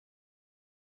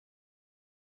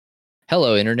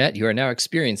Hello, Internet. You are now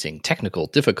experiencing technical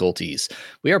difficulties.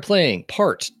 We are playing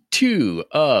part 2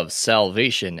 of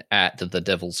Salvation at the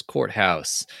Devil's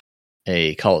Courthouse,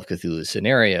 a Call of Cthulhu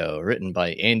scenario written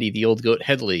by Andy the Old Goat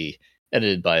Headley,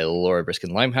 edited by Laura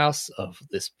Briskin Limehouse of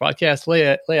this podcast,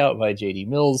 layout by JD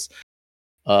Mills.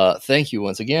 Thank you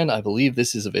once again. I believe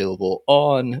this is available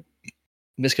on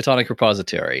Miskatonic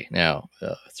Repository now.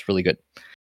 It's really good.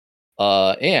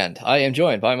 And I am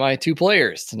joined by my two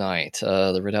players tonight,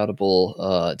 the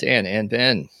redoubtable Dan and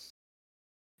Ben.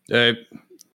 Hey.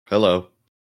 Hello.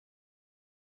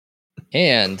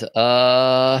 And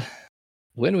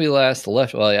when we last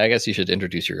left, well, I guess you should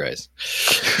introduce your guys.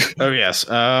 Oh, yes.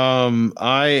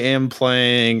 I am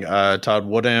playing Todd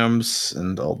Woodhams,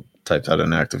 and I'll type that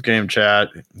in active game chat.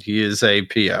 He is a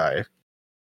PI.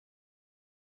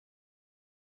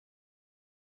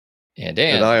 And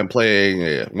Dan. And I am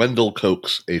playing Wendell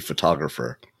Cokes, a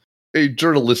photographer. A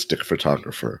journalistic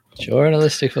photographer.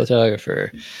 Journalistic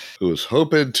photographer. Who was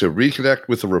hoping to reconnect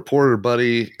with a reporter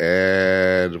buddy,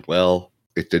 and, well,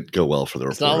 it didn't go well for the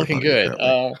reporter. It's not looking good.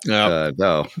 No.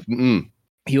 Mm-mm.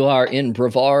 You are in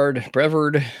Brevard,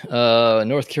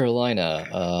 North Carolina,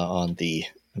 on the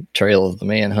trail of the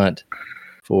manhunt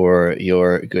for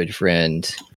your good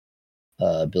friend,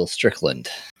 Bill Strickland.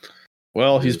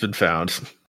 Well, he's been found.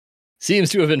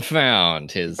 Seems to have been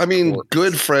found.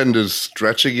 Good friend is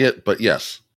stretching it, but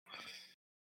yes.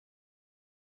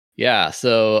 Yeah.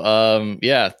 So,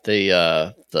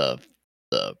 the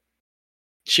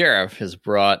sheriff has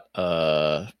brought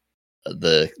the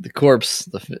corpse,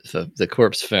 the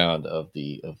corpse found of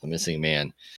the missing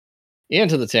man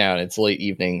into the town. It's late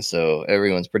evening, so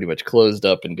everyone's pretty much closed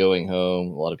up and going home.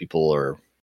 A lot of people are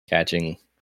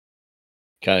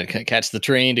catch the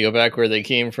train to go back where they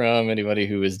came from. Anybody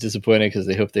who is disappointed because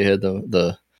they hope they had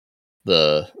the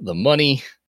money.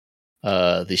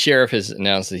 The sheriff has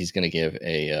announced that he's going to give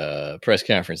a press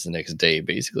conference the next day,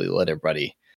 basically let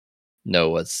everybody know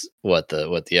what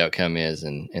the outcome is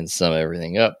and sum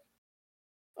everything up.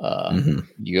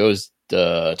 You goes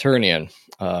turn in.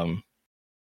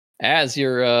 As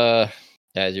you're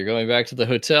going back to the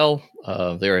hotel,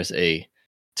 there is a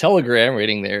telegram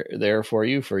waiting there for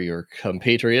you, for your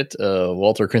compatriot,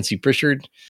 Walter Quincy Pritchard,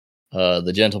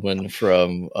 the gentleman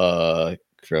from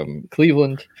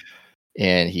Cleveland,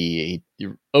 and he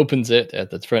opens it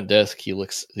at the front desk. He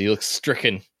looks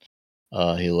stricken.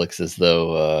 He looks as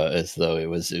though it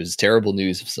was terrible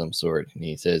news of some sort. And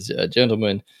he says,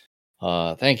 "Gentlemen,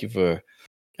 thank you for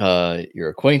your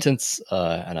acquaintance,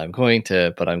 and I'm going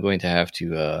to have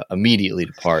to immediately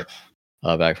depart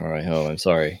back from my home. I'm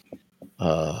sorry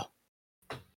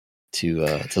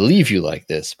to leave you like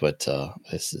this, but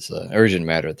this is an urgent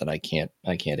matter that I can't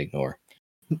ignore.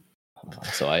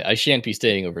 So I shan't be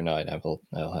staying overnight.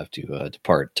 I'll have to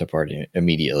depart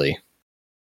immediately."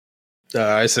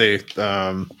 I say,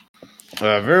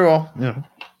 very well. Yeah,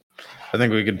 I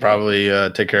think we could probably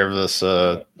take care of this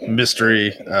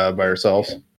mystery by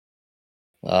ourselves.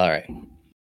 All right.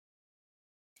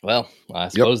 Well, I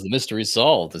suppose the mystery's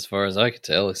solved as far as I could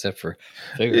tell, except for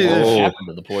figuring out what happened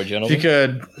to the poor gentleman.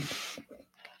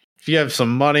 If you have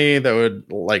some money that would,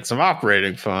 like, some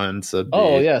operating funds.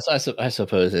 Yes, I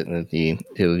suppose it would be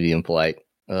impolite.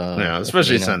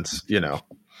 Especially since,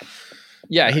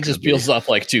 Yeah, he just peels off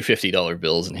like two $50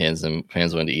 bills and hands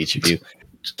one to each of you.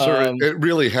 Sir, it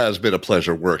really has been a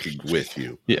pleasure working with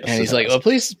you. Yes, and he's like, "Well,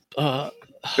 please."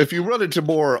 If you run into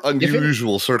more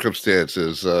unusual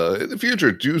circumstances in the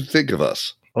future, do think of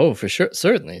us. Oh, for sure,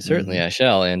 certainly, I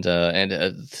shall. And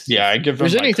I give. If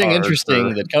there's anything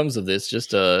interesting that comes of this,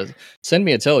 just send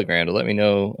me a telegram to let me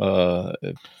know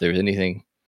if there's anything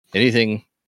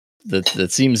that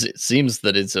seems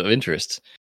that it's of interest.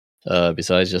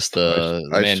 Besides just the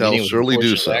I shall surely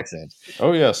do so. Accent.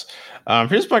 Oh yes.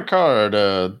 Here's my card.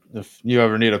 If you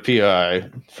ever need a PI.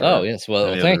 Oh yes.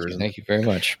 Well, thank you very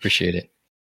much. Appreciate it.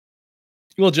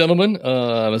 Well, gentlemen,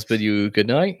 I must bid you good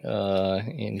night.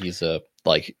 And he's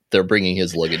they're bringing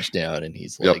his luggage down, and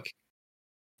he's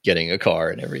getting a car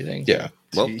and everything. Yeah.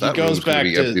 Well, he goes back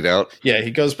to emptied out. Yeah,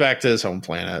 he goes back to his home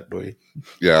planet.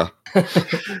 Yeah.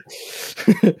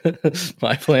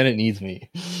 My planet needs me.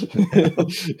 You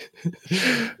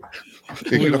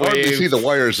can hardly see the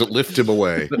wires that lift him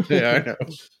away. Yeah, I know.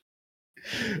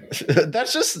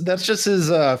 That's just his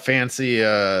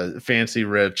fancy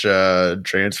rich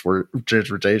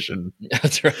transportation.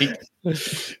 That's right.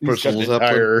 He's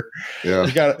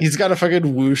got a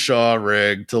fucking Wooshaw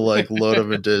rig to load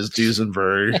him into his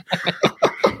Duesenberg.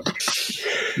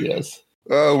 Yes.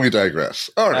 Oh, we digress.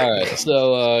 All right.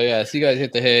 So so you guys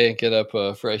hit the hay and get up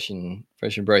fresh and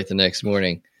bright the next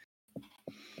morning.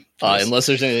 Unless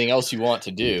there's anything else you want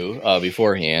to do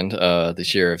beforehand, the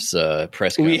sheriff's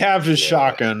press. We conference. have his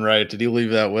shotgun, right? Did he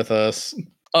leave that with us?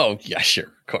 Oh yeah, sure,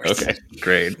 of course. Okay,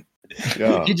 great.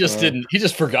 Yeah. He just didn't. He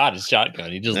just forgot his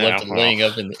shotgun. He just Yeah, left it laying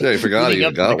up in the. Yeah, he forgot he laying even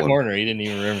up in got the one. corner. He didn't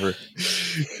even remember.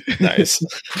 Nice.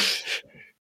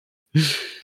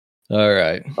 All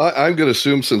right. I'm going to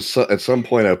assume since at some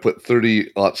point I put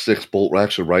 30-06 bolt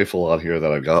action rifle on here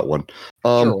that I got one.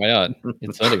 Sure, why not?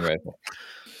 It's hunting rifle.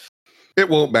 It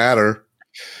won't matter.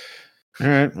 All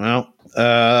right. Well,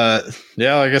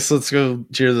 yeah, I guess let's go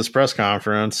cheer this press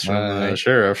conference from the Right.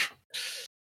 sheriff.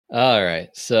 All right.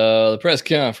 So the press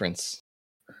conference.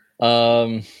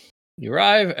 You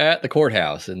arrive at the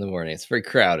courthouse in the morning. It's very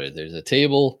crowded. There's a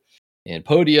table and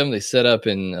podium they set up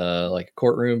in like a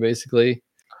courtroom, basically.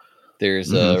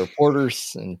 There's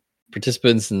reporters and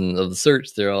participants of the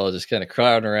search. They're all just kind of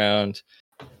crowding around.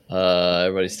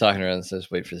 Everybody's talking around and says,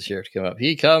 wait for the sheriff to come up.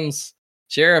 He comes.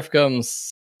 Sheriff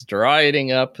comes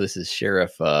striding up. This is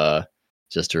Sheriff,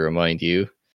 just to remind you,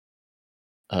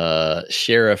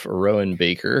 Sheriff Rowan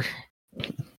Baker.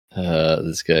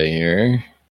 This guy here.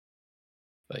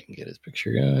 If I can get his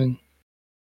picture going.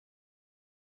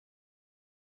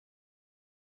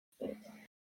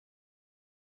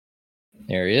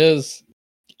 There he is.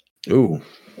 Ooh,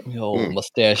 The old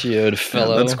mustachioed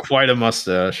fellow. that's quite a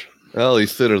mustache. Well,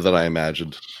 he's thinner than I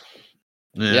imagined.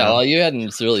 Yeah, well, you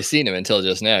hadn't really seen him until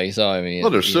just now. You saw him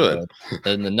Understood.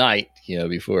 In the night,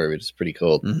 before, which is pretty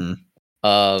cold.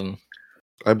 Mm-hmm.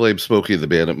 I blame Smokey and the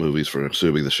Bandit movies for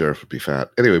assuming the sheriff would be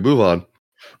fat. Anyway, move on.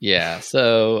 Yeah,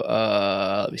 so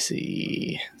let me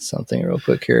see something real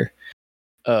quick here.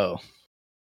 Oh.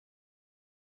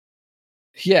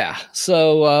 Yeah,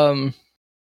 so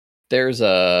there's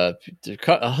a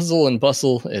hustle and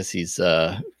bustle as he's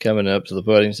coming up to the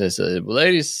podium. Says,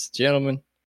 ladies, gentlemen,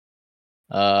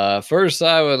 first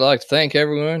I would like to thank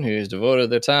everyone who's devoted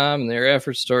their time and their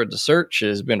efforts toward the search. It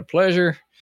has been a pleasure.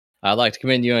 I'd like to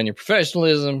commend you on your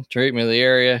professionalism, treatment of the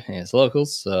area and its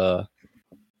locals.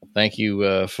 Thank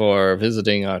you for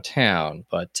visiting our town.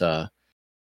 But the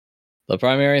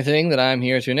primary thing that I'm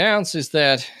here to announce is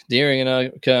that during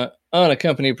an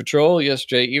unaccompanied patrol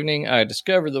yesterday evening, I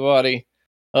discovered the body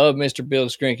of Mr. Bill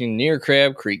Skrinking near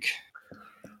Crab Creek.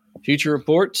 Future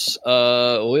reports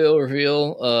will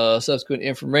reveal subsequent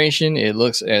information. It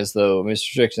looks as though Mr.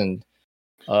 Strickland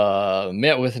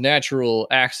met with a natural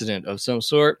accident of some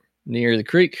sort near the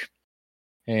creek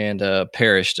and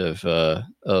perished of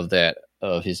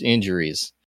his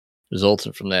injuries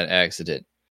resultant from that accident.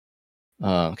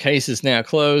 Case is now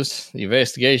closed. The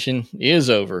investigation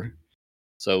is over.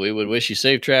 So we would wish you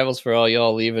safe travels for all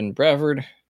y'all leaving Bradford.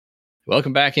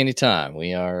 Welcome back anytime.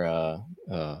 We are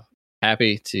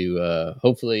happy to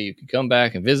hopefully you can come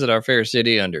back and visit our fair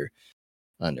city under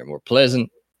more pleasant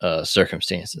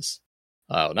circumstances.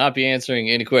 I will not be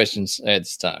answering any questions at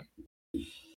this time.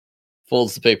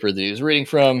 Folds the paper that he was reading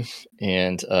from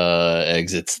and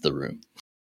exits the room.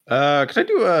 Could I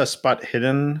do a spot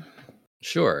hidden?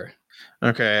 Sure.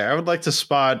 Okay, I would like to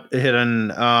spot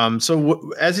hidden.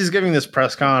 As he's giving this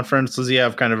press conference, does he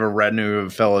have kind of a retinue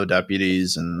of fellow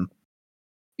deputies and?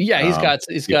 Yeah, he's got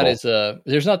his.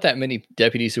 There's not that many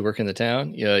deputies who work in the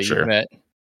town. You've met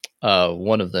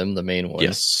one of them, the main one.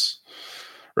 Yes,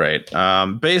 right.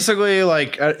 Basically,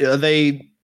 like, are they?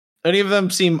 Any of them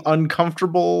seem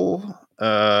uncomfortable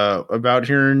about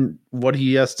hearing what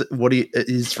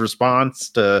his response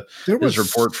to his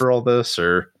report for all this,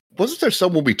 or? Wasn't there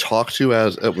someone we talked to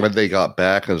as when they got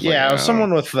back? It was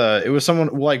someone with it was someone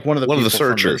like one of the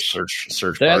searchers.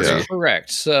 Search That's party.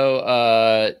 correct.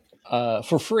 So,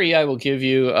 for free, I will give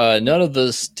you. None of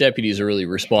the deputies are really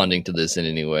responding to this in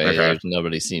any way. Okay.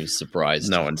 Nobody seems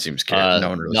surprised. No one seems care. No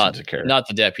one really seems to care. Not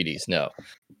the deputies, no.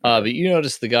 But you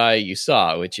notice the guy you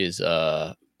saw, which is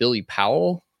Billy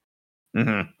Powell,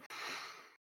 Mm-hmm.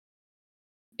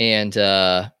 and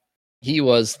he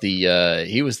was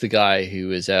the guy who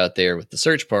was out there with the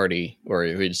search party, or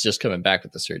who was just coming back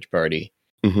with the search party.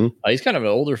 Mm-hmm. He's kind of an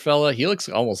older fella. He looks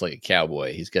almost like a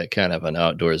cowboy. He's got kind of an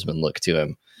outdoorsman look to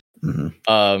him.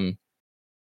 Mm-hmm.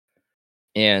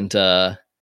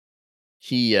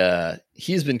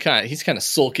 He's kind of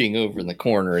sulking over in the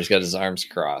corner. He's got his arms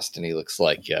crossed, and he looks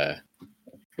like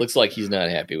he's not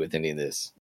happy with any of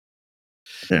this.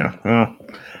 Yeah, well,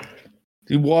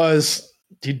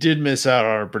 he did miss out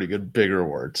on a pretty good big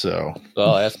reward, so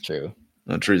that's true.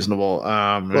 that's reasonable.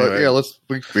 But yeah,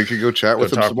 we could go chat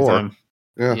with him some more.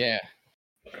 Yeah.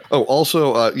 Oh,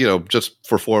 also, just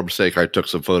for form's sake, I took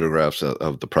some photographs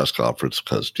of the press conference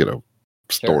because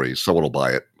stories. Sure. Someone will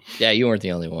buy it. Yeah, you weren't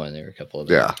the only one. There were a couple of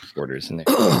reporters in there.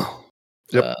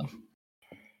 Yep.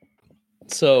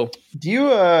 So Do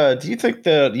you think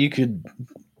that you could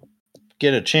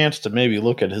get a chance to maybe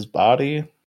look at his body?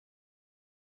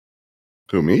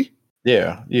 Who, me?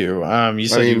 Yeah, you. You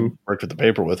said you worked with the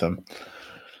paper with him.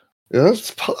 Yeah,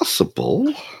 that's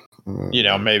possible. You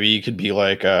know, maybe you could be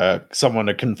like someone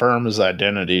to confirm his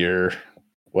identity or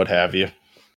what have you.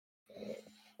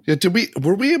 Yeah,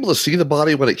 were we able to see the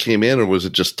body when it came in, or was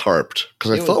it just tarped?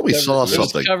 Because I thought we saw It was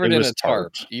something. covered It in was a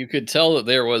tarp. tarped. You could tell that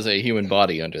there was a human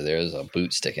body under there. There's a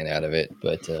boot sticking out of it,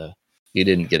 but you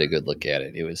didn't get a good look at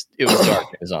it. It was dark.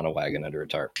 It was on a wagon under a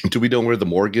tarp. Do we know where the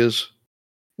morgue is?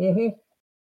 Mm-hmm.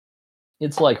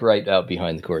 It's like right out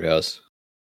behind the courthouse.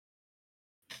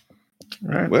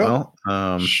 All right. Well,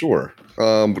 sure.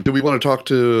 Do we want to talk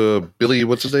to Billy?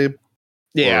 What's his name?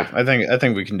 Yeah, I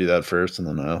think we can do that first, and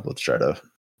then let's try to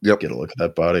get a look at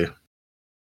that body.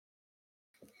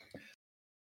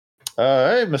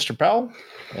 Hey, Mr. Powell.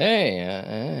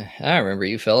 Hey, I remember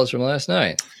you fellas from last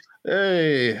night.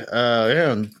 Hey,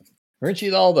 yeah. Weren't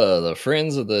you all the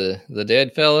friends of the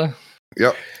dead fella?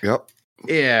 Yep.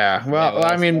 Yeah, well,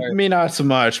 I mean, sorry. me not so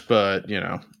much, but you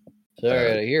know,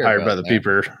 Sorry to hear hired about by the that.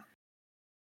 people.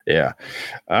 Yeah,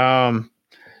 yeah.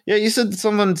 You said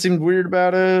something seemed weird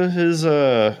about his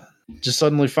just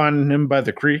suddenly finding him by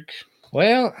the creek.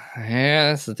 Well,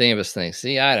 yeah, that's the damnest thing.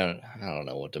 See, I don't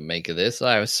know what to make of this.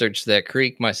 I searched that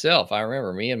creek myself. I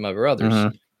remember me and my brothers.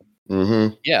 Mm-hmm.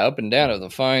 Mm-hmm. Yeah, up and down with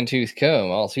a fine tooth comb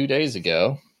all 2 days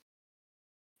ago.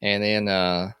 And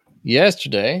then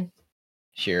yesterday,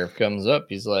 sheriff comes up.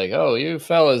 He's like, "Oh, you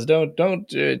fellas, don't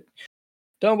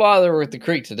bother with the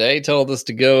creek today. Told us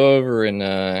to go over and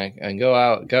go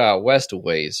out west a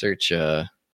ways, search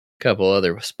a couple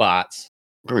other spots."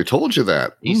 We told you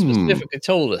that. He specifically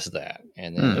told us that.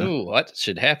 And then, what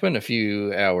should happen a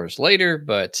few hours later?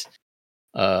 But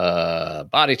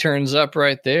body turns up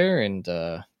right there, and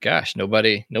gosh,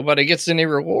 nobody gets any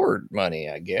reward money,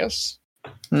 I guess.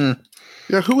 Yeah,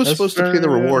 who was supposed to pay the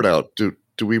reward out? Do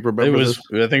we remember? It was.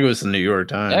 This? I think it was the New York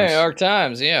Times. New York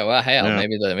Times, yeah. Well, hell, Yeah.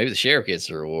 maybe the sheriff gets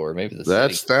the reward. Maybe the That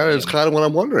is kind of what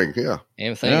I'm wondering. Yeah.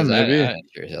 Damn thing Yeah, is, maybe. I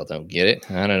sure as hell don't get it.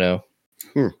 I don't know.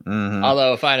 Mm-hmm.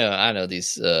 Although if I know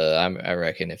these, I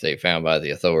reckon if they found by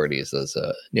the authorities, those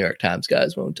New York Times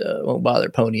guys won't bother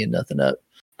ponying nothing up.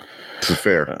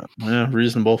 Fair. Yeah,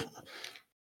 reasonable.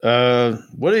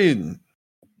 What do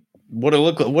it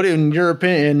look like? What in your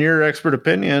opinion, in your expert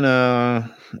opinion,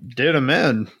 did him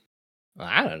in?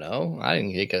 I don't know. I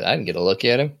didn't get a look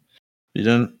at him. You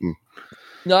didn't?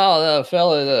 No, the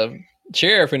fella, the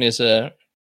sheriff, and his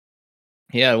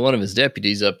he had one of his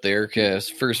deputies up there. Cause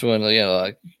first one,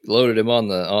 loaded him on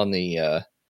the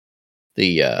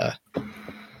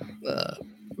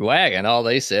wagon. All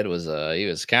they said was he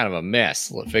was kind of a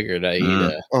mess. I figured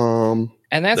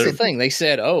and that's the thing. They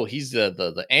said, "Oh, he's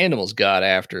the animals got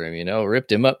after him,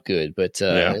 ripped him up good." But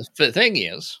the thing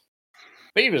is,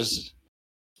 there's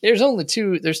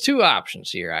two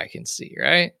options here I can see,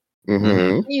 right?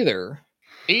 Mm-hmm.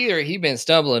 Either he been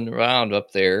stumbling around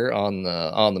up there in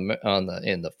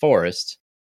the forest,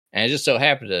 and it just so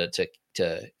happened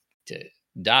to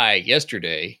die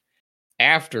yesterday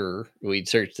after we'd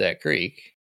searched that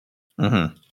creek,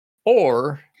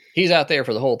 or he's out there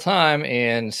for the whole time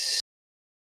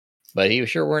but he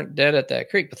sure weren't dead at that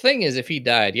creek. The thing is, if he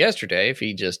died yesterday, if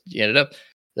he just ended up,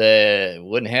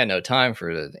 wouldn't have had no time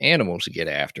for the animals to get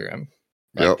after him.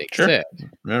 Like they said.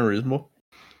 Yeah, reasonable.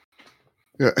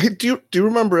 Yeah. Hey, do you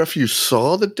remember if you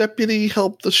saw the deputy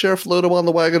help the sheriff load him on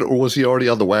the wagon, or was he already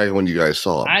on the wagon when you guys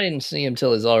saw him? I didn't see him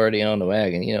till he's already on the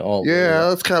wagon.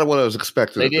 That's kind of what I was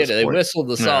expecting. They did. They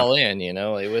whistled us all in.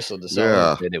 They whistled us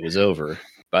all in, and it was over.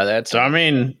 By that time, so I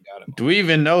mean, do we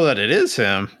even know that it is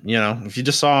him? If you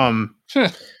just saw him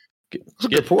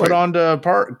get put onto a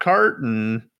cart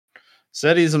and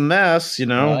said he's a mess,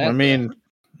 I mean,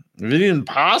 if it isn't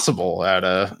possible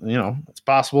it's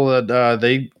possible that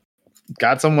they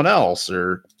got someone else,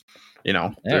 or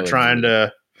they're trying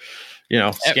to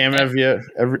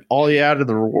scam all you out of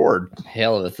the reward.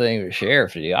 Hell of a thing for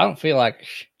sheriff to do. I don't feel like,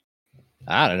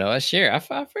 I don't know, a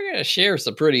sheriff. I figure a sheriff's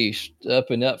a pretty up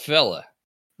and up fella.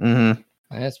 Mm-hmm.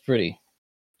 That's pretty.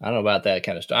 I don't know about that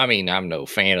kind of stuff. I mean, I'm no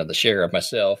fan of the sheriff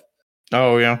myself.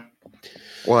 Oh yeah.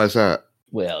 Why is that?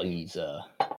 Well, he's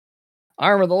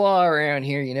arm of the law around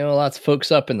here. Lots of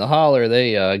folks up in the holler,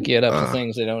 they get up to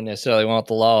things they don't necessarily want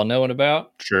the law knowing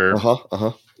about. Sure.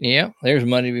 Yeah, there's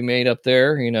money to be made up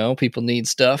there. People need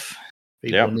stuff.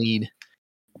 People need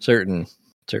certain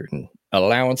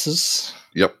allowances.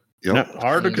 Yep.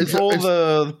 Hard to control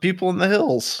the people in the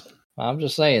hills. I'm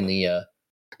just saying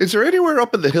Is there anywhere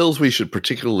up in the hills we should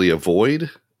particularly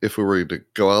avoid? if we were to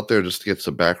go out there just to get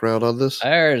some background on this?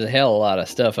 There's a hell of a lot of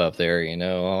stuff up there,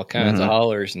 all kinds of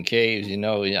hollers and caves.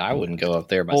 I wouldn't go up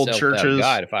there myself without a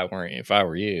guide if I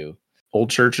were you. Old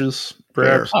churches,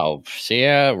 perhaps. Oh,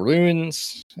 yeah,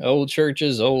 ruins, old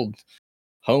churches, old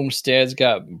homesteads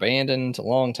got abandoned a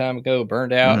long time ago,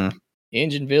 burned out.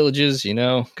 Indian villages,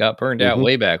 got burned out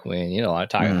way back when. I'm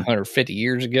talking 150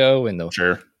 years ago, and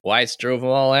the whites drove them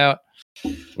all out.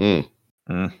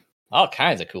 All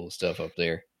kinds of cool stuff up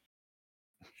there.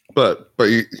 But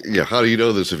how do you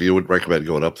know this if you wouldn't recommend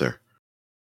going up there?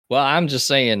 Well, I'm just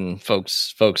saying,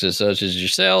 folks as such as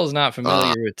yourselves not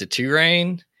familiar with the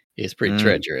terrain. It's pretty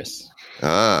treacherous.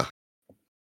 Well,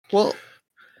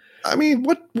 I mean,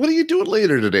 what are you doing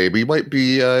later today? We might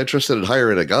be interested in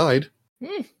hiring a guide.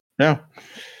 Yeah.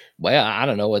 Well, I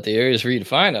don't know what the area is for you to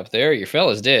find up there. Your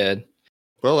fella's dead.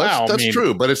 Well, that's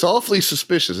true, but it's awfully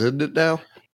suspicious, isn't it now?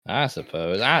 I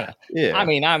suppose. I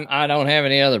don't have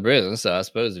any other business, so I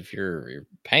suppose if you're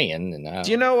paying, and I've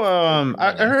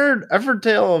heard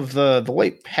tale of the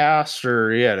late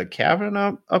pastor. He had a cabin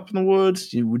up in the woods.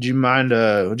 Would you mind?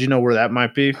 Would you know where that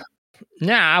might be?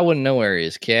 Nah, I wouldn't know where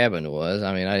his cabin was.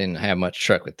 I mean, I didn't have much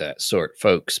truck with that sort,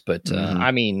 folks. But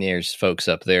there's folks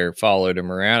up there followed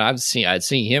him around. I'd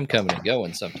seen him coming and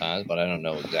going sometimes, but I don't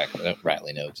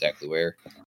rightly know exactly where.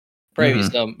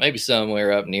 Maybe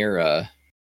somewhere up near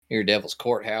Devil's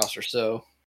Courthouse or so.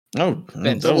 Oh,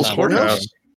 Devil's Courthouse.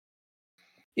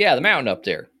 Yeah, the mountain up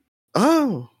there.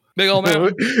 Oh, big old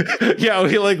mountain. Yeah,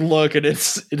 we look, and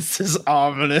it's this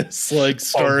ominous stark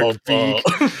peak.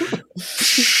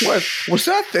 What was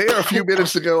that there a few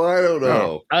minutes ago? I don't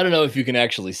know. I don't know if you can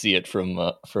actually see it from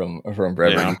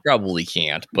Brevard. Yeah. You probably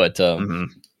can't, but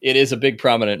it is a big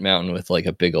prominent mountain with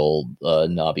a big old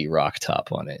knobby rock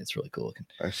top on it. It's really cool looking.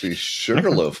 I see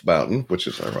Sugarloaf Mountain, which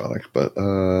is ironic, but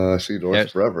I see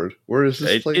North Brevard. Where is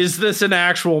this place? Is this an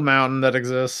actual mountain that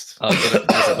exists?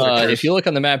 If you look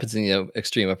on the map, it's in the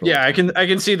extreme upper left. Yeah, I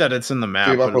can see that it's in the map.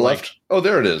 Extreme upper left? Oh,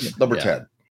 there it is. Number 10.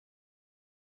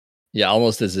 Yeah,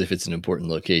 almost as if it's an important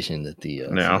location that the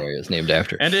area is named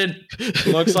after. And it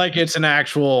looks like it's an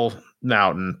actual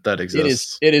mountain that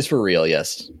exists. It is for real,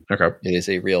 yes. Okay. It is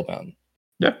a real mountain.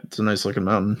 Yeah, it's a nice looking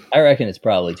mountain. I reckon it's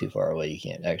probably too far away. You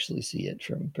can't actually see it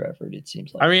from Brevard, it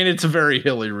seems like. I mean, it's a very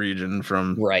hilly region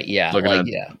from... Right, yeah.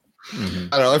 Mm-hmm.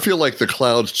 I don't know. I feel like the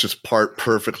clouds just part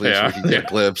perfectly so we can get a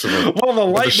glimpse of the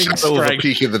lightning strike.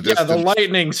 Peak in the distance. Yeah, the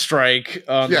lightning strike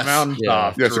on the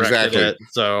mountaintop. Yes, exactly.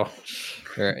 So...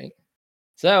 Right.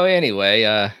 So anyway,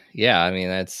 I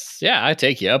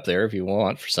take you up there if you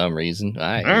want for some reason.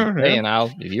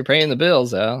 If you're paying the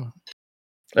bills, I'll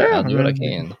do what I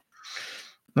can.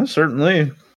 No,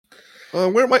 certainly.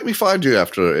 Where might we find you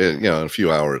after in a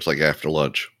few hours, after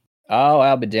lunch? Oh,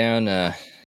 I'll be down. I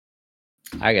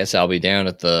guess I'll be down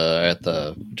at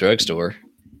the drugstore.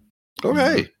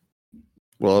 Okay.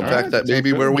 Well, in fact, that may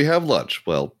be where we have lunch.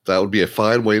 Well, that would be a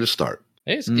fine way to start.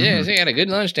 Yeah, they got a good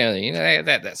lunch down there.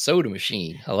 That soda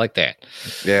machine. I like that.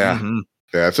 Yeah.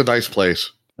 Yeah, it's a nice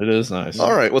place. It is nice.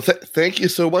 All right. Well, thank you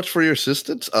so much for your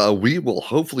assistance. We will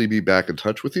hopefully be back in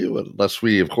touch with you, unless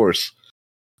we, of course,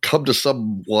 come to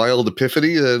some wild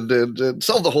epiphany and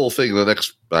solve the whole thing the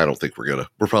next. I don't think we're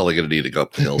probably gonna need to go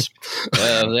up the hills.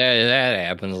 Well, that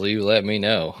happens. You let me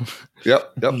know.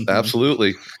 Yep,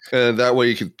 absolutely. And that way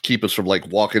you can keep us from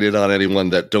walking in on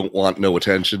anyone that don't want no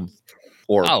attention.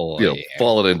 Or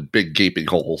falling in big gaping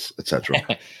holes, etc.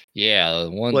 Yeah,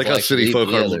 one like us city folk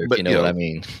are, but you know what I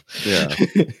mean. Yeah,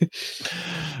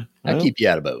 I keep you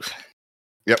out of both.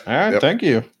 Yep. All right. Thank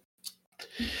you.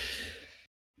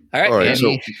 All right. Andy.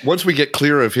 So once we get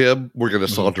clear of him, we're going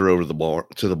to saunter over to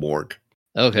the morgue.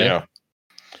 Okay. Yeah.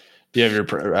 Do you have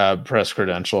your press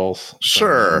credentials?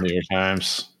 Sure. New York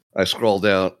Times. I scroll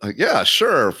down. Yeah,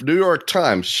 sure. New York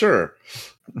Times. Sure.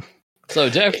 So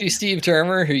Deputy Steve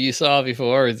Termer, who you saw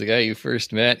before, is the guy you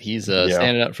first met. He's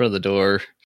standing up in front of the door,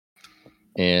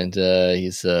 and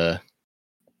he's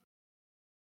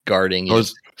guarding you.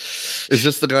 Is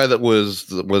this the guy that was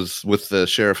with the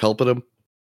sheriff helping him?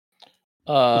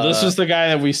 This is the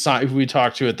guy that we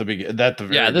talked to at the beginning.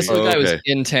 This guy was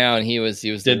in town. He was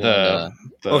the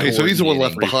okay, so he's the one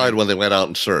left behind when they went out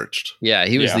and searched. Yeah,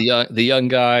 he was the young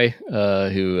guy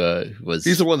who was.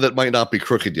 He's the one that might not be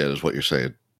crooked yet, is what you're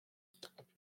saying.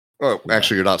 Oh,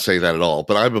 actually, you're not saying that at all,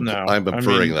 but I'm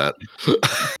inferring that.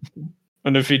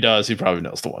 And if he does, he probably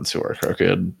knows the ones who are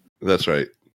crooked. That's right.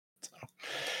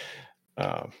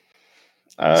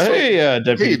 Hey,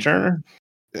 Deputy Turner.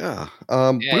 Yeah.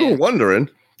 We were wondering,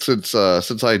 since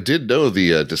I did know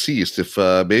the deceased, if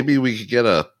maybe we could get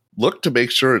a look to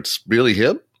make sure it's really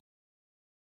him.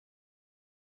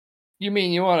 You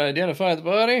mean you want to identify the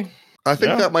body? I think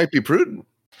Yeah. that might be prudent.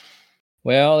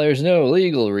 Well, there's no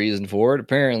legal reason for it.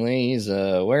 Apparently, he's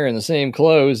wearing the same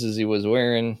clothes as he was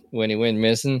wearing when he went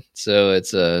missing. So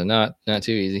it's not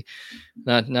too easy.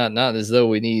 Not as though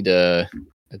we need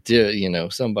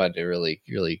somebody to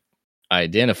really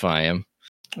identify him.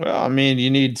 Well, I mean, you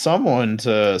need someone's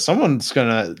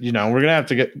gonna, we're gonna have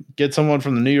to get someone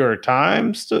from the New York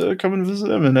Times to come and visit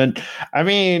him. And then, I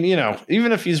mean,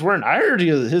 even if he's wearing, I heard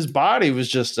his body was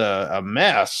just a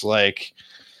mess. Like,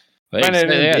 They might not say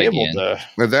even that be able again. to.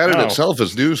 And that in Oh. itself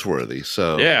is newsworthy.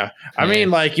 So Yeah. I Yeah. mean,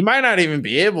 like, you might not even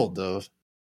be able to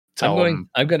tell him.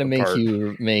 I'm going to make apart.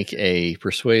 you make a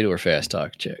persuade or fast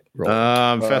talk check. Roll.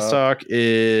 Fast talk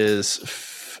is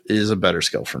a better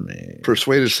skill for me.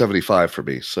 persuade is 75 for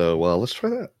me. So let's try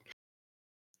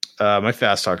that. My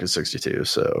fast talk is 62.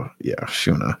 So yeah, if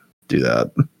you wanna do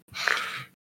that,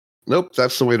 Nope,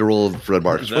 that's the way to roll Red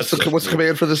Marcus. What's That's the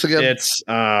command for this again? it's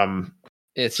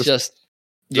it's just- just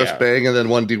Just yeah, bang and then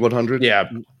 1d100? yeah,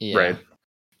 yeah. right.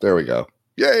 There we go.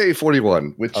 Yay,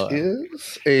 41, which Oh.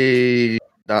 is a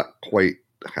not quite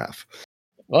half.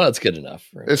 Well, that's good enough.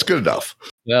 It's good enough.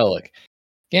 Well, look,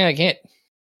 yeah, I can't.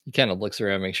 He kind of looks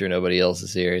around, make sure nobody else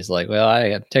is here. He's like,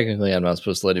 "Well, technically I'm not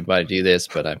supposed to let anybody do this,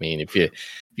 but I mean, if you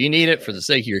need it for the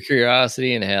sake of your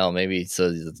curiosity, and hell, maybe so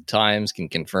the Times can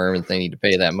confirm if they need to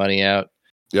pay that money out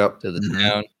Yep. to the Mhm.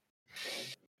 town."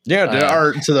 Yeah,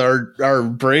 to our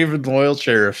brave and loyal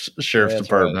sheriff's That's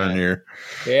department right. here.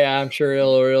 Yeah, I'm sure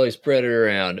it'll really spread it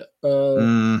around.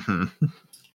 Hmm.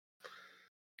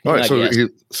 All right, I so guess.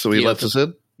 he Yeah, lets us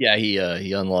in? Yeah,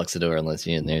 he unlocks the door and lets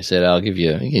you in there. He said, "I'll give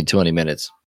you 20 minutes."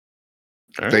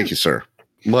 Thank you, sir.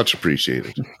 Much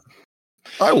appreciated.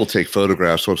 I will take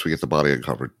photographs once we get the body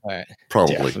uncovered. All right.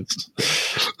 Probably.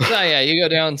 So yeah, you go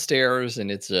downstairs and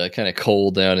it's kind of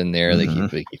cold down in there. Mhm.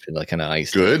 They keep it like kind of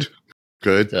ice. Good.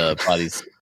 The body's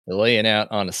laying out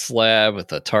on a slab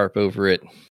with a tarp over it.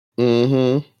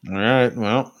 Mm-hmm. All right.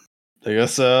 Well, I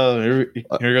guess here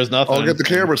goes nothing. I'll get the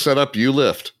camera set up. You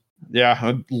lift. Yeah,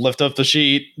 I'll lift up the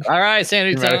sheet. All right,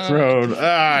 Sandy. Dramatic Road.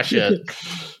 Ah, shit.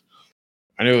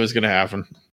 I knew it was gonna happen.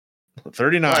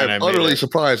 39. I I'm made utterly it.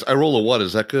 surprised. I roll a 1.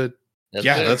 Is that good?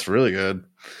 That's really good.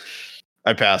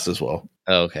 I passed as well.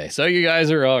 okay. So you guys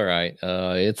are all right.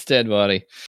 It's dead body.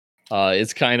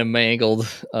 It's kind of mangled.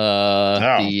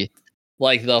 The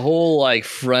whole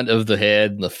front of the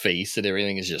head and the face and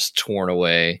everything is just torn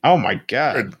away. Oh my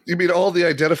god. You mean all the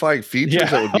identifying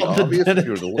features that would be all the obvious if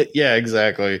you were to look? yeah,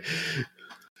 exactly.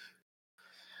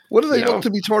 What do they You look know, to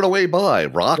be torn away by?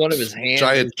 Rocks? One of his hands.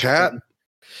 Giant cat?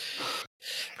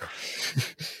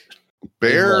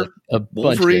 Bear? Like a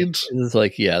bunch Wolverines? It's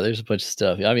there's a bunch of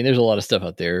stuff. I mean, there's a lot of stuff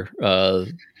out there.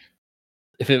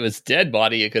 If it was dead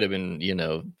body, it could have been,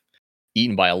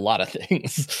 eaten by a lot of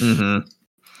things.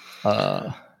 Mm-hmm.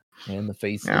 And the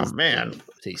face. Oh, is man.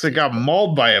 tasty. So it got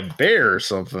mauled by a bear or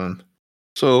something.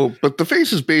 So, but the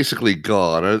face is basically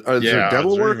gone. Is there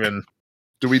dental is there work? even-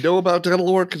 Do we know about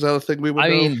dental work? Is that a thing we would I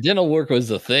know? mean, dental work was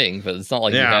the thing, but it's not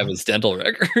like you Yeah. have his dental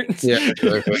records. Yeah.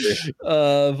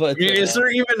 But I mean, is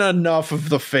there even enough of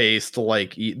the face to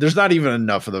eat? There's not even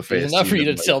enough of the face. there's enough for you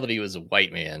to even, tell that he was a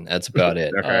white man. That's about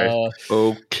it. Okay.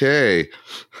 Okay.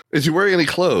 Is he wearing any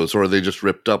clothes, or are they just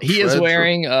ripped up? He is shreds, or-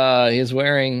 wearing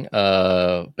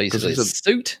basically a he's a-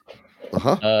 suit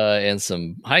Uh-huh. and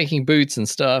some hiking boots and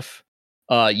stuff.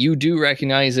 You do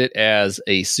recognize it as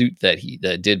a suit that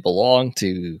did belong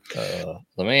to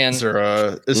the man. Is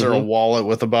there a wallet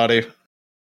with a body?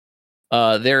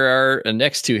 There are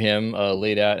next to him,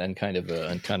 laid out and kind of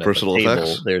a Personal table.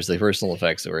 effects? There's the personal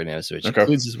effects over now, so it Okay.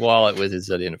 includes his wallet with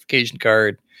his identification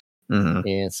card Mm-hmm.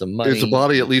 and some money. Is the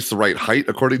body at least the right height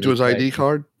according to his Right. ID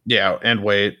card? Yeah, and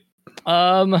weight.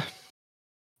 And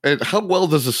how well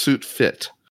does the suit fit?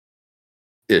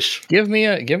 Ish. Give me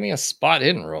a spot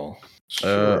hidden roll,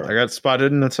 Sure. I got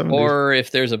spotted in at 70. or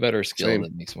if there's a better skill Same.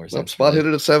 that makes more Nope, sense. spot hit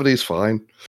it at 70 is fine.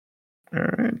 All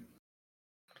right.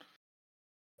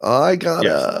 I got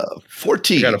Yeah. a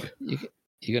 14.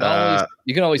 You got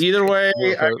You can always either way,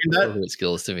 roll I mean, that, appropriate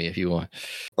skills to me if you want.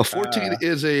 A 14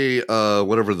 is a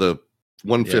whatever the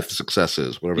 1/5 success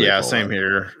is. Whatever. they yeah, call same that.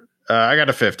 here. I got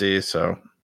a 50, so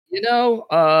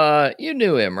You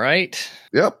knew him, right?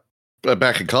 Yep.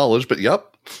 Back in college, but yep.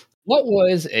 What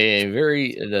was a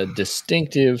very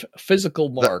distinctive physical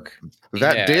mark?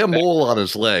 That Yeah, damn back- mole on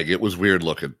his leg, it was weird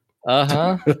looking.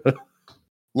 Uh-huh.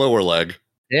 Lower leg.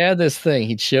 Yeah, this thing,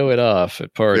 he'd show it off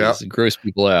at parties Yep. and gross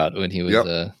people out when he was Yep.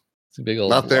 it's a big old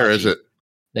Not there, is blotchy it?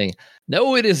 thing.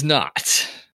 No, it is not.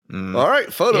 All right,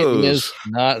 It photos. is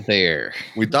not there.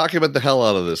 We document the hell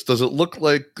out of this. Does it look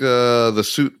like the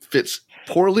suit fits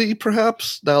poorly,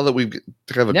 perhaps? Now that we've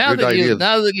have a Now good that idea.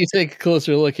 now that you take a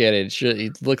closer look at it,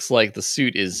 it looks like the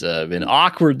suit is been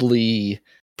awkwardly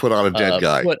Put on a dead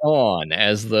guy. put on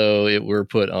as though it were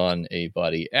put on a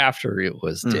body after it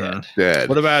was dead. Dead.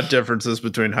 What about differences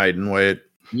between height and weight?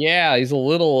 Yeah, he's a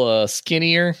little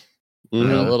skinnier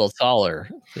and a Mhm. little taller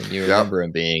than you remember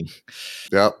him being.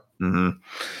 Yep.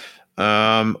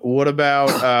 What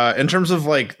about in terms of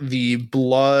like the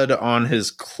blood on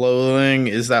his clothing?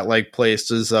 Is that like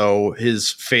placed as though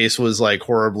his face was like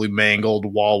horribly mangled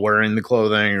while wearing the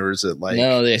clothing, or is it like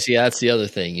No, see, that's the other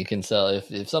thing. You can tell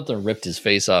if something ripped his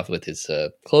face off with his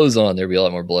clothes on, there'd be a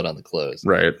lot more blood on the clothes.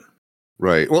 right?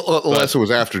 Right. Well, unless it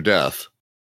was after death.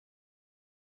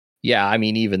 Yeah, I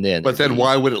mean, even then. But then it'd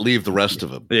why would it leave the rest of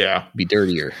him? Yeah, be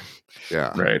dirtier?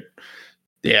 Yeah. right.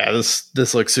 Yeah,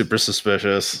 this looks super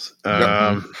suspicious. Do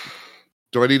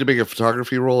I need to make a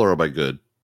photography roll or am I good?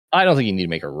 I don't think you need to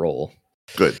make a roll.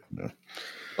 Good. No.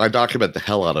 I document the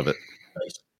hell out of it.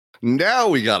 Now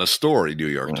we got a story, New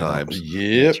York Times.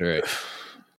 Yep. That's right.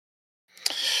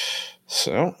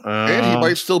 So, And he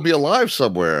might still be alive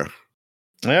somewhere.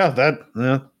 yeah,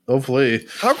 hopefully.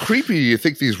 How creepy do you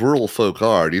think these rural folk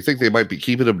are? Do you think they might be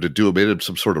keeping him to do him in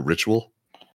some sort of ritual?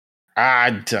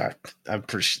 I'm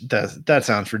pretty, that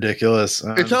sounds ridiculous.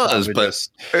 It does, Probably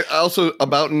but also a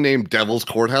mountain named Devil's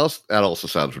Courthouse. That also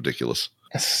sounds ridiculous.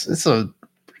 it's a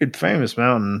pretty famous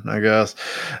mountain, I guess.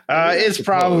 It's suppose.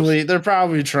 probably they're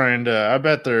probably trying to. I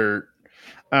bet they're.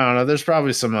 I don't know. There's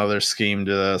probably some other scheme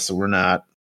to this that we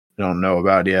don't know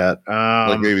about yet.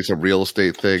 Like maybe some real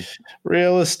estate thing.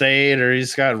 Real estate, or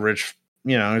he's got rich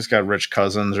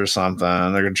cousins or something.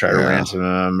 They're gonna try to Yeah. ransom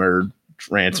him or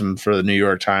ransom for the New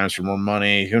York Times for more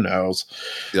money. Who knows?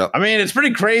 Yep. I mean, it's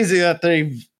pretty crazy that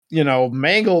they've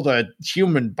mangled a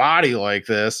human body like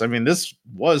this. I mean, this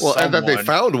was And that they someone.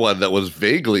 found one that was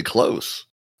vaguely close.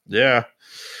 Yeah.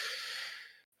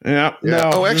 Yeah.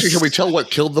 Yeah. No, Actually, can we tell what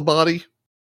killed the body?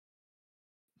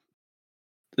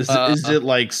 Is it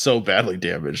like so badly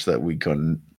damaged that we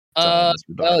couldn't? tell this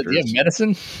to Do you have doctors?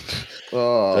 medicine?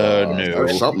 No. Or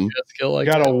something. Skill like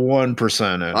Got that? a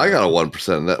 1% in. I got a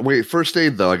 1% in that. Wait, first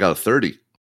aid though, I got a 30.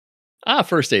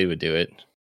 First aid would do it.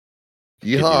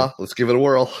 Yeehaw! Let's give it a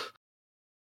whirl.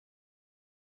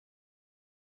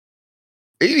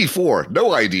 84.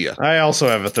 No idea. I also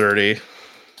have a 30.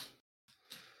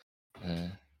 Uh,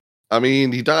 I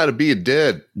mean, he died of being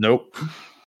dead. Nope.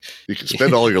 You can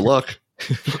spend all your luck.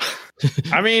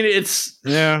 I mean, it's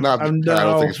I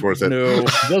don't think it's worth it. No.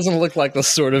 doesn't look like the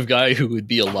sort of guy who would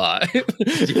be alive.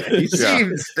 He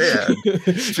seems dead.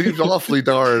 Seems awfully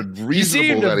darn He reasonable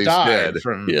seemed to that have he's died dead.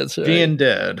 from Yeah, that's right. being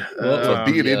dead. Well,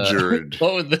 Being yeah. injured.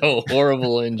 What with the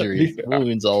horrible injuries, Yeah.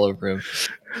 wounds all over him.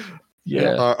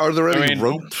 Yeah, Are there any I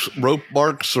mean- rope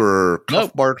marks or cuff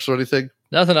Nope. marks or anything?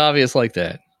 nothing obvious like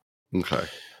that. Okay.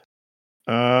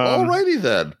 Alrighty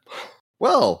then.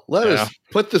 Well, let Yeah. us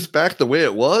put this back the way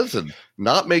it was and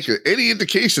not make any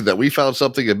indication that we found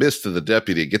something amiss to the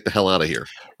deputy and get the hell out of here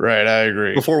right, I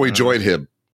agree. before we join him,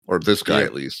 or this guy Yeah.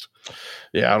 at least.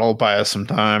 Yeah, it'll buy us some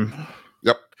time.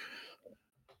 Yep.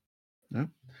 Yep.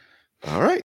 All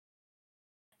right.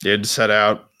 Yeah, just head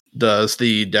out. Does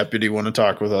the deputy want to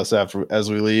talk with us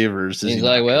as we leave, or is he He's not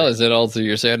like, well, gonna- is that all to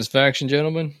your satisfaction,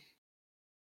 gentlemen?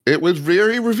 It was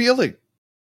very revealing.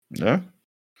 Yeah,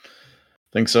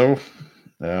 think so.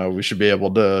 We should be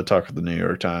able to talk with the New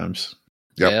York Times.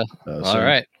 Yep. Yeah. soon. All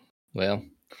right. Well,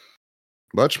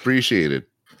 Much appreciated.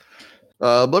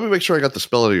 Let me make sure I got the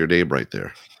spelling of your name right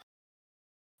there.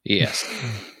 yes.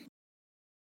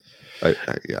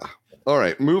 Yeah. All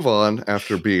right. Move on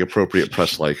after being appropriate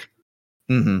press like.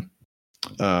 Mm-hmm.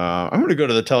 I'm going to go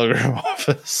to the telegram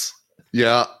office.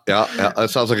 Yeah. That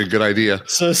sounds like a good idea.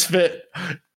 So Spit,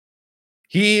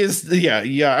 he is,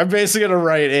 yeah. I'm basically going to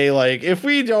write if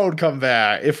we don't come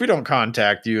back, if we don't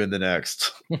contact you in the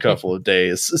next couple of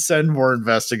days, send more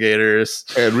investigators.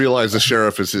 And realize the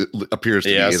sheriff appears to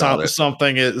be in on it.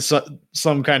 Something is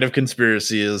some kind of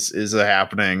conspiracy is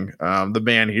happening. The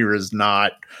man here is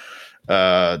not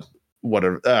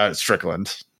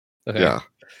Strickland. Okay. Yeah.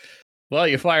 Well,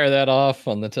 you fire that off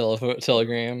on the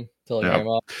telegram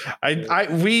off.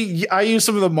 I use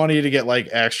some of the money to get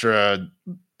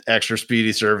extra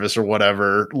speedy service or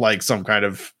whatever, like some kind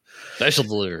of Special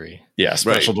delivery.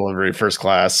 special delivery, first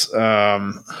class. All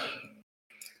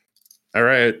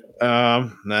right.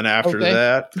 Then after Okay.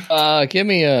 that, Give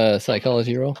me a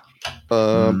psychology roll.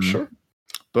 Sure.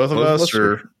 both of Both of us, us,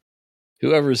 or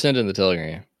Whoever sent in the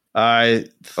telegram. I.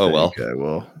 Oh, well. think I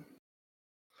will.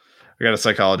 I got a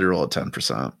psychology roll at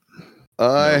 10%.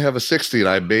 I have a 60 and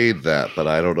I made that, but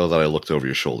I don't know that I looked over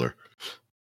your shoulder.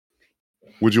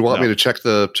 Would you want No. me to check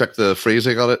the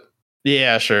phrasing on it?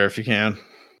 Yeah, sure, if you can.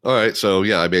 All right, so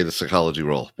yeah, I made a psychology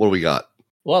roll. What do we got?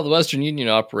 Well, the Western Union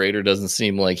operator doesn't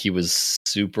seem like he was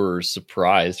super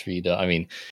surprised for you to. I mean,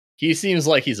 he seems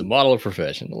like he's a model of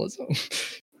professionalism.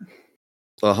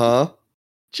 Uh-huh.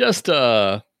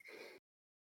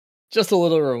 Just a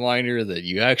little reminder that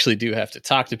you actually do have to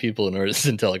talk to people in order to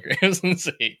send telegrams and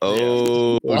say,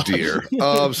 Oh Yeah. dear.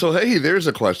 So hey, there's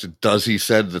a question. Does he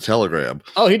send the telegram?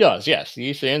 Oh, he does. Yes,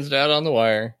 he sends it out on the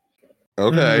wire.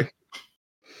 Okay.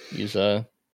 He's like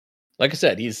I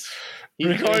said, he's We're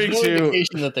there's going no to-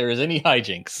 indication that there is any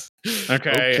hijinks. Okay.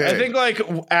 Okay. I think like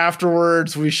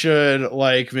afterwards we should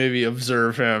like maybe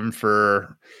observe him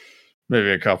for maybe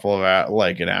a couple of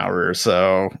like an hour or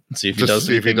so. See if he Just does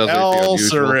see if he anything does anything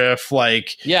else or unusual. if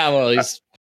like Yeah, well, he's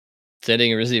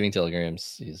sending and receiving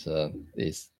telegrams.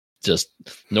 He's just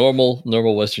normal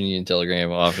Western Union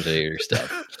telegram operator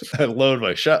stuff. I load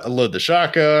the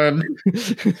shotgun,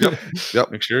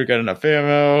 Yep. make sure we got enough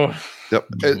ammo. Yep.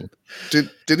 And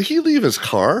did he leave his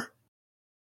car?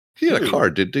 He had a Who? car,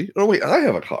 didn't he? Oh wait, I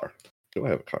have a car. Do I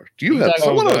have a car? Do you You have talking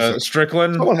someone Oh, else?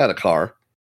 Strickland. Someone had a car.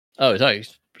 Oh, sorry,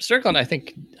 Strickland. I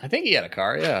think he had a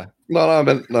car. Yeah. No, I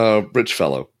meant rich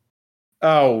fellow.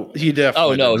 Oh, he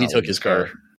definitely. Oh no, did he not took leave his car.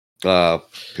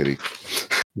 Pity.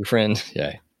 Your friend.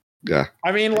 Yeah. Yeah,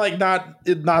 I mean, like not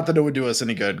that it would do us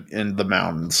any good in the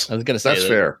mountains. I was gonna say that's that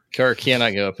fair. car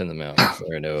cannot go up in the mountains.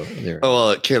 There Oh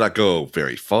well, it cannot go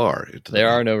very far. there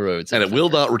are no roads, and it will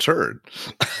not return.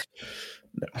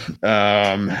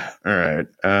 All right.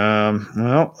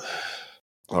 Well,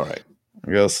 All right.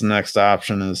 I guess the next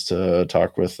option is to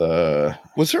talk with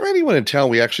Was there anyone in town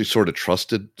we actually sort of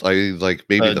trusted? Like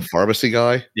maybe the pharmacy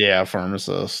guy?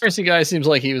 pharmacist. Pharmacy guy seems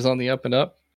like he was on the up and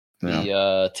up. Yeah.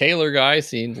 The Taylor guy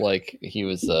seemed like he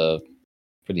was a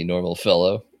pretty normal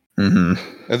fellow.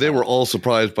 Mm-hmm. And they were all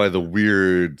surprised by the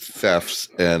weird thefts,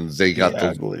 and they got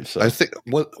I believe so. I think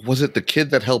what was it? The kid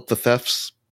that helped the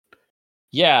thefts?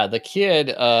 Yeah, the kid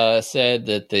said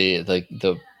that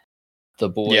the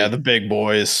boy the big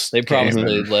boys. they promised came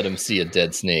they'd and- let him see a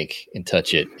dead snake and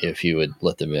touch it if he would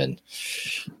let them in.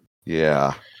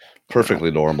 Yeah,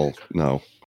 perfectly normal. No.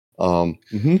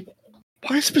 mhm.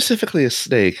 Why specifically a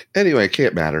snake? Anyway, it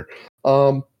can't matter.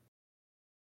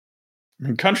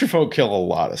 Country folk kill a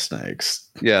lot of snakes.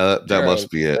 Yeah, that There must are-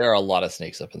 be it. There are a lot of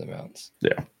snakes up in the mountains.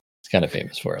 Yeah. It's kind of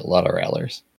famous for it. A lot of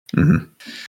rattlers. Mm-hmm.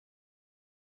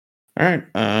 All right.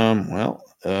 Well,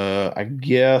 I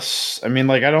guess. I mean,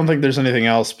 like, I don't think there's anything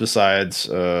else besides.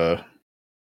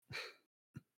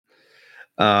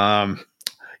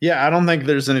 Yeah, I don't think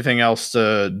there's anything else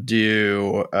to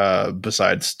do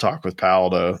besides talk with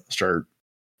Pal to start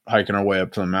hiking our way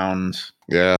up to the mountains.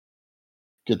 Yeah.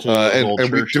 Get to And- old and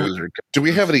we- churches. Do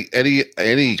we have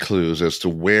any clues as to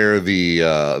where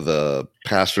the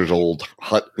pastor's old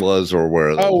hut was, or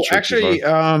where? The Oh, old churches actually,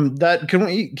 are? that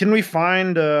can we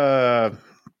find Joe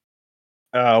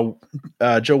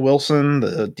Wilson,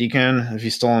 the deacon, if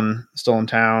he's still in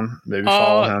town? Maybe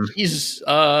follow him. He's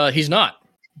not.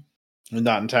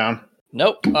 Not in town.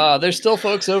 Nope. There's still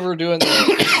folks over doing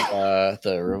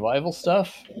the revival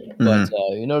stuff, but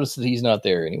you notice that he's not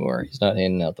there anymore. He's not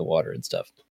handing out the water and stuff.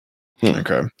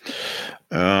 Okay.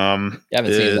 You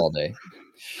haven't seen him all day.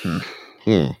 Hmm.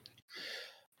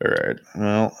 All right.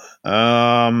 Well,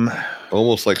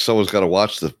 Almost like someone's got to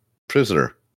watch the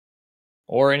prisoner.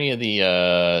 Or any of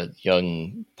the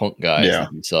young punk guys Yeah.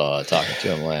 that you saw talking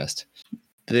to him last.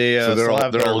 they So they're still all-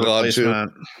 have they're their all gone too?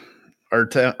 replacement.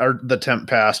 The temp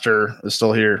pastor is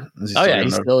still here. Is he Oh yeah, gonna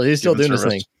he's still give doing his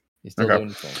service? thing. He's still Okay. doing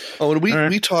his thing. Oh, and we All right.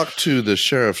 we talked to the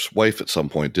sheriff's wife at some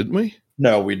point, didn't we?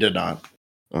 No, we did not.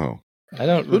 Oh, I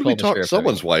don't. who did we recall the talk? sheriff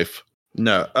Someone's having- wife.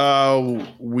 No.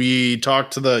 We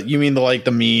talked to you mean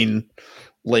the mean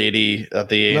lady at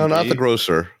the No, A&P? not the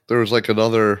grocer. There was like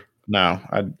another. No,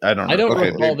 I don't. I don't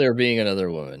Okay, recall maybe- there being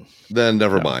another woman. Then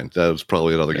never No. mind. That was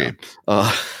probably another Yeah. game.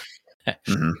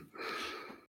 Mhm.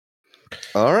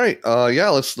 All right. Yeah.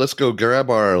 Let's go grab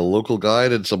our local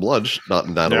guide and some lunch. Not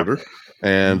in that Yeah. order.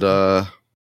 And Oh,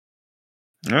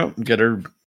 get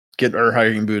our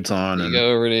hiking boots on You and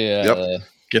go over to Yep.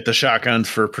 get the shotguns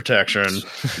for protection.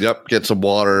 yep, get some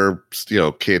water.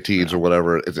 Canteens or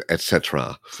whatever,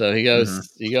 etc. So he goes.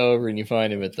 Mm-hmm. You go over and you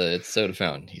find him at the soda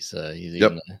fountain. He's eating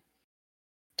Yep. a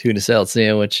tuna salad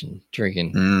sandwich and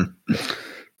drinking. Mm.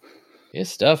 His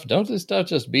stuff. Don't this stuff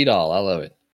just beat all? I love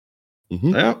it.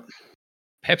 Mhm. Yep.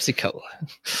 Pepsi Cola.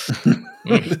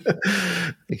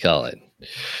 We call it.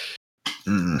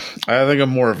 I think I'm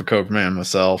more of a Coke man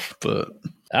myself, but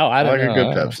Oh, I I don't like know. a good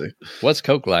I don't know. Pepsi. What's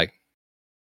Coke like?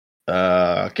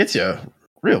 Gets you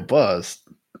real buzzed.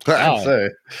 Oh. I'd say.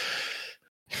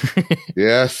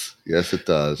 Yes, it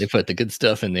does. They put the good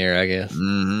stuff in there, I guess.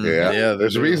 Mhm. Yeah,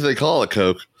 there's a reason they call it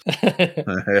Coke.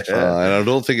 And I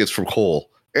don't think it's from coal.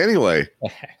 Anyway.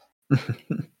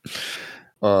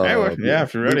 Anyway, yeah,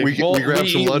 if you're ready. We grab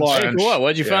some eat lunch. Hey,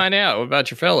 what'd you find out? What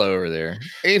about your fellow over there?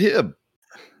 Ain't him.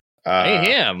 Ain't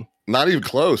him. Not even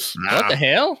close. What the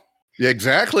hell? Yeah,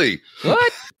 exactly.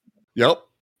 What? Yep.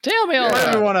 Tell me all Maybe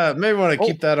about it. want to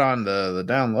keep that on the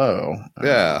down low.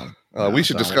 Yeah. We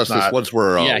should discuss this once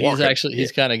we're walking.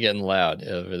 He's kind of getting loud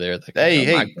over there.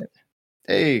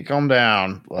 Hey, calm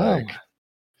down. Like,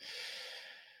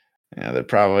 yeah, they're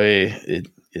probably it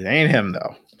ain't him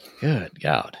though. Good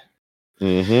God.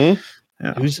 Mm-hmm.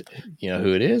 Yeah. You know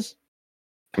who it is?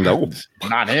 No.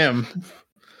 Not him.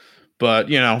 But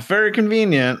very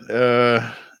convenient.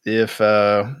 If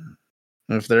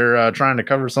they're trying to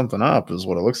cover something up, is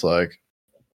what it looks like.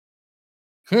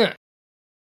 Huh.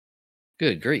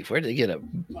 Good grief! Where did they get a?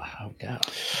 Oh God!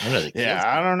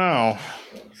 I don't know.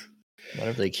 What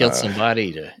if they killed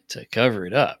somebody to cover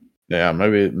it up? Yeah,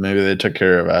 maybe they took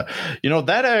care of that.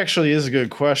 That actually is a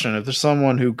good question. If there's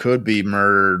someone who could be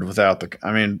murdered without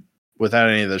any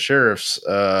of the sheriffs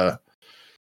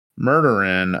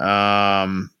murdering,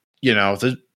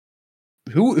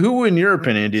 who in your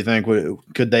opinion do you think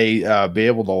could they be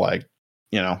able to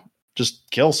just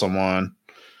kill someone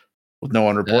with no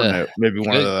one reporting it? Maybe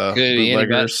one of the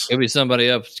bootleggers. Could be somebody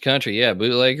up country. Yeah,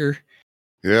 bootlegger.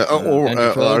 Yeah.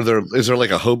 Is there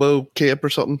like a hobo camp or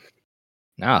something?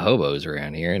 Nah, hobos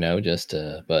around here. No, just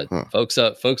but folks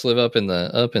live up in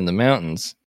the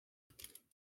mountains.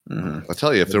 Mm-hmm. I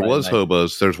tell you, if there was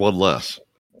hobos, there's one less.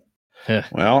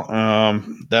 Well,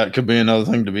 that could be another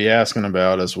thing to be asking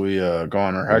about as we go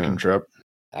on our hiking trip.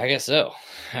 I guess so.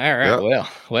 All right. Yep.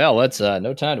 Well, let's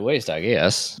no time to waste, I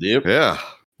guess. Yep. Yeah.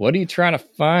 What are you trying to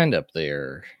find up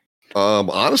there?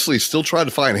 Honestly, still trying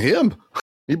to find him.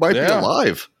 He might be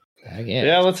alive.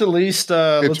 Yeah, let's at least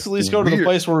go to the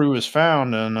place where he was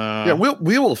found, and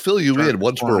we will fill you in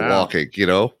once we're walking.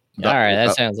 All right,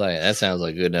 that sounds like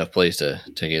a good enough place to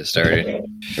get started.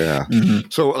 Yeah. Mm-hmm.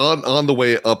 So on the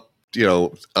way up,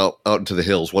 out into the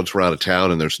hills, once we're out of town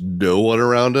and there's no one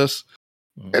around us,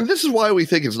 and this is why we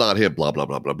think it's not him. Blah blah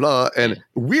blah blah blah. And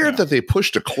weird that they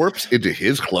pushed a corpse into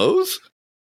his clothes.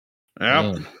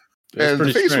 Yeah, and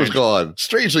the face was gone.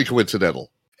 Strangely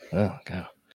coincidental. Oh God.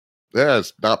 Yeah,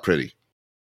 it's not pretty.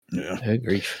 Yeah. Good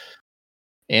grief.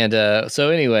 And so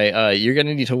anyway, you're going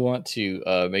to need to want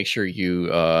to make sure you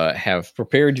have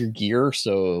prepared your gear.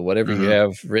 So whatever you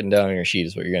have written down on your sheet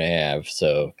is what you're going to have.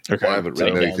 So I haven't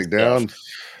written anything down.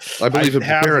 I believe in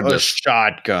preparedness. A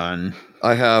shotgun.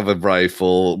 I have a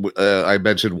rifle. I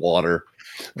mentioned water.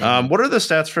 What are the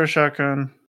stats for a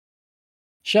shotgun?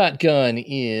 Shotgun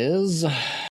is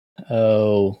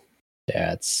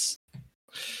stats.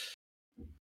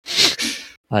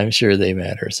 I'm sure they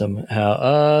matter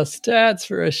somehow. Stats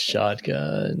for a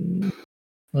shotgun.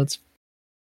 Let's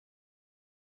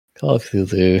Call of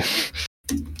Cthulhu.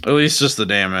 At least just the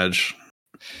damage.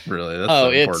 Really,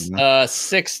 that's it's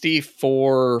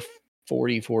 64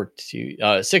 44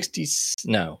 2 60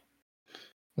 no.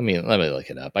 Let me look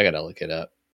it up. I gotta look it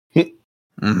up.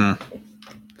 Mm-hmm.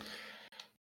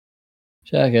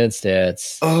 Shotgun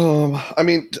stats.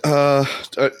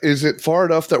 Is it far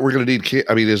enough that we're going to need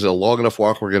is it a long enough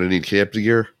walk we're going to need camp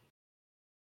gear?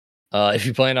 If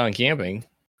you plan on camping.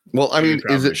 Well,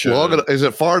 is it long enough? Is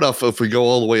it far enough if we go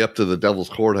all the way up to the Devil's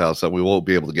Courthouse that we won't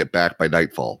be able to get back by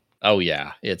nightfall? Oh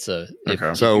yeah, it's so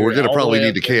we're going to probably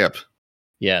need to camp.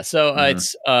 Yeah, so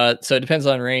it's so it depends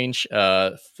on range.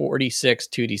 46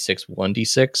 2d6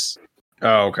 1d6.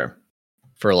 Oh, okay.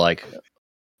 For like.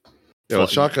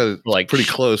 Shotgun like pretty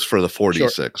close for the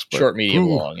 46. Short, medium,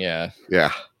 long, yeah.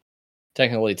 Yeah.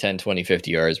 Technically 10, 20, 50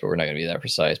 yards, but we're not going to be that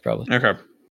precise, probably. Okay.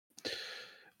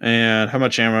 And how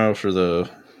much ammo for is it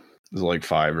like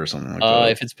 5 or something like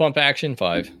that? If it's pump action,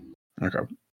 5. Okay.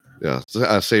 Yeah,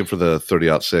 same for the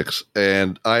 30-06.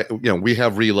 And we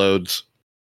have reloads.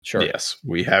 Sure. Yes,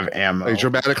 we have ammo. A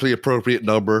dramatically appropriate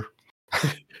number.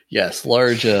 Yes,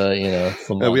 large,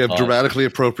 and we have dramatically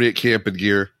appropriate camping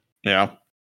gear. Yeah.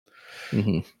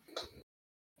 Mm-hmm.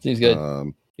 Seems good.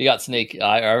 You got snake.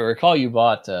 I recall you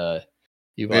bought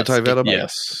anti-venom.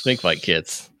 Yes, snake bite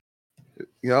kits.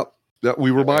 Yep. Yeah,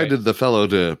 we reminded the fellow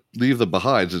to leave them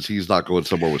behind since he's not going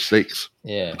somewhere with snakes.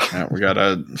 Yeah. We got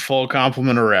a full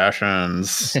complement of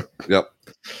rations. Yep.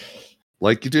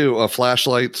 Like you do.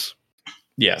 Flashlights.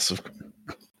 Yes.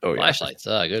 Oh, yeah. Flashlights.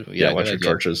 Good. Yeah, electric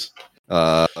torches.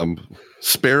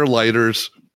 Spare lighters.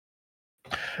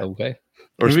 Okay.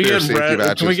 Or can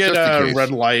we get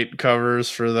red light covers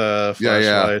for the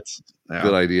flashlights? Yeah.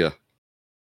 Good idea.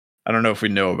 I don't know if we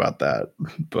know about that,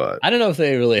 but I don't know if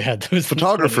they really had those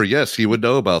Photographer, yes, he would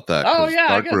know about that. Oh 'cause yeah, I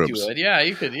dark guess rooms. you would. Yeah,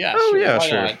 you could. Yeah. Oh, sure, yeah, why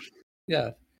sure. not? Yeah.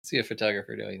 See a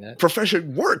photographer doing that.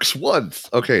 Profession works once.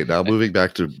 Okay, now moving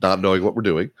back to not knowing what we're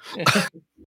doing.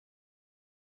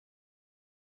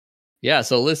 Yeah.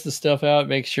 So list the stuff out.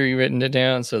 Make sure you've written it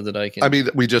down so that I can. I mean,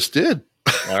 we just did.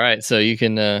 All right. So you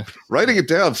can. Writing it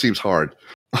down seems hard.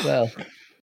 Well,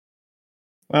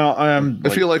 well, I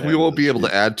feel like we won't be able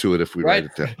to add to it if we Right.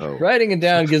 write it down. Oh. writing it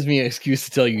down gives me an excuse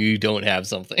to tell you don't have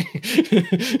something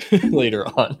later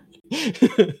on.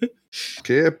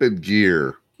 Camp and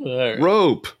gear. All right.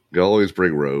 Rope. You always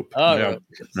bring rope. All Yeah. right.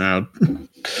 No.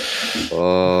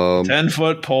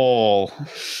 10-foot pole,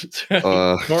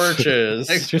 torches,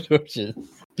 Extra torches.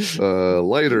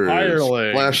 lighters,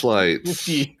 Hirelings. flashlights.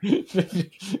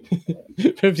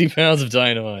 50 pounds of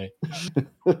dynamite.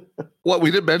 What,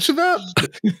 we didn't mention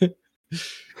that?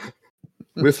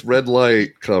 With red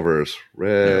light covers.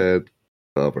 Red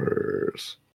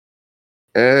covers.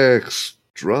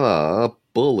 Extra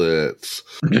bullets.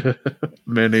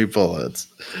 mini bullets.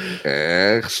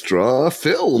 Extra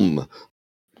film.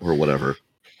 Or whatever.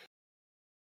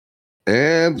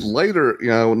 And lighter,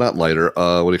 not lighter,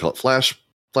 what do you call it?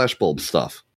 Flash bulb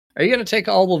stuff. Are you going to take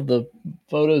all of the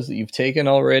photos that you've taken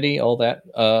already, all that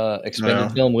expended No.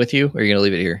 film with you, or are you going to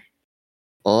leave it here?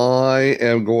 I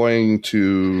am going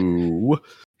to.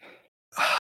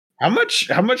 How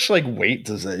much like weight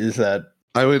does it? Is that?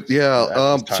 I would, yeah.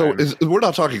 That's So time. we're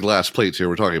not talking glass plates here.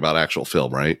 We're talking about actual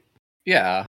film, right?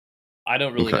 Yeah. I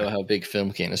don't really Okay. know how big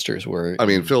film canisters were. I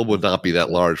mean, film would not be that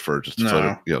large for just a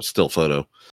No. photo, still photo.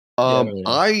 Yeah, really.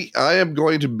 I am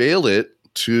going to mail it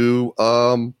to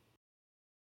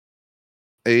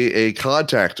a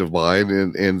contact of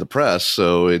mine in the press.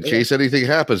 So in case anything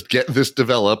happens, get this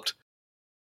developed,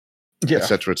 et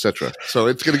cetera, et cetera. So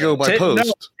it's going to go by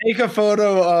post. Take a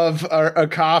photo of a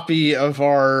copy of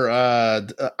our.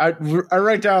 I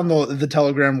write down the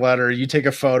telegram letter. You take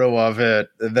a photo of it,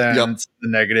 then Yep. it's the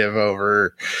negative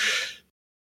over.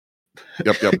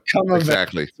 Yep. Come back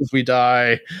Exactly. if we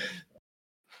die.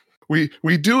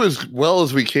 We do as well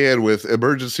as we can with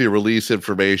emergency release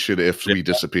information if we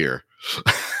disappear.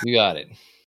 You got it.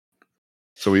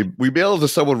 So we mail it to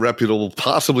someone reputable,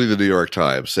 possibly the New York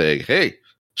Times, saying, "Hey,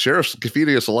 Sheriff's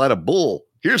feeding us a line of bull.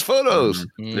 Here's photos.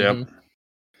 Mhm.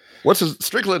 Yep.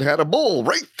 Strickland had a bull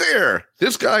right there.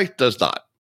 This guy does not."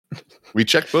 We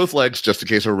checked both legs just in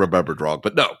case I remembered wrong,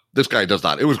 but no, this guy does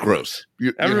not. It was gross.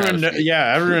 Everyone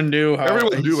knew how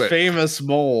Everyone knew his it. famous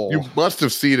mole. You must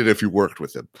have seen it if you worked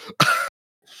with him.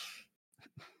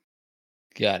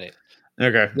 Got it.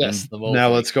 Okay. Yes, the mole Now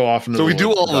thing. let's go off into So the we do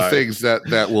woods all and the die. things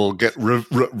that will get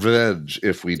revenge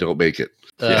if we don't make it.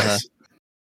 Uh-huh. Yes.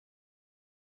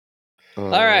 All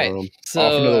right. Um, So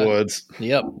Off into the woods.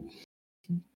 Yep.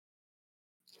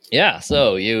 Yeah.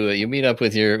 So you meet up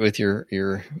with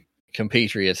your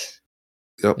compatriot,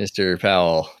 Yep. Mr.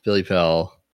 Powell, Billy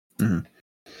Powell, Mhm.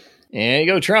 and you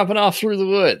go tromping off through the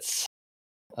woods.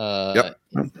 Yep.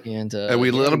 And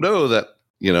we let them know that,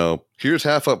 here's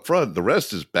half up front. The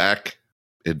rest is back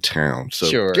in town. So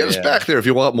Sure, get us yeah. back there if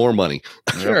you want more money.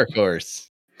 Sure, of course.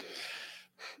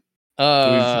 It's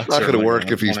not going to certainly work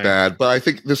want if he's money. bad, but I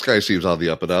think this guy seems on the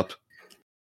up and up.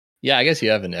 Yeah, I guess you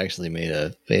haven't actually made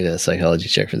a psychology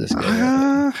check for this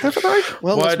guy. Haven't I?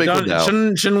 Well, let's make one now.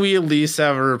 Shouldn't we at least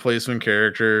have a replacement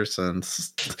character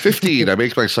since 15. I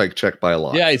make my psych check by a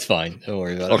lot. Yeah, he's fine. Don't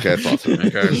worry about Okay, it. I thought so.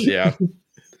 okay, yeah.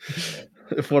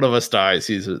 If one of us dies,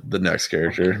 he's the next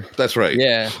character. That's right.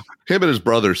 Yeah. Him and his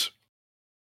brothers.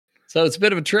 So it's a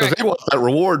bit of a Because trick. they want that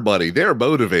reward money. They're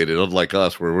motivated, unlike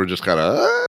us, where we're just kind of,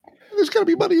 there's got to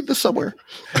be money in this somewhere.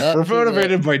 We're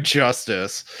motivated by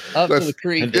justice. Up to That's- the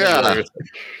creek. Yeah.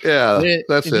 Yeah,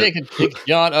 that's If it. they could take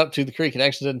John up to the creek. It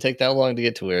actually doesn't take that long to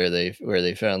get to where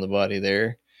they found the body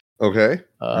there. Okay.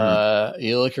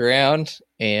 You look around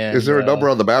and Is there a number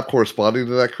on the map corresponding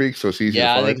to that creek so it's easy Yeah,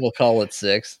 to I find? think we'll call it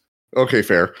 6. Okay,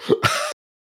 fair.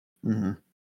 Mm-hmm.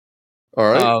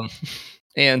 All right.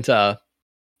 And I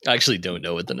actually don't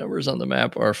know what the numbers on the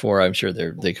map are for. I'm sure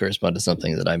they correspond to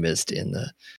something that I missed in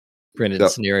the printed Yep.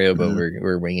 scenario, but Mhm.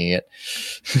 we're winging it.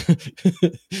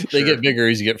 They Sure. get bigger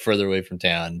as you get further away from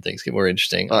town. And things get more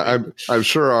interesting. I'm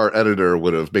sure our editor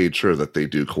would have made sure that they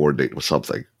do coordinate with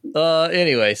something.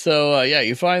 Anyway, so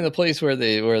you find the place where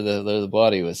the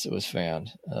body was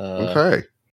found. Okay.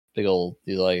 Big old.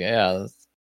 He's like, yeah,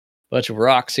 bunch of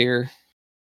rocks here.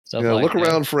 Stuff Yeah, like look that.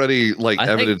 around for any I think-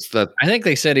 evidence that I think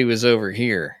they said he was over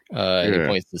here. And he Yeah.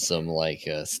 points to some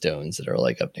stones that are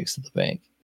up next to the bank.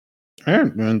 All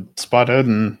right, and spot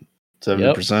hidden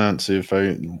 70%. See if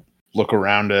I look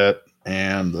around it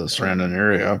and the surrounding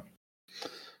area.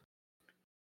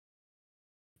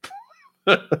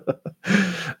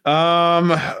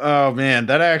 Oh man,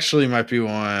 that actually might be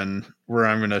one where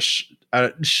I'm gonna.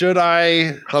 Should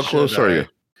I? How close are you?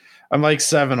 I'm like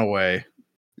 7 away.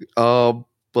 Well,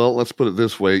 let's put it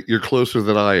this way: you're closer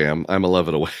than I am. I'm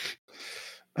 11 away.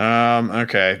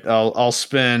 Okay. I'll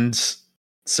spend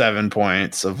 7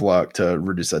 points of luck to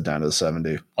reduce that down to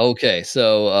 70. Okay,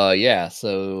 so yeah,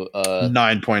 so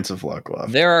 9 points of luck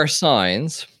left. there are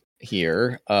signs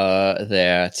here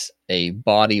that a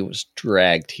body was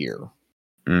dragged here.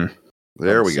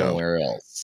 There we go. Somewhere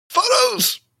else.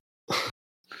 Photos.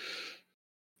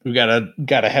 We got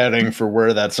a heading for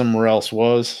where that somewhere else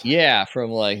was. Yeah, from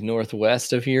like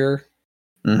northwest of here.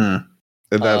 Mm-hmm.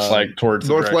 And that's Like towards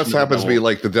the Northwest direction of happens to be Devil.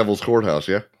 like the Devil's Courthouse,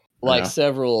 yeah? Like Yeah.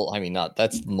 several, I mean, not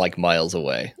that's like miles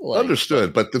away. Like,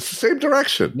 Understood, but it's the same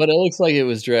direction. but it looks like it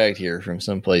was dragged here from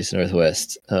someplace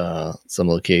northwest, some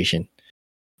location.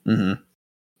 Mm-hmm.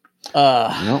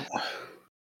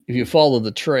 If you follow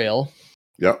the trail,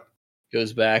 Yep. it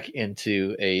goes back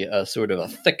into a sort of a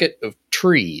thicket of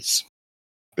trees.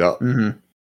 Yep.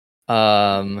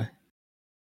 Mm-hmm.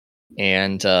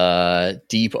 And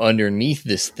deep underneath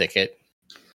this thicket,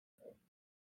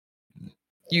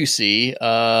 you see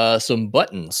some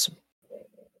buttons.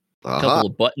 A couple Uh-huh.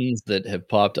 of buttons that have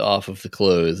popped off of the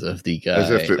clothes of the guy.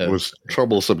 As if it was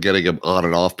troublesome getting him on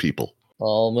and off people.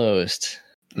 Almost.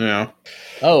 Yeah.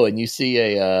 Oh, and you see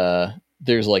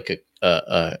there's like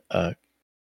a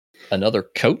another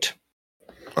coat,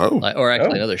 Oh. or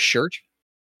actually Oh. another shirt,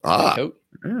 Ah. coat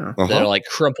Yeah. that are Uh-huh. like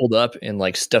crumpled up and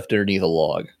like stuffed underneath a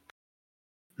log.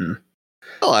 Well,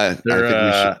 I think we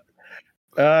should.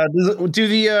 Do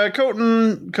the coat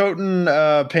and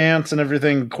pants and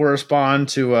everything correspond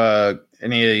to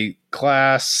any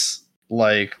class?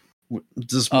 Like,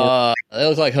 just more They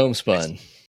look like homespun.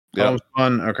 Yeah.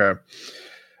 fun? Okay.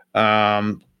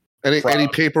 Any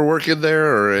paperwork in there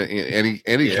or any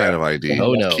Yeah. kind of ID?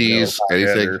 Oh, no, Keys, no.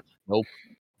 anything? Nope.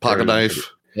 Pocket knife?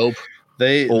 Nope.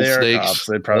 They Old are snakes. cops.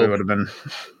 They probably Nope. would have been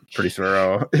pretty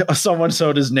thorough. Someone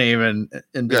sewed his name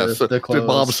into Yes. the Did clothes.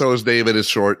 Bob sew his name in his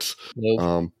shorts?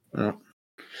 Nope.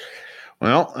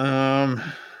 Well,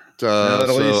 that at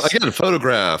So least- again,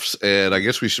 photographs, and I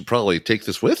guess we should probably take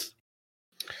this with.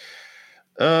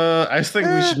 I think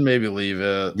we should maybe leave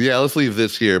it. Yeah, let's leave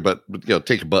this here, but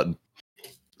take a button.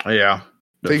 Yeah.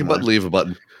 Take a button, leave a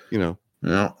button. Yeah.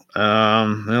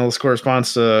 This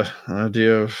corresponds to an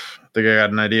idea of. I think I got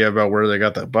an idea about where they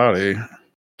got that body.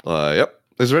 Yep.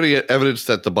 Is there any evidence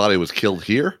that the body was killed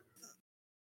here?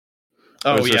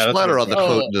 Or is there that's splatter what- on the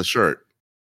coat and the shirt?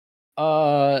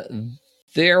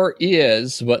 There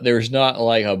is, but there's not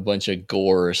like a bunch of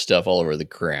gore stuff all over the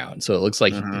ground. So it looks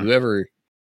like Mhm. whoever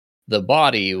the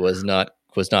body was not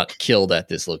killed at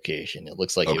this location. It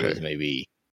looks like it Okay. was maybe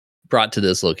brought to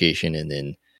this location and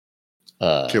then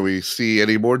Can we see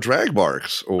any more drag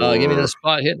marks? Or give me the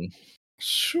spot hidden.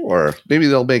 Sure. Maybe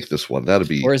they'll make this one. That'd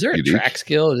be. Or is there a unique. track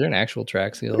skill? Is there an actual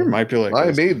track skill? There might be like. I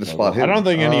this. made the spot I hidden. don't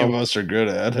think any of Um, us are good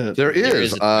at it. There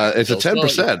is. is a It's a skill.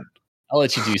 10%. I'll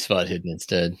let you do spot hidden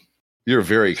instead. You're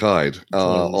very kind. one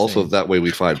of the Also, things. that way we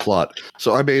find plot.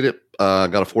 So I made it.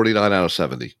 Got a 49 out of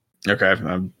 70. Okay,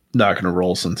 I'm not going to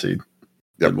roll since he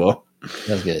did well.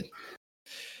 That's good.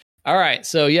 All right,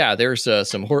 so yeah, there's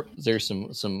some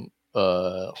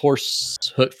horse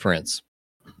hoof prints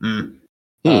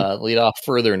lead off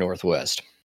further northwest.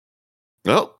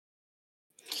 Well,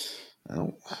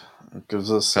 Well, it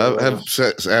gives us.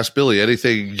 ask Billy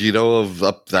anything you know of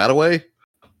up that way.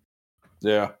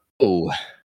 Yeah. Oh,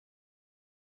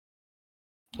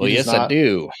 well, He's yes, I not-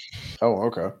 do. Oh,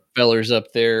 okay. Fellers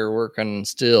up there working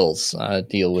stills. I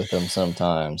deal with them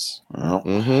sometimes. Well,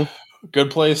 Mm-hmm.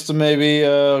 good place to maybe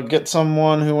get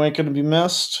someone who ain't going to be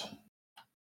missed.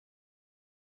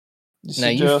 Now,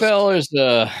 you fellas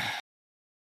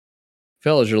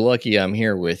are lucky I'm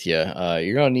here with you.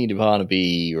 You're gonna need to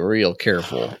be real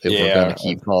careful if we're Yeah. gonna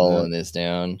keep following this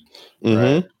down.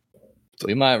 Mm-hmm.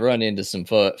 We might run into some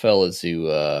fellas who,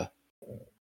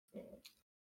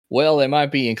 well, they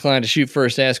might be inclined to shoot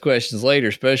first, ask questions later,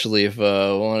 especially if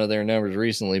one of their numbers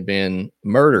recently been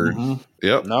murdered.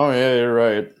 Yep. No, yeah, you're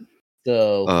right.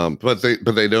 So, But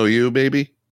they know you,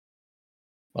 maybe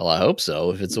well, I hope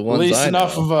so. If it's the At ones least I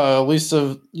enough know. of at least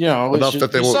Enough that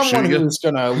they won't someone shoot you? who's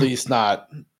going to at least not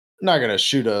going to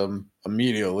shoot him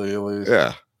immediately. At least.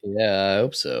 yeah. Yeah, I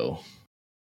hope so.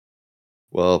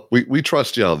 Well, we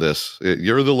trust you on this.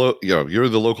 You're the you're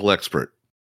the local expert.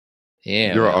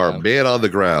 Yeah, You're well, our man on the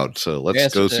ground. So let's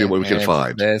that's- go see what we can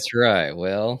find. That's right.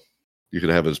 Well, You can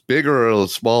have as big or a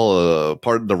small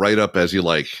part in the write up as you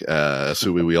like,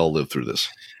 assuming we all live through this.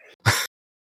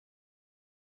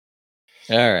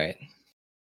 all right.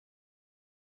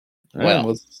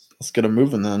 Well. let's get them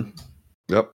moving then.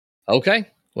 Yep. Okay.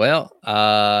 Well,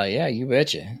 yeah, you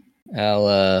betcha.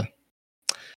 I'll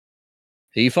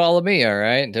you follow me, all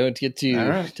right? Don't get too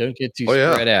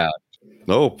spread out.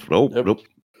 Nope.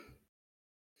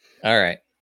 All right.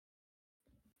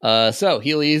 So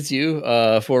he leads you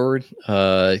forward,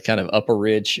 kind of up a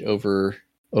ridge over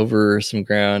some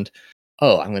ground.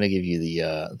 Oh, I'm gonna give you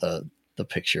the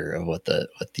picture of what the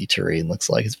terrain looks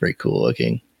like. It's very cool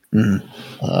looking.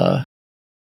 Mm-hmm.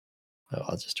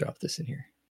 I'll just drop this in here.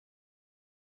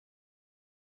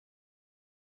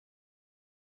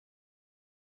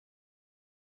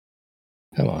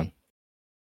 Come on.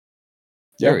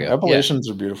 There we go. Appalachians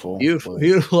are beautiful.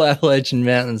 Beautiful Appalachian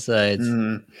mountainsides.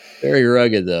 Mm-hmm. Very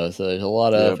rugged though, so there's a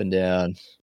lot of up and down.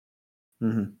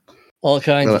 Mm-hmm. All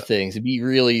kinds of things. It'd be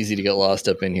really easy to get lost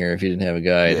up in here if you didn't have a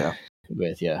guide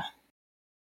with you.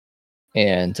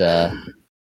 And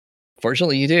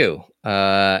fortunately you do.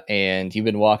 And you've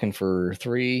been walking for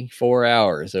 3-4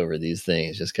 hours over these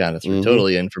things, just kind of through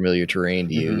totally unfamiliar terrain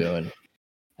to you, going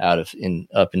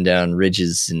up and down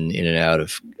ridges and in and out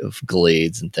of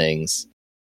glades and things.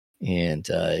 And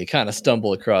you kind of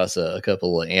stumble across a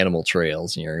couple of animal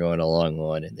trails, and you're going along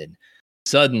one, and then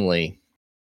suddenly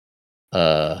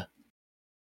Billy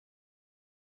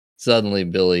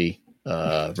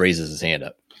raises his hand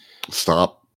up.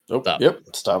 Stop. Oh, stop. Yep,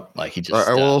 stop. Like he just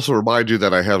I will also remind you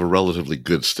that I have a relatively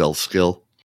good stealth skill.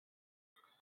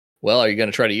 Well, are you going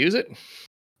to try to use it?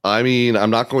 I mean,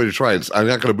 I'm not going to try it. I'm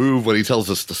not going to move when he tells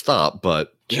us to stop,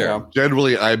 but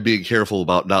generally I'm being careful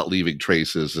about not leaving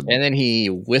traces. And then he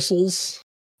whistles.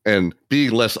 And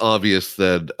being less obvious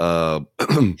than... and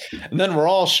then we're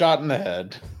all shot in the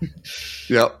head.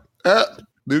 Yep.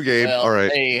 New game. Well, all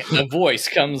right. A voice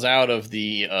comes out of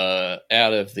the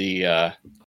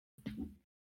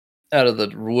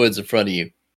woods in front of you.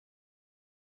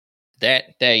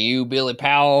 That you, Billy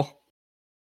Powell?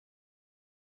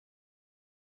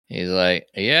 He's like,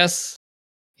 yes,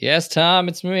 Tom,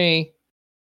 it's me.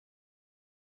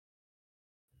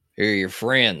 Here are your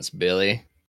friends, Billy.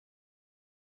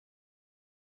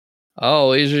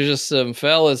 Oh, these are just some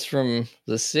fellas from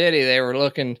the city. They were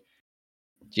looking.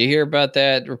 Did you hear about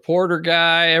that reporter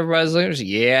guy? Everybody's looking.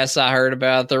 Yes, I heard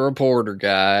about the reporter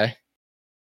guy.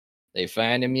 They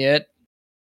find him yet?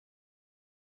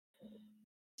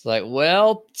 It's like,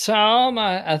 well, Tom,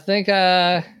 I think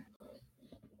I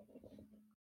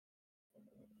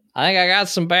got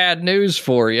some bad news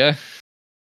for you.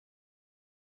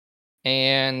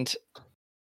 And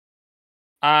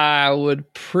I would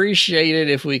appreciate it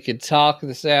if we could talk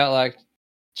this out like,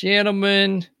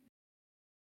 gentlemen,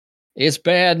 it's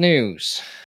bad news.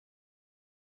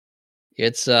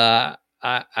 It's, I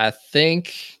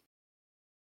think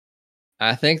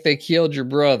they killed your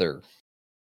brother.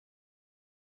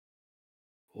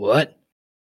 What?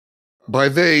 By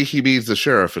they, he means the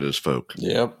sheriff and his folk.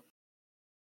 Yep.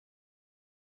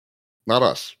 Not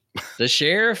us. The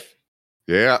sheriff?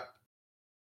 Yeah.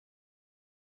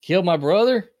 Killed my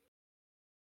brother?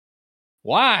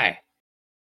 Why?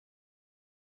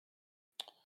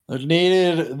 They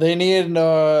needed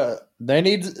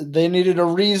a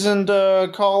reason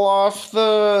to call off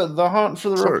the hunt for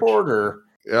the Search. Reporter.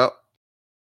 Yep.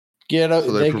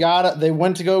 They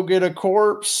went to go get a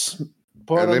corpse,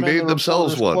 and they made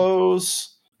themselves one.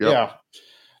 Clothes. Yep. Yeah.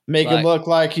 Make it look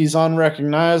like he's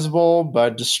unrecognizable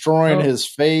by destroying his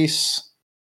face.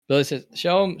 Billy says,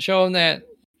 show him that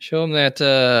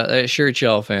shirt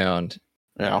y'all found.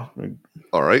 Yeah.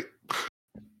 All right.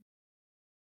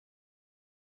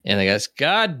 And the guy's,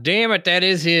 God damn it, that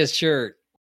is his shirt.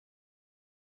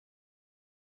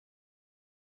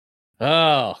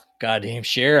 Oh, goddamn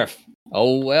sheriff.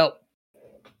 Oh, well,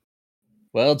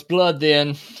 it's blood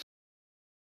then.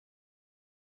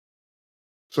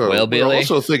 So well, we're Billy,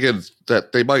 also thinking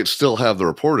that they might still have the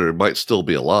reporter, and might still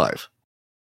be alive.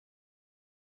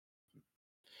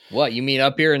 What, you mean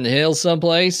up here in the hills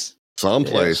someplace?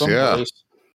 Someplace.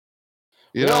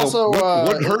 You know, also,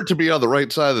 wouldn't hurt to be on the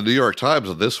right side of the New York Times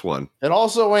on this one. It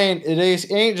also ain't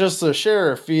just the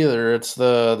sheriff either. It's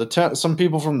the tent, some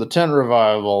people from the tent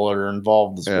revival are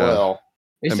involved as well.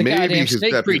 It's the goddamn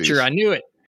snake preacher. I knew it.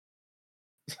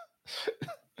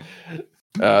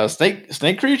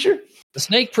 Snake creature? The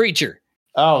snake preacher.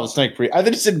 Oh, the snake preacher. I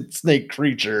think you said snake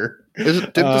creature.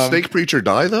 Did the snake preacher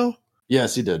die though?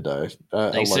 Yes, he did die.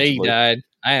 They say he died.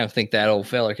 I don't think that old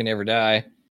fella can ever die.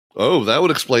 Oh, that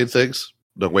would explain things.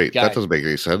 No, wait, that doesn't make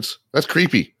any sense. That's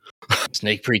creepy.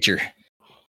 Snake preacher.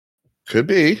 Could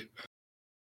be.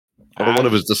 Or one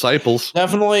of his disciples.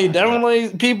 Definitely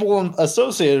people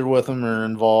associated with him are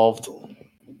involved.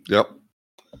 Yep.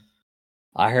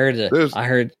 I heard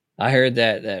I heard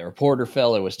that reporter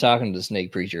fella was talking to the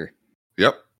snake preacher.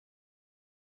 Yep.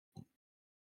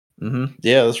 Mm-hmm.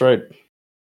 Yeah, that's right.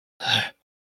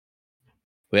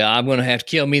 Well, I'm going to have to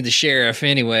kill me the sheriff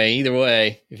anyway, either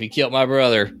way, if he killed my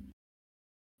brother.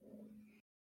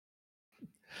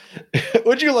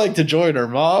 Would you like to join our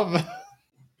mob?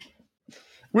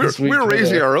 We're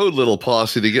raising our own little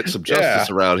posse to get some justice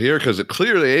Yeah. around here because it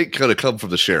clearly ain't going to come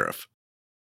from the sheriff.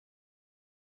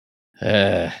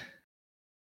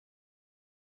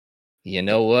 You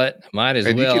know what? Might as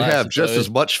And well. you can I have just suppose.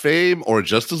 as much fame or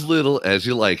just as little as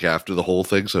you like after the whole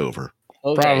thing's over.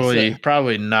 Okay,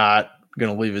 Probably not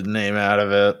gonna leave his name out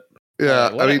of it.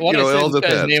 Yeah, what I mean, did it all this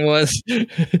guy's depends. name was?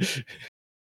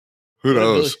 Who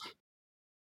knows?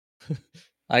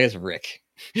 I guess Rick.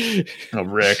 Oh,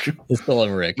 Rick. Let's call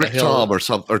him Rick. Rick Tom or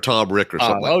something, or Tom Rick or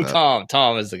something like that. Tom.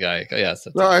 Tom is the guy. Yes.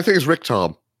 No, I think it's Rick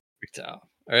Tom. Rick Tom.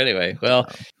 Or anyway, well,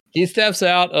 he steps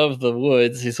out of the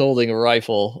woods. He's holding a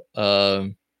rifle,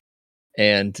 and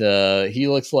he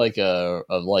looks like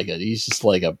he's just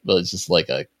like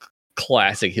a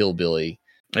classic hillbilly,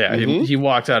 Yeah, Mhm. he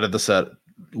walked out of the set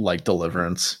like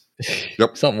Deliverance.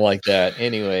 something like that.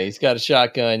 Anyway, he's got a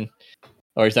shotgun,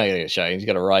 or he's not gonna get a shotgun. He's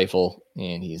got a rifle,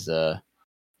 and he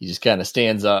just kind of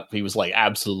stands up. He was like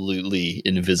absolutely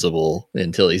invisible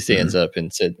until he stands up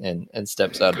and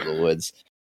steps out of the woods,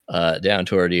 down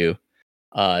toward you.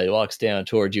 He walks down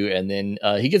toward you, and then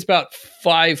he gets about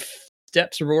 5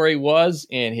 steps from where he was,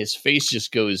 and his face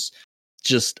just goes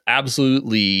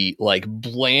absolutely like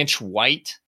blanche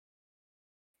white,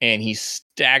 and he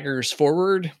staggers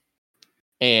forward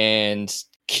and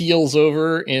keels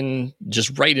over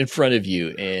just right in front of you,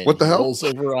 and What the hell? rolls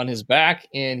over on his back,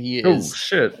 and he Oh is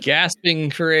shit!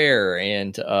 gasping for air,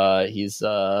 and he's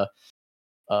Is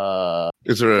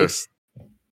there a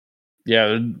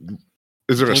Yeah,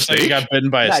 is there a looks like he snake? got bitten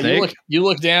by a snake. You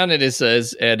look down at his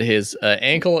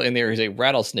ankle, and there is a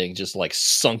rattlesnake just like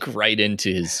sunk right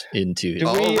into his.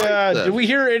 Did we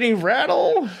hear any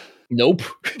rattle? Nope.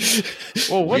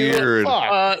 Well, what Weird. the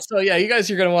fuck? So yeah, you guys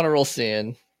are gonna want to roll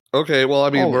sin. Okay, well, I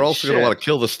mean, Holy we're also going to shit. want to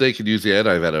kill the snake and use the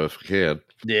anti-venom if we can.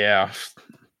 Yeah,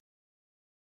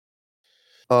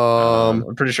 Um,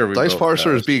 I'm pretty sure we Dice both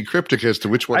Parser is passed. being cryptic as to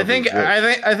which one. I think Well,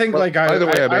 like either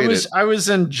way, I made I was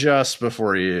in just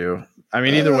before you. I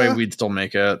mean, either way, we'd still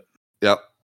make it. Yep.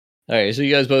 All right, so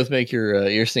you guys both make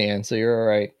your sin, so you're all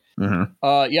right.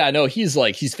 Mm-hmm. Yeah, no, he's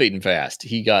fading fast.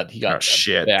 He got Oh, a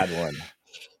shit. bad one.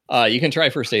 You can try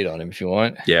first aid on him if you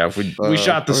want. Yeah, if we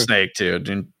shot the okay. snake too.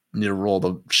 Didn't need to roll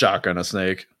the shotgun a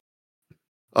snake.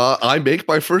 I make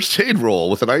my first aid roll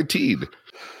with a 19.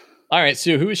 All right,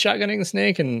 so who was shotgunning the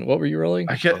snake, and what were you rolling?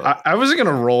 I wasn't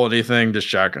gonna roll anything to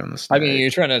shotgun the snake. I mean,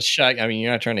 you're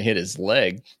not trying to hit his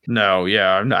leg. No,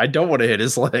 yeah, I don't want to hit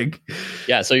his leg.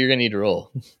 Yeah, so you're gonna need to roll.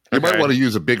 You might Okay. want to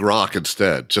use a big rock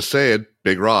instead. Just saying,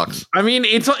 big rocks. I mean,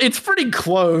 it's pretty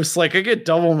close. Like I get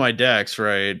double my dex,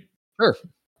 right? Sure.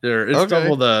 It's Okay.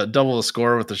 double the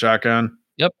score with the shotgun.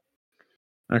 Yep.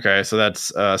 Okay, so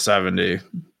that's 70.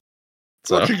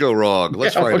 So What could go wrong?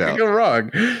 Let's yeah, find what out. could go wrong?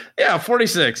 Yeah,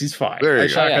 46. He's fine. There you I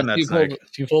go. shotgun that you snake.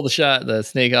 pulled the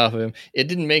snake off of him. It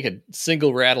didn't make a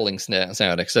single rattling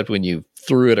sound except when you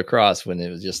threw it across. When it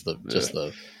was just the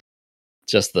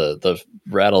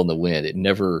rattle in the wind. It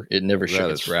never shook That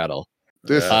its is- rattle.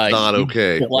 This is Uh, not you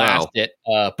okay. Blast Wow. it.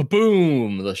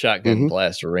 Boom! The shotgun Mhm.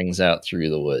 blast rings out through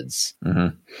the woods.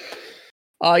 Mhm.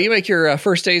 You make your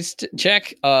first aid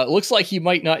check. Looks like he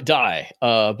might not die,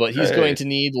 but he's Hey. going to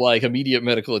need like immediate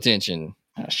medical attention.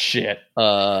 Oh, shit.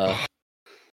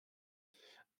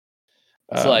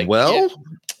 It's like, Well,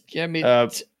 give me,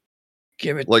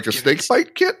 give it, like a give snake it-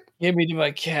 bite kit? Give me to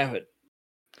my cabin.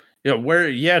 Yeah, where?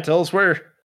 Yeah, tell us where.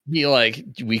 He like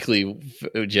weakly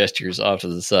gestures off to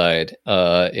the side,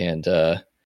 and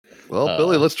Well,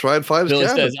 Billy, let's try and find his Billy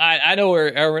cabin. says, "I know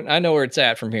where it's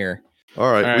at from here.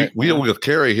 All right, All right. we will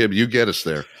carry him. You get us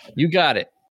there. You got it."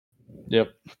 Yep.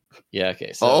 Yeah.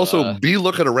 Okay. So Also, be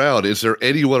looking around. Is there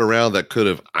anyone around that could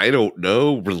have, I don't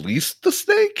know, released the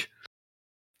snake?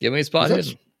 give me a spot That's-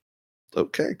 hidden.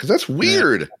 Okay, because that's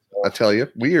weird. I tell you,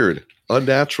 weird,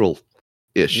 unnatural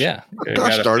ish. Yeah. Okay,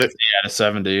 Gosh got a darn it. 50 out of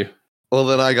 70. Well,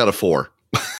 then I got a 4.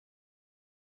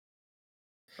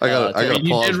 I got I to You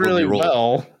pause did when really we roll.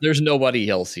 well. There's nobody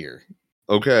else here.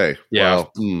 Okay. Yeah.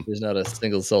 Wow. There's not a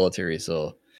single solitary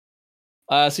soul.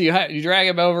 So you drag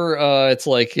him over. It's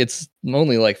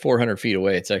only like 400 feet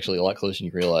away. It's actually a lot closer than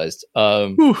you realized.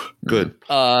 Good.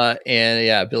 And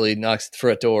yeah, Billy knocks at the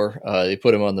front door. They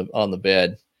put him on the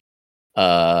bed.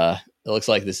 It looks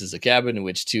like this is a cabin in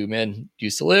which 2 men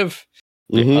used to live.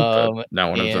 Mhm.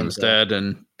 Now one of and, them's dead,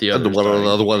 and the And other the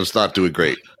other one is not doing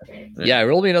great. Yeah,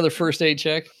 roll me another first aid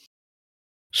check.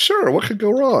 Sure, what could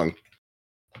go wrong?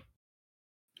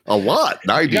 A lot. You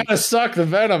 90. gotta suck the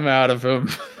venom out of him.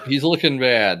 He's looking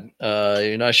bad.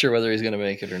 You're not sure whether he's going to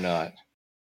make it or not.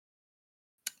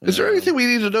 Is there anything we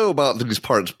need to know about these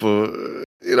parts, but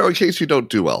in case you don't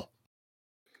do well?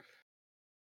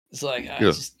 It's like,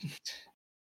 Yeah.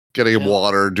 Getting him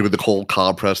water, doing the cold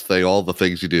compress thing, all the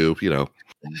things you do,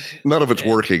 None of it's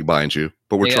working, mind you,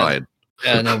 but we're trying.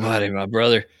 Yeah, nobody. My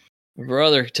brother.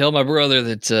 Tell my brother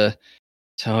that.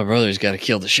 Tell my brother he's got to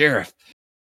kill the sheriff.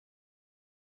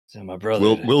 Tell my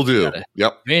brother. We'll do.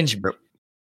 Yep. Avenge me.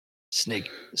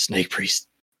 Snake priest.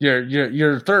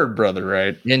 Your third brother,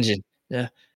 right? Engine. Yeah,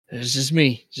 it's just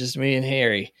me and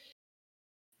Harry.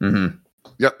 Mm-hmm.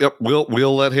 Yep.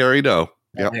 We'll let Harry know.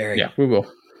 Yep. Harry, Yeah, we will.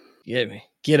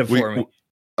 get him for me.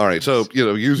 All right. So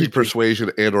using persuasion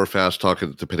and/or fast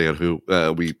talking, depending on who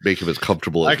we make him as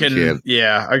comfortable as we can.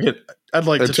 Yeah, I'd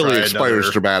like until to try he expires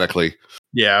another. dramatically.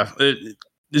 Yeah,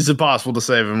 is it possible to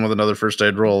save him with another first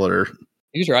aid roll or?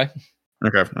 You can try.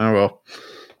 Okay, I will.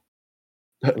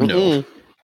 No.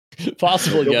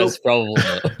 Possible, yes, probably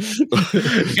no.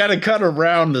 You got to cut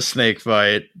around the snake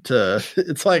fight.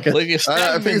 It's like Like you stab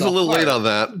I him think in he's a the little late heart. on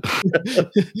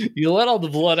that. You let all the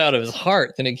blood out of his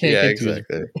heart, then it can't get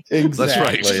to his.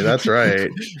 Exactly. That's right.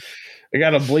 I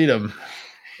got to bleed him.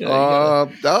 I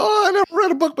never read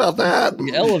a book about that.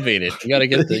 You elevate it. You got to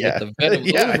get the venom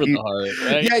over the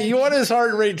heart, right? Yeah, you want his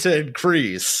heart rate to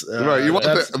increase. Right, you want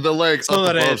the leg so up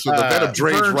that above, it, so the venom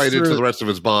drains burns right into through- the rest of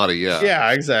his body. Yeah.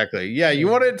 Yeah, exactly. Yeah, you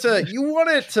want it to. Wait. you want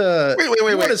his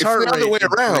It's heart the other rate way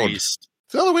around. increased.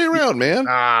 It's the other way around, man.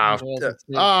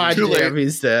 Too late. damn,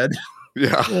 he's dead.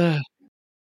 Yeah.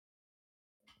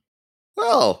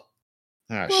 Well,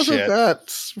 Oh, wasn't shit. that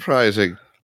surprising?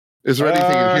 Is there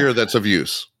anything in here that's of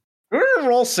use? We're gonna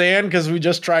roll sand because we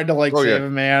just tried to save yeah. a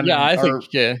man. Yeah, I Or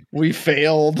think we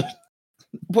failed.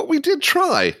 But we did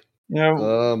try.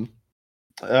 Yeah,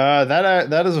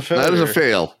 that is a failure. That is a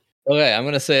fail. Okay, I'm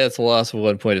gonna say that's a loss of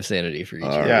 1 point of sanity for each.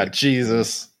 All of you. Yeah, right.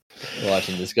 Jesus.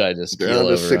 Watching this guy just Down keel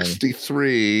to over on-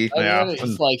 63. Yeah.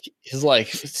 It's like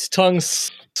his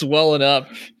tongue's swelling up.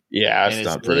 Yeah, and it's his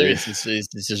not pretty. lyrics,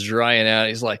 it's just drying out.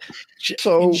 He's like,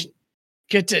 So-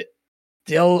 get to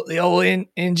the old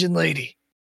engine lady.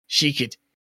 She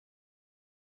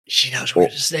knows where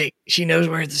the snake. She knows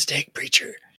where the snake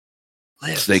preacher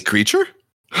lives. Snake creature?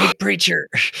 Snake preacher.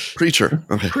 Preacher.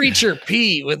 Okay. Preacher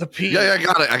P with a P. Yeah,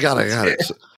 I got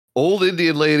it. Old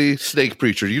Indian lady, snake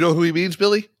preacher. You know who he means,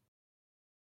 Billy?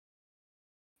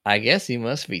 I guess he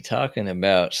must be talking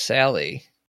about Sally.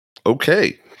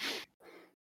 Okay.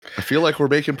 I feel like we're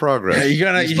making progress. Yeah,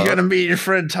 you're He's not- gonna meet your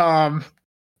friend Tom.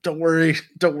 Don't worry,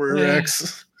 Yeah.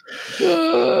 Rex.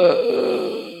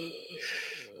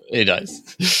 He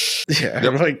does. Yeah,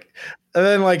 Yep. and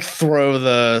then throw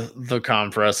the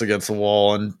compress against the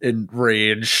wall and in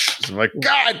rage. I'm like,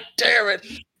 God damn it!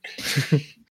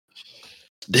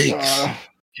 Stinks.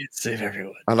 Can't save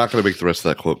everyone. I'm not going to make the rest of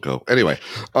that quote go. Anyway,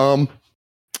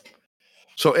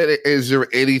 so is there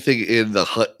anything in the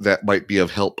hut that might be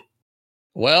of help?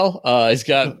 Well, he's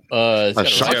got A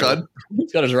shotgun?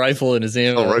 He's got his rifle in his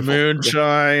ammo. Oh, rifle.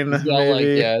 Moonshine. He's got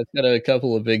maybe. it's got a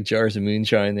couple of big jars of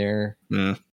moonshine there.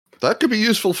 That could be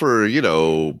useful for,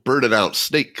 burning out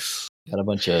snakes Got a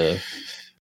bunch of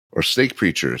or snake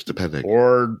preachers, depending.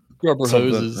 Or rubber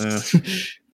Something,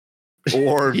 hoses.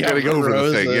 Or Yeah, getting over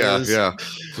the thing. roses.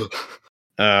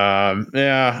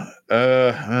 Yeah.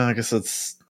 I guess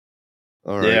it's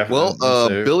All right. Yeah, Well,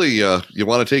 so- Billy, you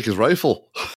want to take his rifle?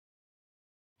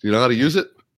 Do you know how to use it?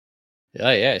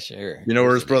 Yeah, sure. you know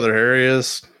where his brother Harry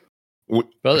is.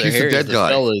 Brother He's the Harry's dead guy.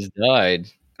 fella's died.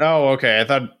 Oh, okay.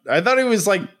 I thought he was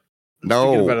thinking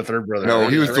about No, a third brother. no,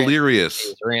 he was Right. delirious. He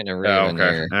was ranting and Oh, raving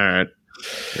okay. there. All right.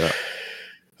 Yeah.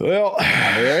 Well,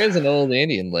 There is an old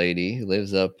Indian lady who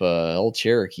lives up, old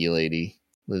Cherokee lady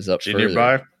lives up she further.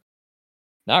 nearby.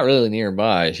 Not really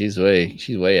nearby. She's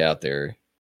way out there.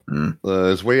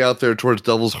 Is way out there towards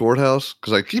Devil's Courthouse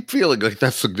because I keep feeling like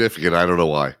that's significant. I don't know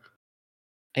why.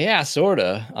 Yeah,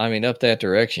 sorta. I mean, up that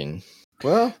direction.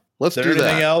 Well, let's Is there do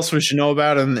anything that. else we should know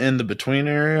about in the between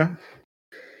area?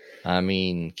 I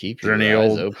mean, keep Is there your any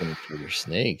eyes old- open for your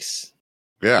snakes.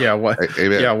 Yeah. Yeah. What?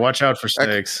 Amen. Yeah. Watch out for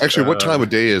snakes. Actually, what time of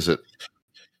day is it?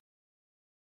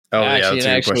 Oh, yeah. actually, That's a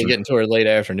good question. getting toward late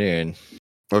afternoon.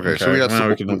 Okay, so we got well, some.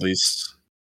 we can at least.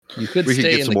 You could We can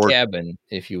stay get in some the more- cabin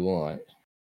if you want.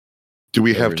 Do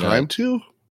we have overnight. time to?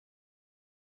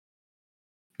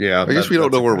 Yeah. I guess we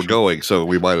don't know where we're going, so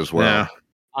we might as well.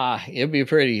 Yeah. It'd be a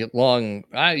pretty long.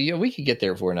 Yeah, we could get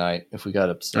there for a night if we got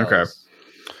upstairs. Okay.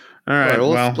 All right.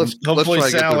 All Well, right, let's hopefully try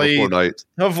and get there Sally. before night.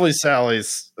 Hopefully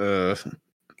Sally's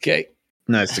Okay.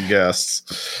 Nice to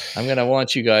guess. I'm gonna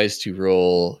want you guys to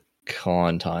roll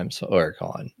con.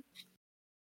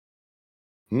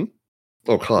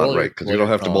 Oh, con, Roll right? Because you your don't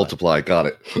have to con. multiply. Got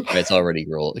it. It's already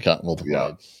rolled. It got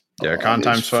multiplied. Yeah, con It's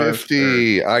times 5.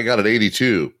 50. I got an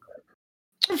 82.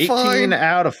 18 Fine.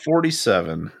 out of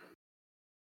 47.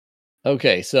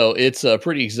 Okay, so it's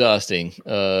pretty exhausting.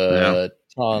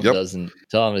 Tom Yep.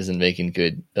 Tom isn't making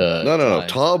good. No. time.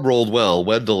 Tom rolled well.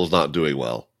 Wendell is not doing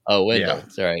well. Oh, Wendell. Yeah.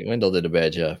 Sorry, Wendell did a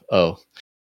bad job. Oh,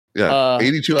 Yeah,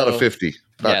 82 out of so- 50.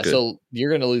 Not yeah. good. So you're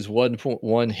going to lose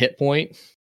one hit point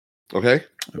Okay.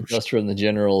 just from the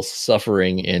general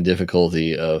suffering and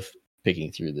difficulty of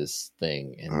picking through this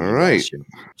thing. And All right. exhaustion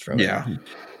from it. Yeah.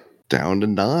 Down to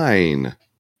 9.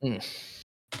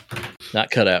 Not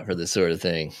cut out for this sort of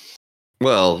thing.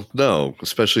 Well, no,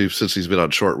 especially since he's been on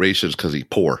short rations because he's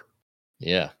poor.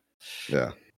 Yeah.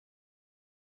 Yeah.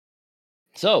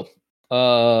 So,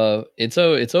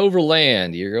 it's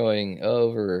overland. You're going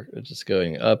over, just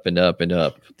going up and up and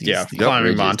up. Yeah, These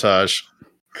climbing bridges. montage.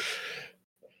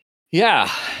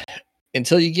 Yeah,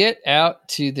 until you get out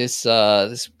to this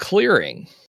this clearing.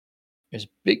 There's a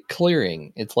big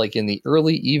clearing. It's like in the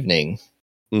early evening.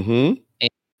 Mm-hmm.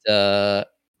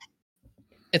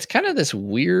 It's kind of this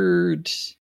weird.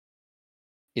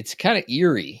 It's kind of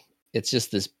eerie. It's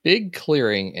just this big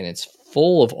clearing, and it's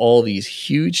full of all these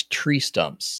huge tree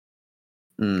stumps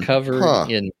covered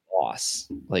in moss.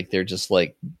 Like they're just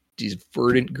like these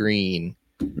verdant green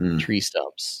tree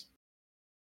stumps.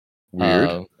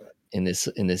 Weird. In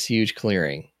this huge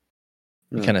clearing.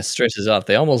 It kind of stretches out.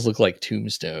 They almost look like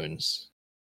tombstones.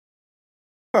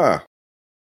 Huh.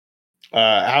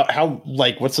 How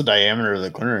like what's the diameter of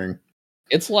the clearing?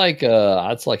 It's like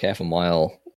half a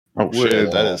mile. Oh Would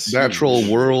shit, that is natural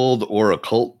huge. world or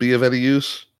occult be of any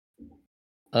use?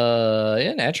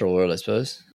 Yeah, natural world, I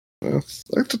suppose. That's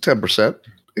a 10%.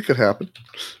 It could happen.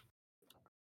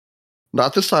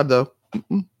 Not this time, though.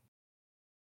 Mm-mm.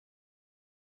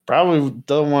 Probably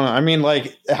don't want to. I mean,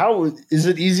 like, how is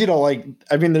it easy to like?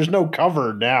 I mean, there's no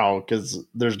cover now because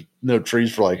there's no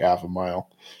trees for like half a mile,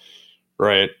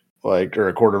 right? Like, or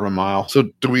a quarter of a mile, So,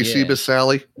 do we see Yeah. Miss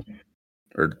Sally?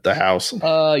 or the house.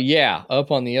 Yeah,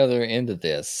 up on the other end of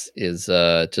this is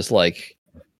just like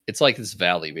it's like this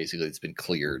valley basically. It's been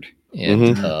cleared, and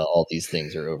Mhm. all these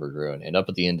things are overgrown. And up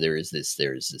at the end there's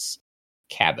this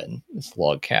cabin, this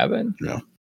log cabin, Yeah.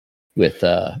 with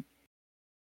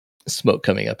smoke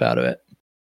coming up out of it.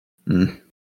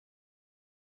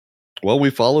 Well, we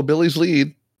follow Billy's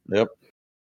lead. Yep.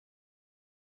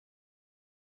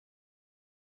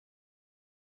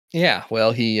 Yeah,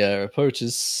 well, he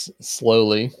approaches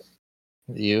slowly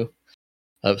with you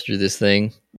up through this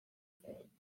thing,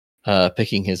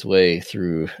 picking his way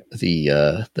through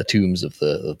the tombs of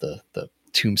the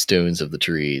tombstones of the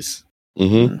trees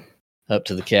Mm-hmm. up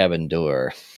to the cabin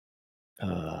door.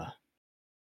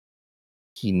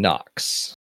 He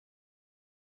knocks,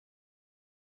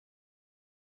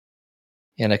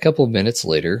 and a couple of minutes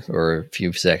later, or a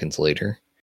few seconds later,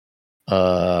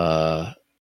 a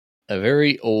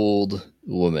very old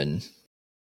woman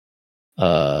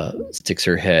sticks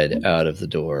her head out of the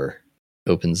door,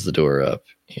 opens the door up,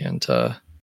 and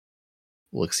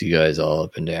looks you guys all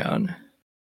up and down.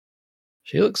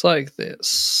 She looks like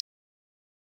this.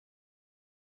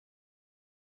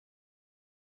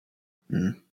 She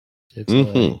looks like-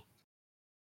 Mhm.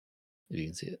 if you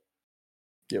can see it.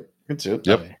 Yep. That's it.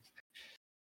 Yep. Okay.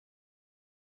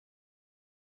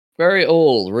 Very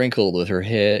old, wrinkled, with her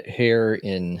hair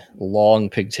in long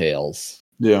pigtails.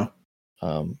 Yeah.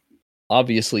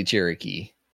 Obviously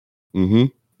Cherokee.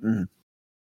 Mm-hmm.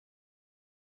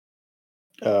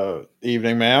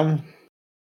 Evening, ma'am.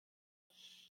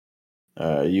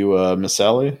 You Miss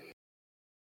Sally?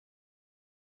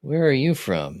 Where are you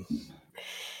from?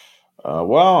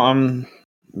 Well, I'm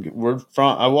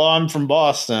from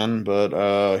Boston, but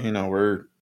we're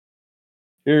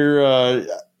here.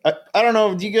 I don't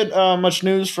know. Do you get much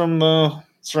news from the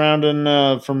surrounding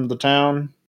from the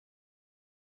town?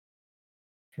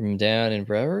 From down in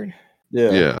Brevard?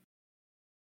 Yeah.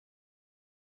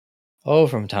 Oh,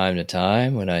 from time to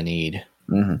time when I need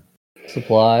Mm-hmm.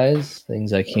 supplies,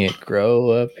 things I can't grow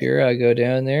up here, I go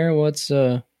down there.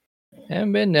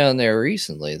 Haven't been down there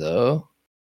recently though.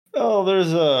 Oh,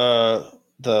 there's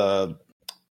the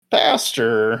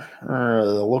pastor or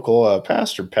the local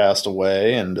pastor passed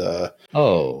away, and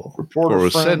Oh, reporter Or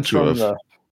was friend said to from have.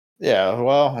 the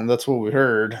well, and that's what we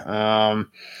heard.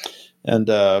 And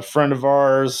a friend of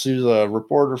ours who's a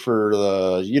reporter for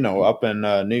the up in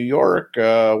New York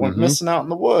went Mhm. missing out in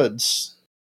the woods.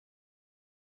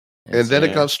 And then it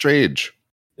Yeah. got strange.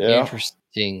 Yeah,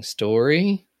 interesting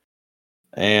story.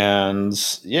 And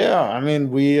yeah, I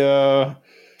mean, we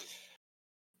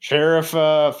sheriff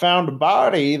found a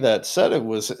body that said it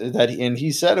was that, and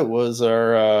he said it was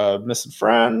our missing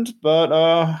friend, but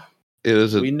It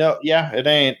isn't. we know, yeah, it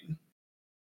ain't.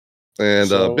 And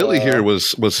So, Billy here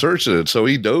was searching it, so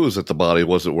he knows that the body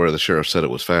wasn't where the sheriff said it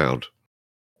was found.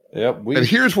 Yep. And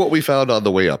here's what we found on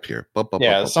the way up here.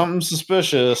 Yeah, something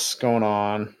suspicious going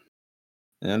on.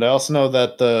 And I also know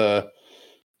that the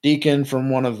deacon from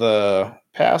one of the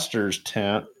pastor's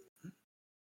tent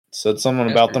said something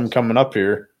about them coming up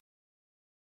here.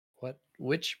 What?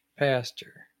 Which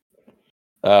pastor?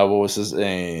 What was his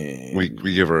name? We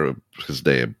give her his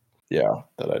name. Yeah,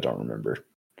 that I don't remember.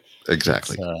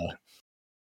 Exactly. It's,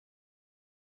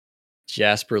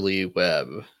 Jasper Lee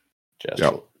Webb.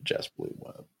 Jasper Lee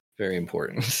Webb. Very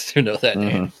important to know that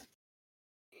name.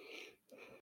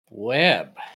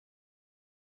 Webb.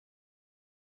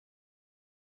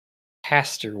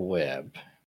 Pastor Webb.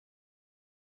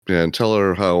 Yeah, and tell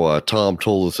her how Tom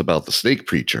told us about the snake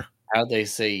preacher. How'd they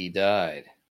say he died?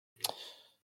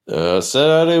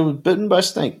 Said it was bitten by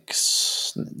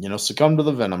snakes. Succumbed to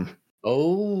the venom.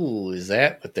 Oh, is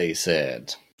that what they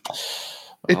said?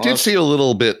 It did seem a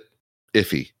little bit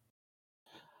iffy.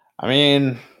 I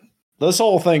mean, this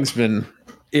whole thing's been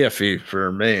iffy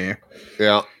for me.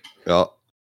 Yeah.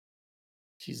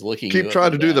 She's looking. Keep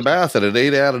trying to do the math, and it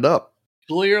ain't added up.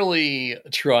 Clearly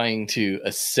trying to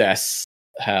assess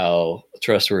how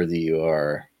trustworthy you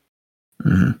are.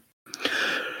 Mm-hmm.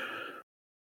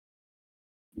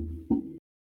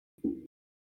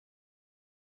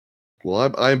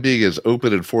 Well, I'm being as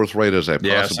open and forthright as I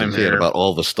possibly can about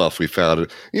all the stuff we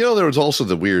found. There was also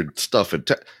the weird stuff,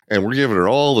 and we're giving her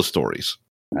all the stories.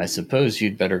 I suppose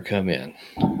you'd better come in.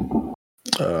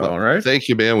 All right. Thank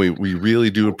you, man. We really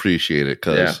do appreciate it.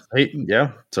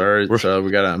 Sorry,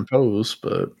 we got to impose,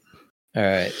 but all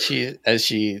right. As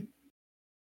she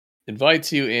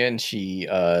invites you in, she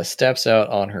steps out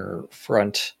on her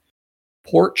front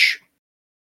porch.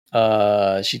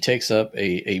 She takes up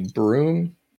a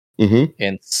broom. Mm-hmm.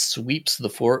 And sweeps the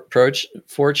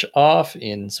porch off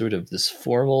in sort of this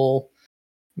formal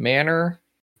manner,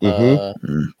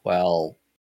 while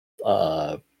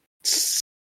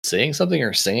saying something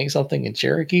or singing something in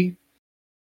Cherokee.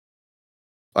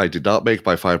 I did not make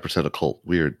my 5% occult.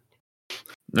 Weird.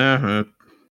 I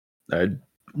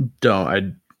don't.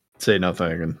 I'd say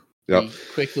nothing. He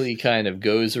quickly kind of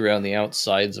goes around the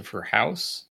outsides of her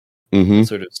house. Mm-hmm.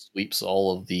 Sort of sweeps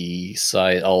all of the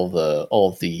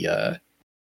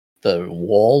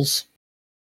walls,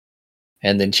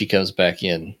 and then she comes back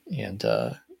in and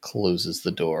closes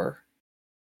the door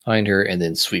behind her, and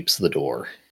then sweeps the door.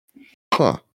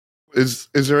 Huh? Is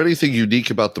there anything unique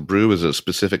about the broom? Is it a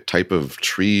specific type of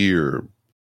tree or?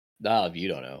 Nah, you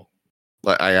don't know.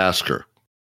 I ask her.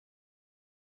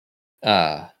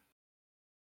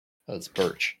 It's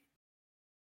birch.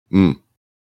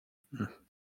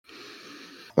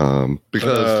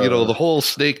 Because the whole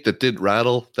snake that didn't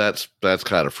rattle, that's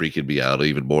kind of freaking me out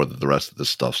even more than the rest of this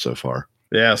stuff so far.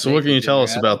 Yeah. So what can you tell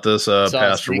us about this,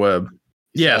 Pastor Webb?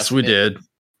 Yes, we did.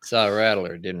 Saw a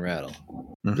rattler, it didn't rattle.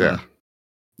 Mm-hmm. Yeah,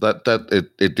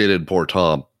 that it did in poor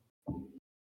Tom.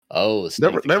 Oh,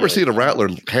 never seen a rattler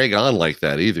hang on like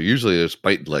that either. Usually they just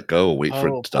bite and let go, wait for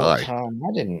it to die. Tom,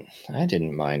 I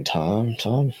didn't mind Tom.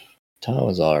 Tom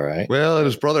was all right. Well, and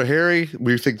his brother Harry,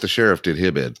 we think the sheriff did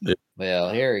him in. Well,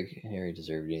 Harry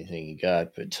deserved anything he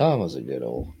got, but Tom was a good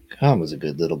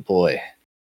little boy.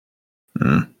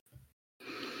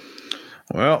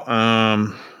 Well,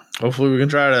 hopefully we can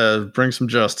try to bring some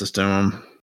justice to him.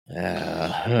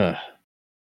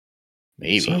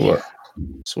 Maybe.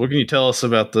 So what can you tell us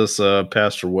about this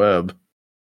Pastor Webb?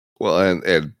 Well,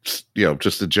 and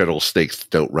just the general snakes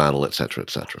don't rattle, etc.,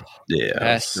 etc. Yeah,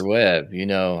 Pastor Webb.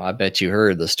 I bet you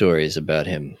heard the stories about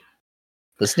him,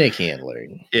 the snake handler.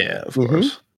 Yeah, of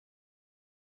course.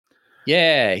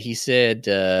 Yeah, he said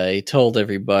he told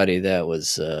everybody that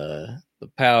was the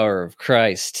power of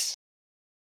Christ,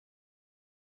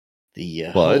 the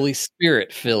Holy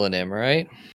Spirit filling him, right?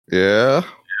 Yeah.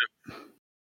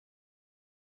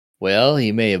 Well,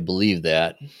 he may have believed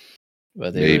that.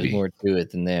 But there was more to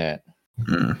it than that.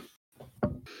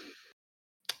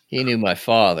 He knew my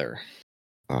father.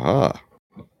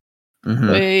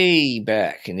 Way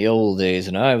back in the old days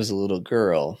when I was a little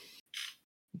girl.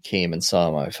 He came and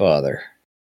saw my father.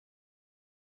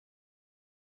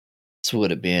 This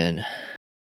would have been,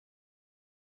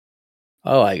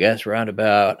 I guess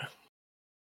roundabout.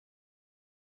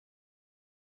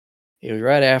 It was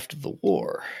right after the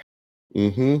war.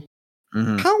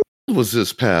 How old was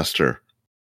this pastor?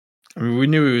 I mean, we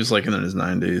knew he was like in his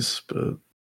 90s,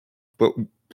 but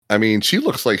I mean, she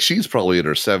looks like she's probably in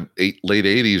her late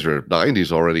 80s or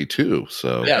 90s already too.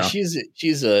 So Yeah, I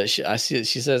see.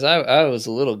 She says, I was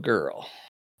a little girl.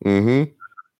 Mm-hmm.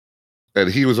 And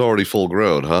he was already full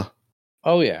grown, huh?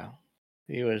 Oh yeah,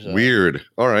 he was weird.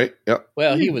 All right. Yep.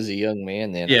 Well, he was a young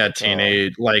man then. Yeah,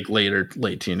 teenage, like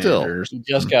late teenagers. He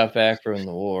just got back from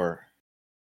the war.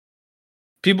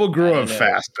 People grew up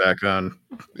fast back then.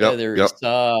 Whether he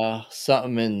saw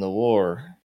something in the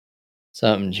war,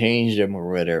 something changed him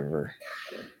or whatever.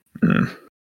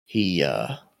 He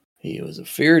was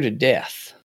afeared of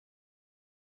death.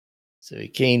 So he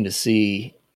came to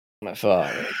see my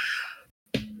father.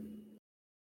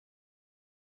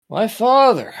 My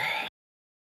father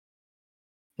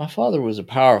was a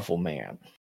powerful man.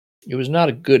 He was not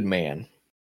a good man.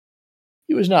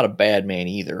 He was not a bad man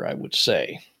either, I would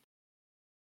say.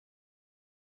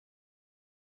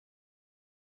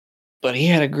 But he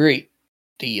had a great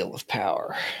deal of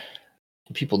power.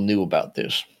 And people knew about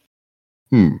this.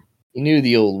 He knew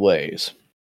the old ways.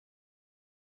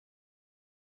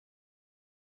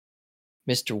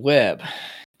 Mr. Webb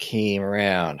came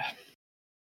around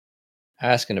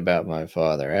asking about my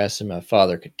father, asking if my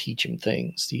father could teach him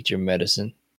things, teach him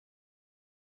medicine.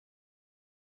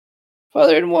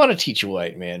 Father didn't want to teach a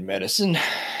white man medicine.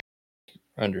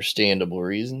 For understandable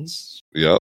reasons.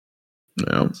 Yep.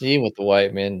 Yeah. See what the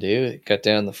white men do. They cut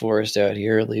down the forest out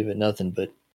here, leave it nothing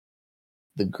but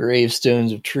the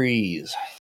gravestones of trees.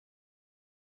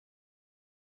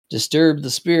 Disturb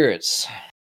the spirits.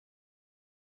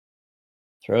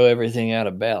 Throw everything out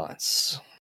of balance.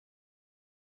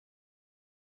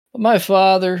 But my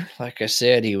father, like I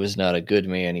said, he was not a good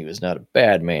man. He was not a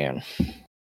bad man.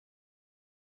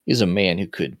 He's a man who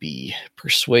could be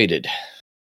persuaded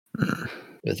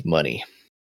with money.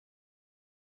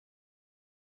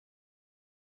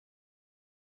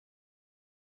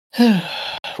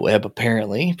 Webb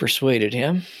apparently persuaded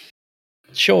him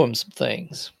to show him some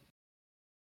things.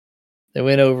 They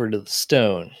went over to the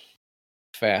stone,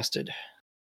 fasted.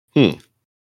 Do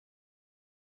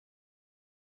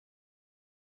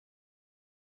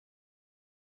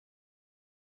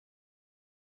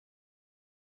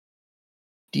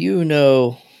you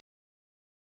know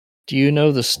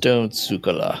the stone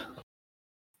Tsukala?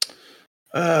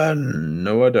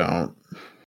 No, I don't.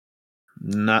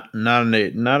 Not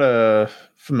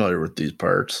familiar with these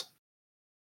parts.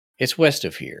 It's west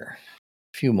of here.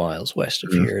 A few miles west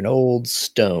of here. An old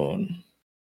stone.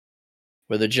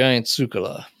 Where the giant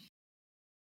Tsukala.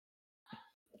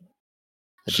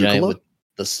 The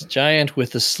giant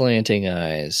with the slanting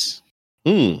eyes.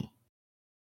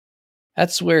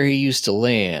 That's where he used to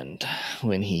land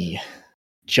when he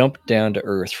jumped down to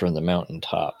earth from the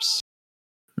mountaintops.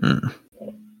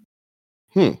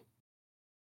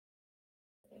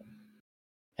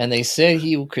 And they said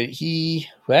he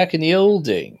back in the old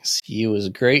days, he was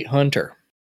a great hunter.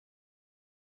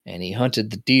 And he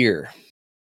hunted the deer.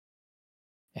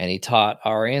 And he taught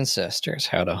our ancestors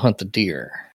how to hunt the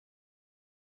deer.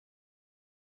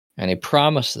 And he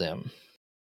promised them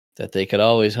that they could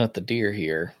always hunt the deer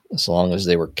here as long as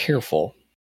they were careful.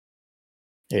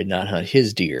 They did not hunt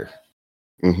his deer.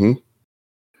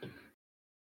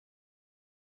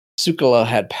 Tsukala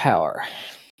had power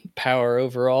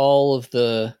over all of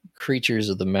the creatures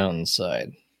of the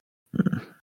mountainside.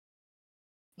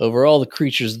 Over all the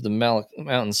creatures of the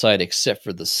mountainside except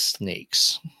for the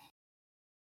snakes.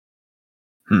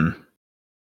 The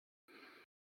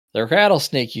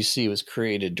rattlesnake you see was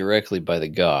created directly by the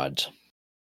gods.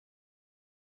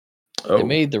 They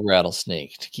made the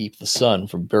rattlesnake to keep the sun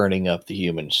from burning up the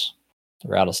humans. The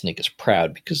rattlesnake is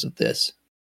proud because of this.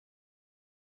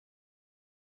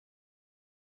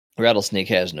 The rattlesnake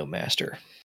has no master.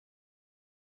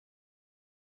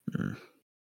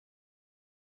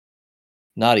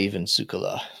 Not even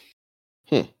Tsukala.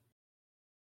 All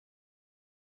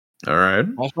right.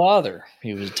 My father,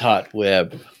 he was taught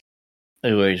Webb,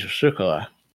 anyways, Tsukala,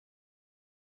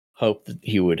 hoped that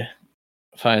he would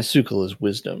find Tsukala's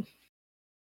wisdom.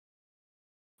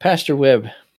 Pastor Webb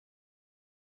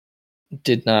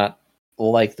did not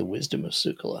like the wisdom of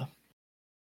Tsukala.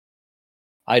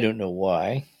 I don't know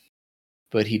why,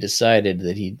 but he decided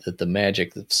that the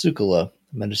magic of Tsukala,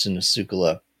 the medicine of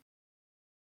Tsukala,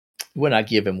 would not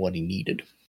give him what he needed.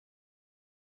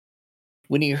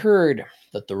 When he heard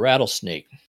that the rattlesnake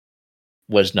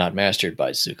was not mastered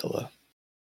by Tsukala,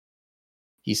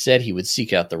 he said he would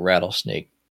seek out the rattlesnake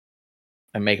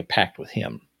and make a pact with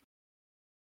him.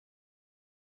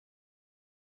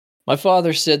 My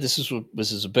father said this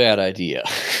is a bad idea.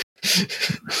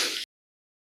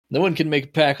 No one can make a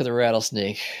pact with a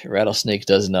rattlesnake. A rattlesnake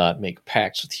does not make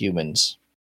pacts with humans.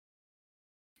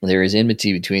 There is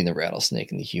enmity between the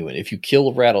rattlesnake and the human. If you kill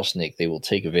a rattlesnake, they will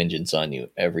take vengeance on you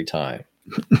every time.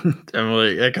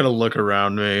 Emily, I kind of look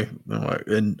around me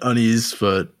in unease,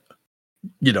 but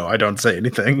I don't say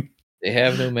anything. They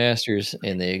have no masters,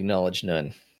 and they acknowledge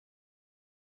none.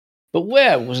 But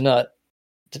Webb was not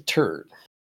deterred.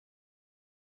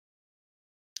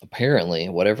 Apparently,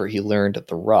 whatever he learned at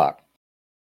the rock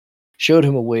showed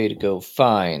him a way to go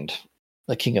find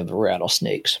the king of the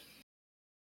rattlesnakes.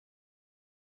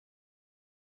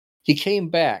 He came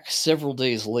back several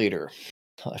days later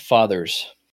to my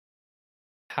father's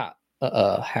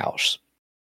house.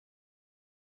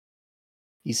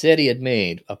 He said he had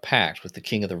made a pact with the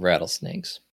king of the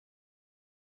rattlesnakes.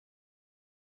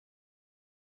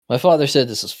 My father said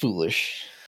this was foolish.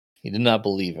 He did not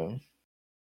believe him.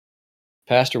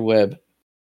 Pastor Webb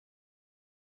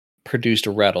produced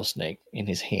a rattlesnake in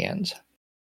his hands,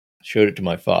 showed it to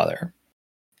my father.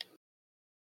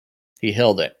 He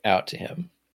held it out to him.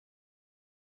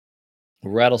 The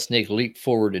rattlesnake leaped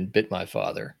forward and bit my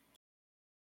father.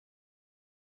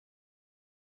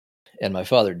 And my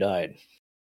father died.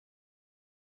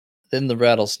 Then the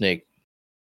rattlesnake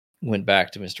went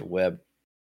back to Mr. Webb.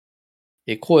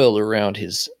 It coiled around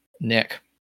his neck.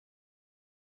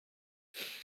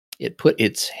 It put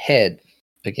its head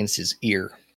against his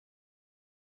ear.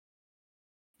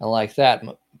 And like that,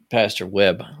 Pastor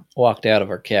Webb walked out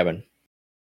of our cabin,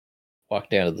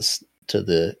 walked down to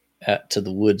the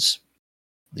woods,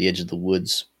 the edge of the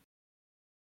woods.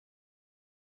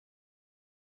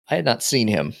 I had not seen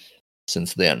him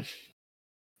since then.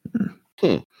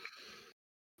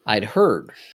 I'd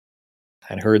heard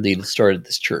that he'd started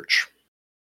this church.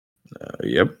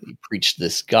 Yep. He preached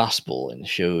this gospel and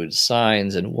showed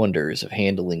signs and wonders of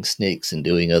handling snakes and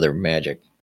doing other magic.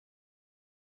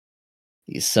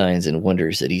 These signs and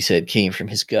wonders that he said came from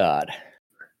his God.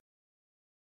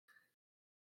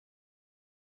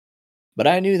 But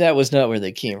I knew that was not where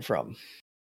they came from.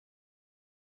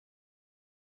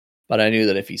 But I knew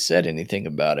that if he said anything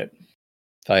about it,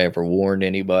 if I ever warned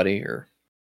anybody or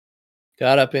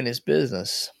got up in his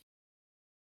business,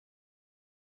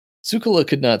 Sukala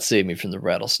could not save me from the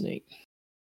rattlesnake.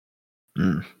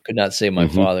 Could not save my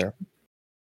father.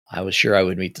 I was sure I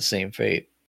would meet the same fate.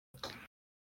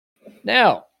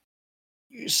 Now,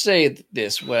 you say that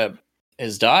this Webb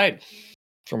has died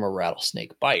from a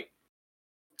rattlesnake bite.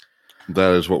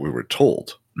 That is what we were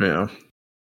told. Yeah.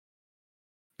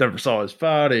 Never saw his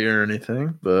body or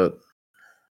anything, but...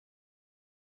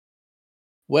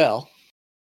 Well,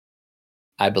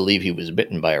 I believe he was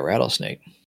bitten by a rattlesnake.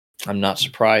 I'm not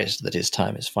surprised that his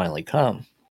time has finally come.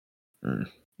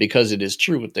 Because it is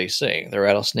true what they say. The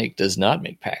rattlesnake does not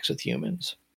make pacts with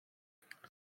humans.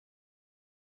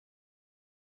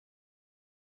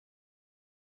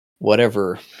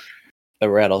 Whatever a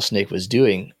rattlesnake was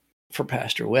doing for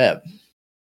Pastor Webb,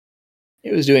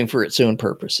 it was doing for its own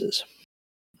purposes,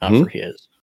 not for his.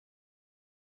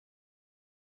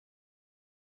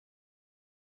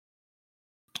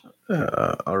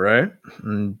 All right.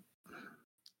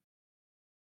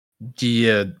 Do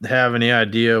you have any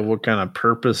idea what kind of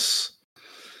purpose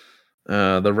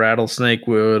the rattlesnake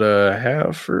would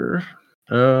have for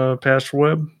Pastor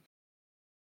Webb?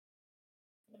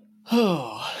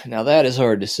 Oh, now that is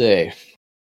hard to say.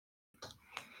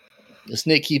 The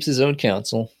snake keeps his own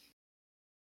counsel.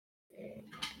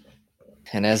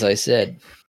 And as I said,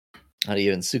 not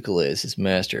even Sukala is his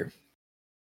master.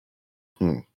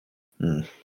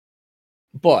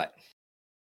 But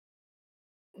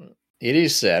it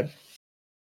is said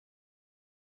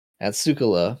that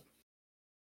Sukala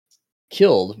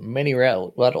killed many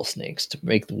rattlesnakes to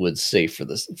make the woods safe for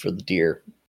the deer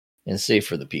and safe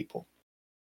for the people.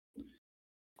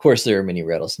 Of course, there are many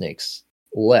rattlesnakes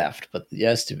left, but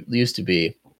used to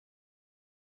be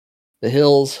the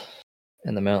hills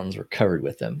and the mountains were covered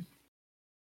with them.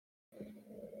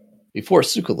 Before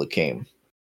Sukala came,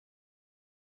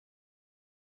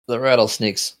 the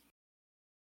rattlesnakes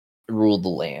ruled the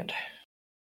land.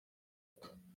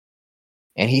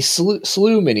 And he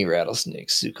slew many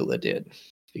rattlesnakes, Sukala did,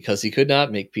 because he could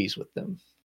not make peace with them.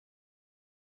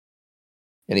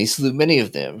 And he slew many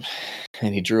of them,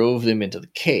 and he drove them into the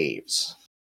caves.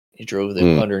 He drove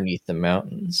them underneath the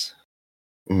mountains.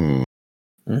 And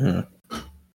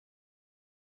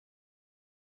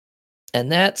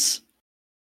that's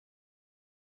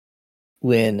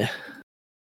when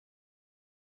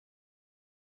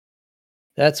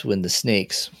the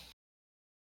snakes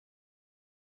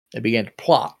began to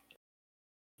plot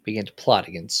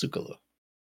against Sukala.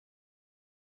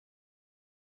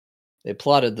 They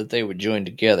plotted that they would join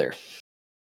together,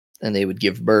 and they would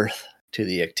give birth to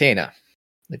the Ectena,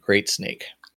 the great snake.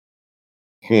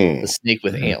 The snake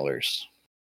with Mhm. antlers.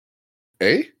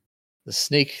 Eh? The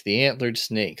snake, the antlered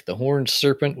snake. The horned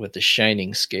serpent with the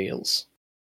shining scales.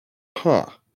 Huh.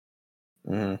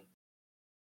 Mhm.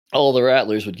 All the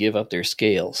rattlers would give up their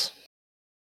scales.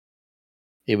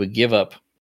 They would give up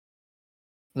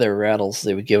their rattles.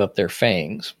 They would give up their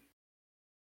fangs.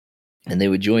 And they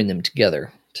would join them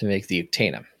together to make the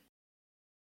Uktena.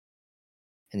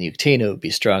 And the Uktena would be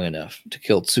strong enough to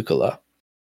kill Tsukala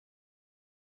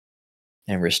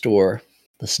and restore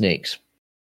the snakes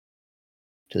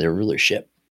to their rulership.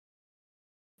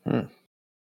 Hmm.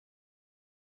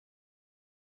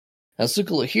 Now,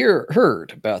 Tsukala here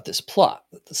heard about this plot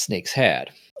that the snakes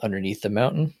had underneath the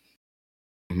mountain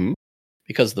Mhm.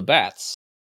 because the bats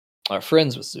are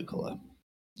friends with Tsukala.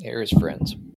 They're his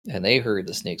friends, and they heard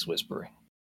the snakes whispering.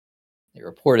 They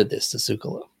reported this to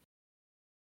Tsukala.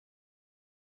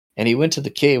 And he went to the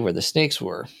cave where the snakes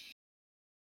were,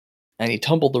 and he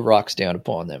tumbled the rocks down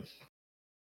upon them,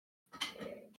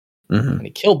 Mhm. and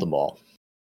he killed them all,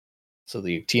 so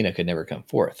the Uktena could never come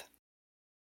forth.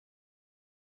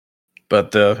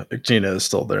 But the Uktena is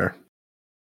still there.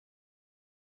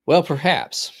 Well,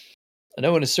 perhaps.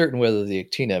 No one is certain whether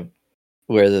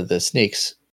the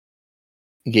snakes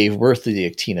gave birth to the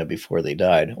Uktena before they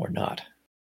died or not.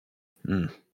 Hmm.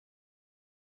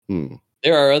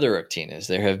 There are other Uktenas.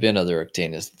 There have been other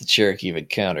Uktenas that the Cherokee have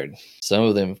encountered. Some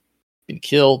of them have been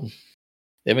killed.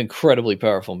 They have incredibly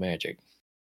powerful magic.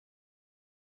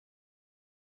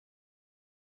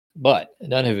 But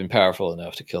none have been powerful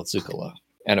enough to kill Tsukala.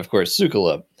 And of course,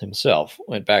 Tsukala himself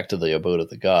went back to the abode of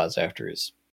the gods after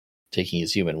taking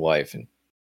his human wife and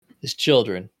his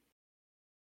children.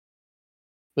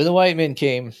 When the white men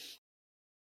came,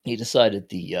 he decided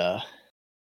the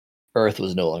earth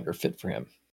was no longer fit for him.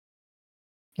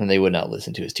 And they would not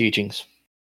listen to his teachings.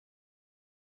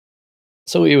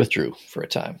 So he withdrew for a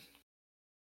time.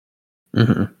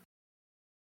 Mhm.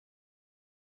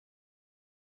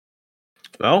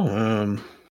 Well,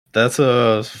 that's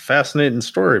a fascinating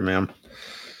story, man.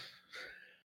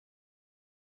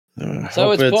 So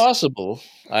Hope it's possible,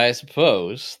 I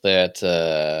suppose, that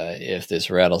if this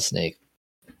rattlesnake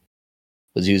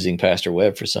was using Pastor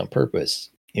Webb for some purpose,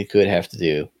 it could have to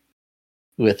do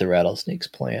with the rattlesnake's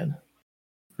plan.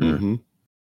 Mm-hmm.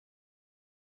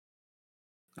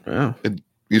 Yeah.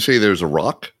 You say there's a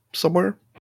rock somewhere?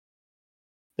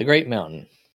 The Great Mountain.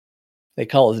 They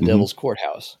call it the Mhm. Devil's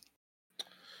Courthouse.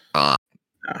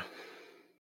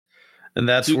 And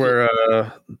that's Tsukala- where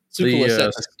Tsukala the set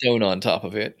a stone on top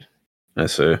of it I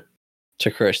see.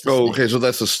 to crush the Oh, snake. okay. So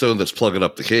that's the stone that's plugging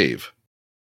up the cave.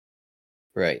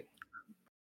 Right.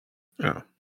 Yeah.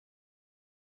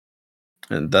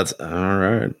 And that's all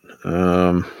right.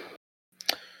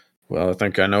 Well, I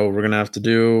think I know what we're gonna have to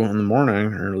do in the morning,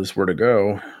 or at least where to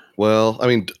go. Well, I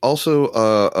mean, also,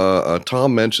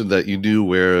 Tom mentioned that you knew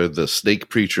where the snake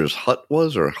preacher's hut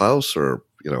was, or house, or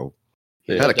He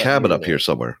had a lived up cabin near up here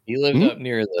somewhere. He lived up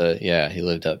near he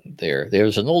lived up there.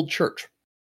 There's an old church.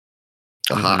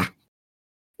 Aha.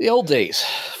 The old days,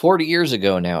 40 years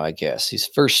ago now, I guess. His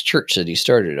first church that he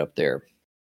started up there.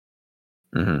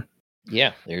 Mm-hmm.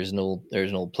 Yeah, there's an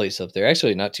old place up there.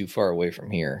 Actually, not too far away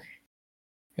from here.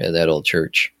 Yeah, that old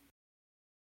church.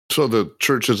 So the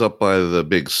church is up by the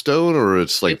big stone, or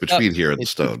it's like It's between up- here and the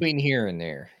it's stone? between here and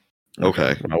there.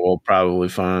 Okay. Well,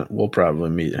 we'll probably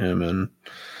meet him and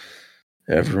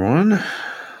everyone.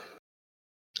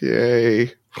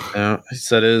 Yay. Yeah, he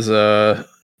said his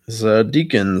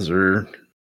deacons are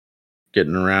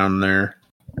getting around there.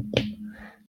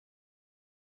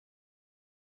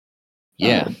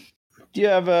 Yeah. Do you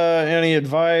have any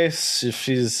advice if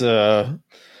she's To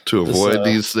avoid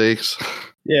these snakes?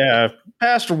 yeah,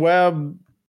 Pastor Webb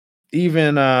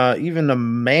even a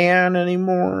man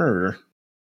anymore? Or?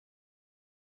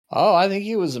 Oh, I think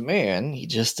he was a man. He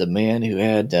just a man who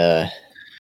had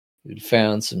who'd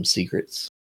found some secrets.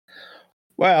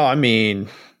 Well, I mean,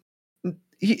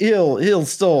 he'll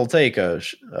still take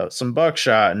some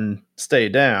buckshot and stay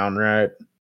down, right?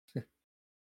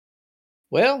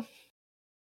 Well,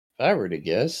 if I were to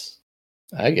guess,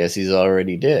 I guess he's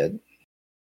already dead.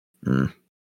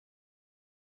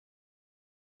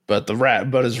 But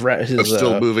his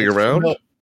still moving around?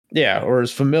 Yeah, or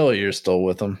his familiar still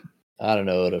with him. I don't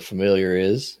know what a familiar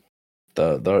is.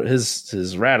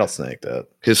 His rattlesnake,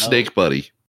 His snake buddy.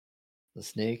 The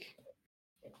snake.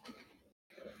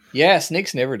 Yeah,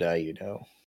 snakes never die, you know.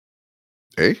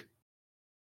 Eh?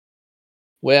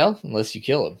 Well, unless you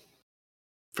kill them.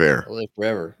 Fair. They'll live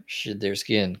forever. Shed their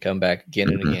skin, come back again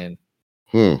and again.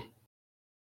 Hmm.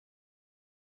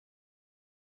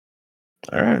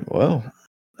 All right. Well,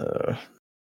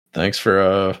 thanks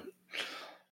for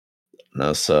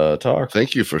us talk.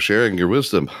 Thank you for sharing your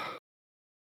wisdom.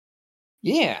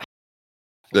 Yeah.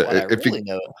 The- What I if you-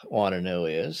 really want to know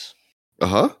is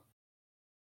Uh-huh.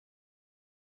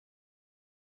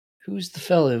 who's the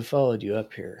fellow who followed you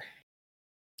up here?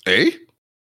 Eh?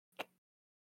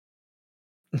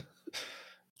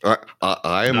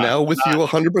 I am Not- now with you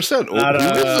 100%. Who not,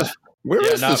 is this? Where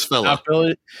is this fella? Not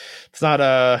Billy. It's not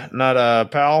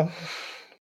Pal.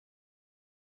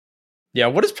 Yeah,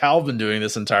 what has Pal been doing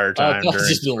this entire time? I've during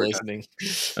just been story listening.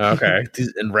 time? Okay,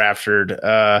 he's enraptured.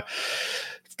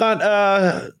 It's not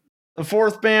the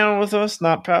fourth band with us,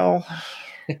 not Pal.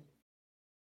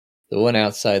 The one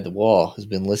outside the wall has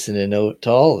been listening to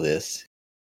all of this.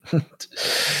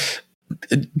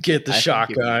 Get the I think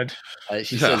shotgun.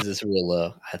 She Yeah. says this real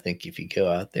low. I think if you go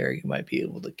out there, you might be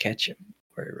able to catch him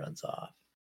where he runs off.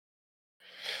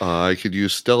 I could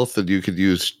use stealth, and you could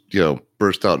use,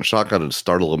 burst out and shotgun and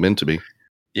startle him into me.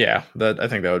 Yeah, I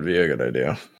think that would be a good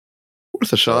idea.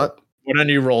 Worth a shot. Why don't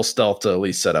you roll stealth to at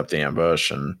least set up the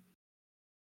ambush? And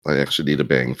I actually need a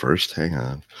bang first. Hang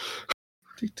on.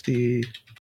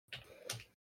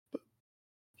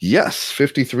 Yes,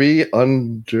 53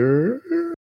 under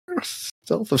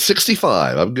stealth of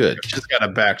 65. I'm good. she's got a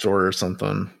backdoor or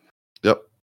something. Yep.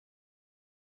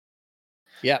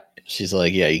 Yep. She's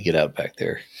like, yeah, you get out back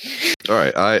there. All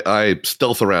right. I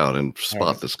stealth around and spot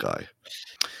Alright. this guy.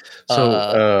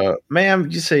 So, ma'am,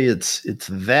 you say it's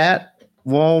that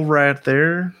wall right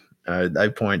there? I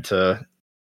point to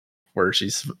where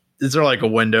she's. Is there like a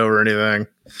window or anything?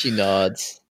 She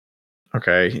nods.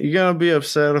 Okay, you gonna be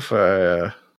upset if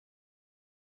I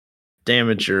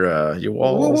damage your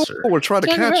walls? Whoa, Or? we're trying to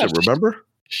Talk catch him, about- remember?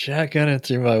 Shotgun it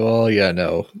through my wall. Yeah,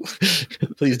 no.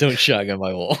 Please don't shotgun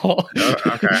my wall.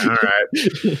 Okay, all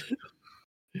right.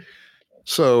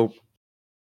 So,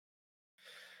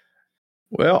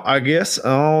 Well, I guess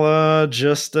I'll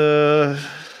just go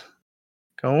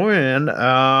in.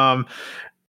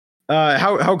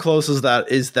 How close is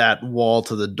that wall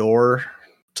to the door,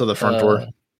 to the front door?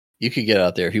 You could get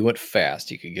out there if you went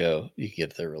fast. You could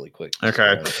get there really quick.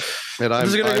 Okay. and I'm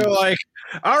just gonna go like,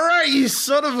 all right, you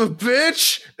son of a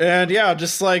bitch, and yeah,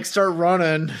 just like start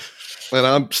running. and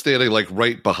I'm standing like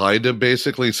right behind him,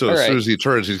 basically. So All as right. soon as he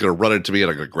turns, he's going to run into me, and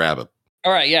I'm going to grab him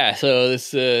All right, yeah. So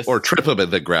this or trip him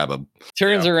and then grab him.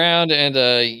 turns around and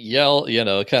yell,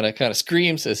 kind of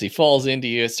screams as he falls into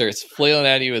you. Starts flailing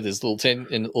at you with his little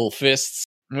fists.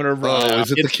 I'm gonna run. Oh, out,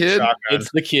 is it get the kid? shotgun. It's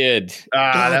the kid.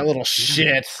 That little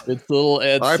shit. It's little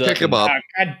Ed. I pick him up.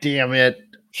 God damn it.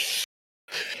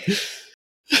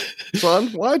 Son,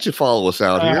 why'd you follow us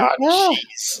out here? Ah,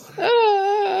 jeez.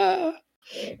 Ah.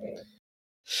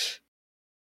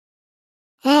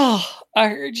 Oh, I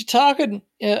heard you talking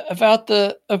about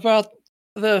the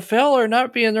feller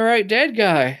not being the right dead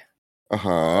guy.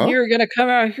 Uh-huh. You were gonna come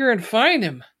out here and find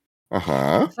him.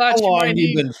 Uh-huh. How long have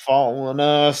you been following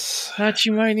us? Thought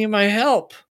you might need my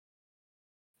help.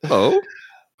 Oh,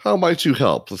 how might you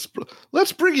help?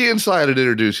 Let's bring you inside and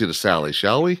introduce you to Sally,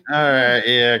 shall we? All right,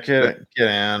 yeah, get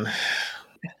in.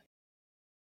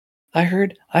 I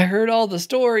heard all the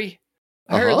story.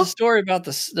 I heard Uh-huh. the story about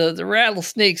the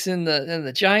rattlesnakes and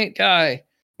the giant guy.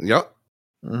 Yep.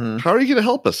 Mm-hmm. How are you going to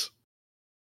help us?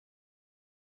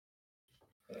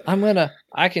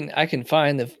 I can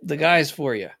find the guys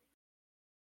for you.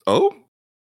 Oh,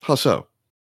 how so?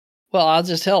 Well, I'll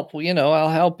just help. I'll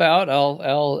help out.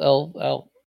 I'll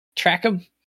track them.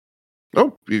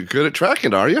 Oh, you're good at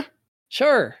tracking, are you?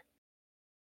 Sure.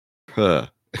 Huh.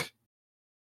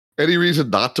 Any reason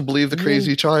not to believe the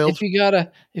crazy child?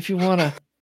 If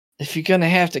you're gonna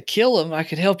have to kill him, I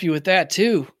could help you with that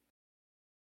too.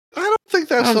 I don't think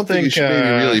that's I don't something you think, should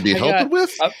maybe really be I helping got-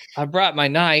 with. I brought my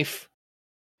knife.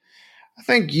 I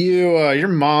think your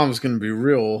mom's gonna be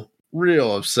real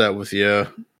upset with you.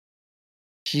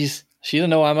 She don't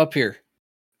know I'm up here.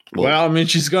 Well, I mean,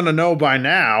 she's gonna know by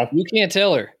now. You can't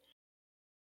tell her.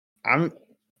 I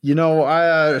You know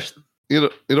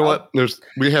what?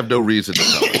 We have no reason to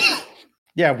tell her.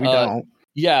 yeah, we don't.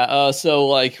 Yeah. So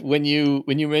like when you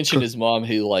mention his mom,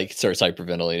 he like starts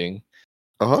hyperventilating.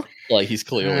 Uh-huh. Like he's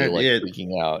clearly like Yeah.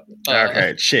 freaking out.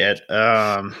 Okay, shit.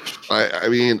 I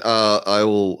mean, I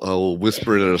will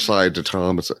whisper it aside to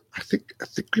Tom and say, I think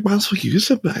we might as well use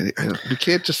him. We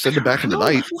can't just send him back in the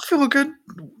night. I feel good.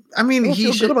 I mean, I he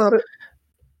feel should. good about it.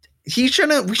 He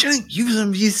shouldn't. We shouldn't use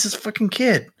him. He's just a fucking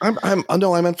kid.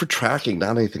 No, I meant for tracking,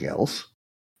 not anything else.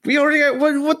 We already got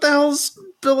what the hell's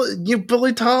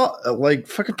Billy like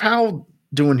fucking Powell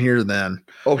doing here then?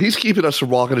 Oh, he's keeping us from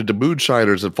walking into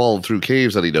moonshiners and falling through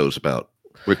caves that he knows about,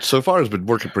 which so far has been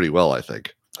working pretty well, I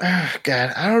think.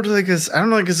 God, I don't think it's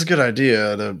a good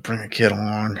idea to bring a kid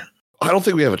along. I don't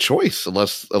think we have a choice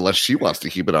unless she wants to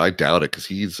keep it. I doubt it because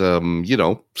he's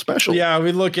special. Yeah,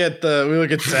 we look at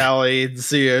Sally and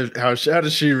see how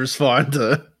does she respond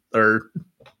to our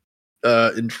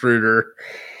intruder.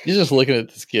 He's just looking at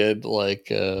this kid like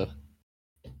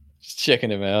just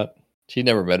checking him out. She'd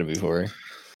never met him before.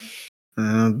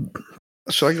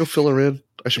 Should I go fill her in?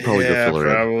 I should probably go fill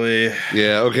her probably. in.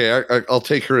 Yeah, okay. I'll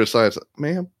take her aside.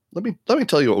 Ma'am, let me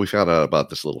tell you what we found out about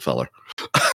this little feller.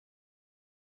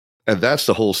 And that's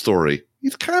the whole story.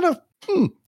 He's kind of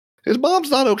his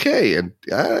mom's not okay, and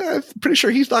I'm pretty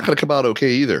sure he's not going to come out okay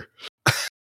either.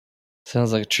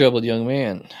 Sounds like a troubled young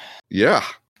man. Yeah.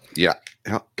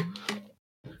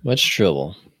 Much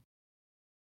trouble.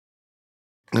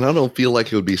 And I don't feel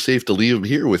like it would be safe to leave him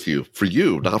here with you. For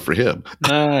you, not for him.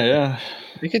 Yeah.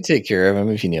 You could take care of him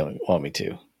if you want me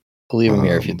to. I'll leave him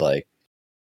here if you'd like.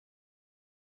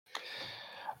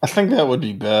 I think that would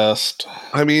be best.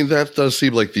 I mean, that does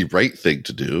seem like the right thing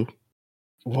to do.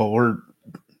 Well,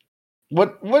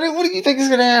 what do you think is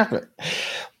going to happen?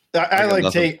 I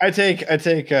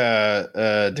take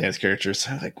Dan's characters.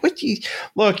 I'm like, what do you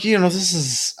look? This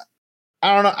is.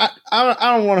 I don't know.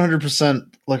 I don't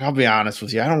 100%. Look, I'll be honest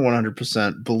with you. I don't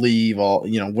 100% believe all.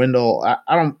 Wendell.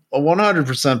 I don't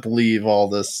 100% believe all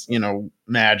this.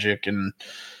 Magic and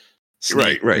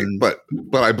right. And, but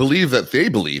I believe that they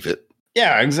believe it.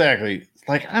 Yeah, exactly.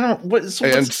 Like I don't.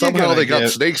 And somehow they got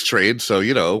snakes trained. So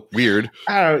weird.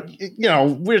 I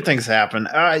don't. Weird things happen.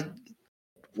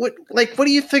 What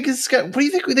do you think what do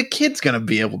you think the kid's gonna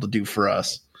be able to do for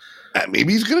us?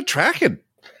 Maybe he's gonna track him.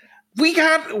 We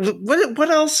got what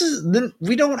else is then?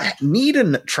 We don't need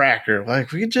a tracker.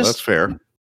 Like we could just.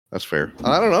 That's fair.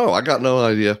 I don't know. I got no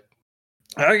idea.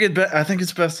 I think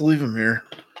it's best to leave him here.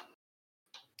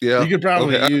 Yeah, you could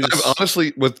probably use.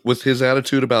 Honestly, with his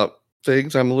attitude about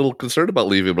things, I'm a little concerned about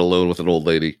leaving him alone with an old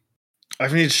lady. I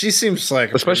mean, she seems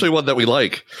like especially one that we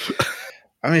like.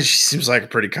 I mean, she seems like a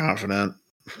pretty confident.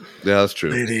 Yeah, that's true.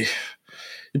 Lady.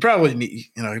 You probably need.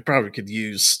 You probably could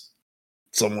use.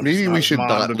 Someone maybe we should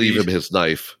not leave him his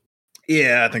knife.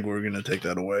 Yeah, I think we're going to take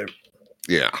that away.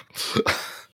 Yeah.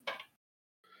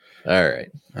 All right.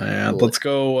 Let's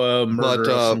go murder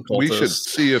some we should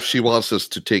see if she wants us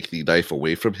to take the knife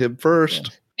away from him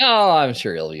first. Yeah. Oh, I'm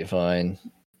sure he'll be fine.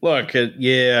 Look, I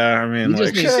mean,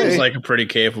 she seems like a pretty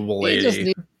capable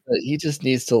lady. He just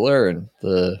needs to learn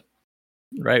the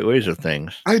right ways of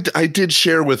things. I did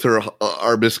share with her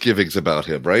our misgivings about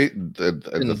him, right? And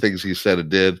the things he said and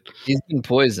did. He's been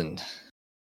poisoned.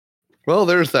 Well,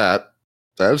 there's that.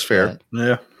 That is fair.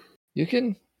 Yeah. You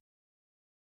can.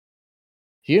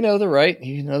 You know the right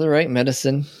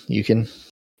medicine. You can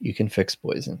fix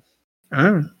poison.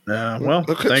 Well,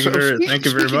 okay, thank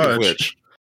you very much. Which,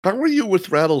 how are you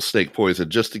with rattlesnake poison,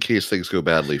 just in case things go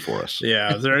badly for us?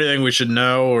 Yeah. Is there anything we should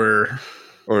know or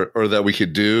that we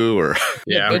could do, or or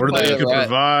that you could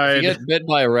provide? If you get bit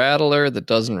by a rattler that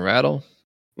doesn't rattle.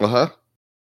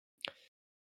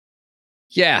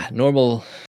 Yeah,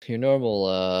 your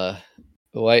normal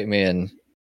white man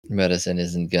medicine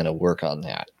isn't gonna work on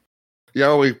that.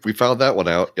 Yeah, we found that one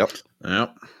out. Yep.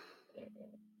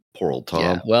 Poor old Tom.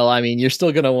 Yeah, well, I mean, you're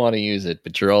still gonna want to use it,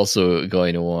 but you're also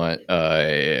going to want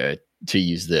to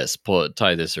use this.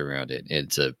 Tie this around it.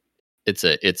 It's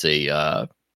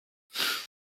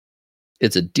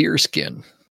a deer skin.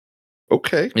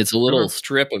 Okay. It's a little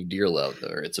strip of deer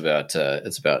leather. It's about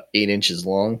 8 inches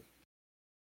long.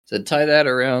 So tie that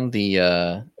around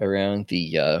the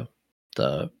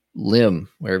limb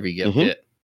wherever you get bit.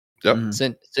 Yep.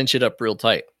 Cinch it up real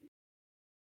tight.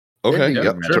 Okay.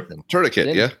 Yep. Tourniquet.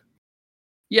 Then, yeah.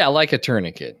 Yeah, like a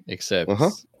tourniquet, except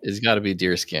it's got to be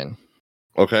deer skin.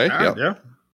 Okay. Yeah.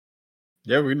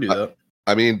 Yeah, we can do that.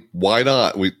 I mean, why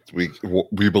not? We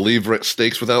believe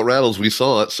snakes without rattles. We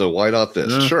saw it, so why not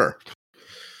this? Yeah. Sure.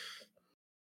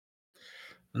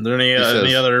 Is there any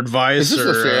other advice? Is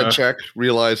this a fan check?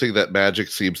 Realizing that magic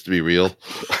seems to be real.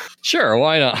 Sure,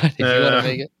 why not? If you want to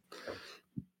make it.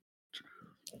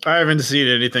 I haven't seen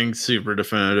anything super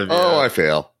definitive yet. Oh, I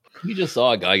fail. You just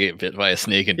saw a guy get bit by a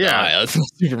snake and Yeah. die. That's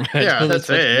super magical. Yeah, that's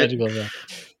it. Magical.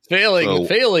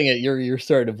 Failing it, you're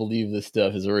starting to believe this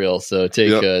stuff is real. So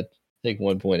take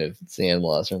 1 point of sand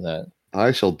loss from that.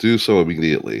 I shall do so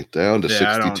immediately. Down to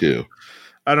 62.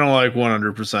 I don't like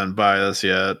 100% bias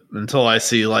yet until I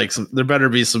see there better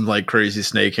be some crazy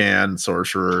snake hand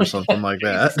sorcerer or something like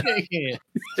that.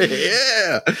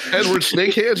 Yeah. Edward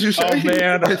Snakehands, you say? Oh,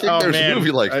 man. I think there's a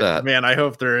movie like that. Man, I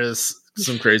hope there is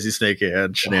some crazy snake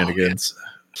hand shenanigans.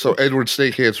 So Edward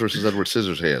Snakehands versus Edward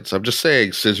Scissorhands. I'm just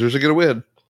saying, scissors are going to win.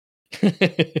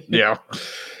 Yeah.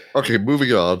 Okay,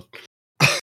 moving on.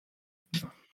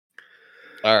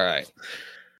 All right.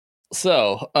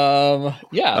 So,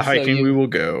 yeah, The hiking we will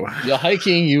go. the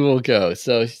hiking you will go.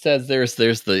 So he says there's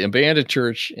the abandoned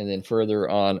church, and then further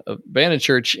on, abandoned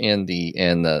church and the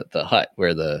hut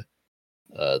where the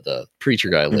preacher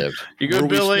guy lived. You good,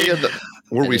 Billy?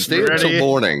 Where we stay Ready? until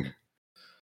morning.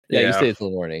 Yeah, you stay until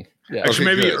the morning. Yeah, Actually,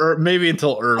 Okay, maybe good. maybe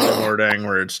until early morning,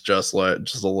 where it's just a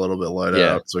little bit light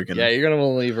Yeah. out, so we can yeah, you're gonna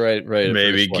want to leave right. at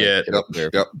Maybe first light, get- up there.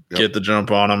 Yep. get the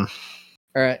jump on them.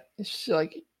 All right, it's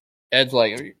like Ed's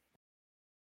like, are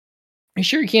you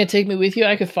sure you can't take me with you?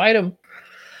 I could fight him.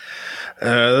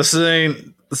 This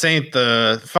ain't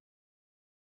the.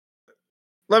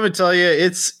 Let me tell you,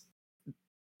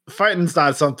 fighting's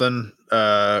not something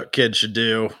kids should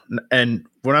do. And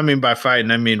what I mean by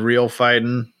fighting, I mean real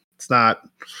fighting. It's not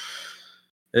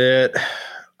it.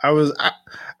 I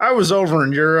was over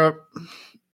in Europe,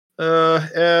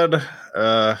 Ed.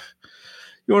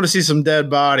 You want to see some dead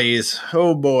bodies?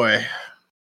 Oh boy,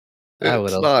 I It's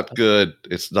would've- not good.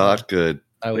 It's not good.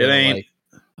 I would it ain't.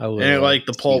 I would Ain't like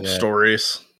the pulp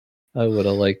stories. I would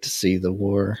have liked to see the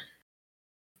war.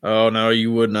 Oh no,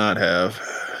 you would not have.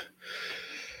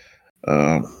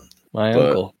 My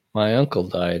But- my uncle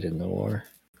died in the war.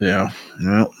 Yeah.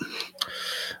 A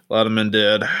lot of men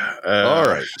did. All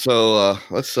right. So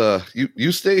let's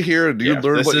you stay here and you Yeah,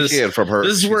 learn this what is- you can from her.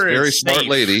 this is She's where a very it's smart safe.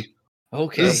 lady.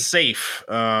 Okay, This is safe.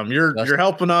 You're That's- you're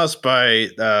helping us by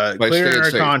clearing staying our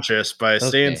safe. conscience by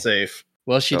staying Okay. safe.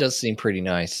 well, she Yep. does seem pretty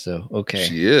nice. So okay,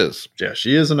 She is. Yeah,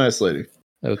 she is a nice lady.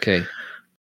 okay.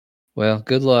 Well,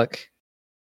 good luck.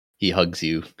 He hugs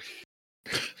you.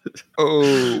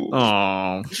 Oh,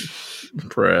 Oh,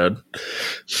 Brad.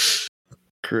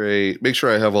 great. Make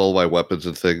sure I have all my weapons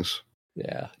and things.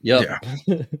 Yeah. Yep.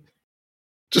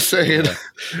 Just saying.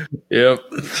 Yeah. Yep.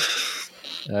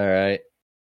 All right.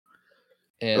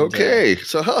 And, Okay.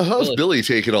 So how's Billy- Billy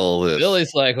taking all of this?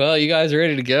 Billy's like, well, you guys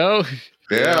ready to go?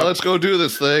 Yeah, let's go do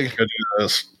this thing.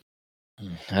 Yes.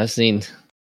 I've seen,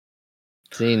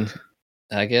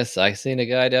 I guess I seen a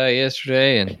guy die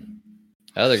yesterday and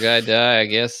other guy die, I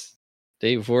guess,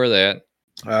 day before that.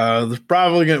 We're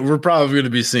probably gonna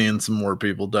be seeing some more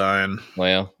people dying.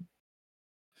 Well,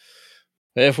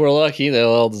 if we're lucky, they'll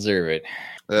all deserve it.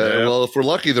 Yeah. Well, if we're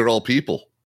lucky, they're all people.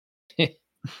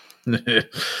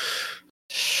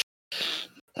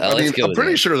 I mean, I'm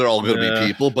pretty sure they're all going to Yeah. be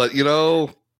people, but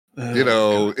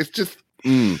it's just.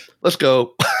 Let's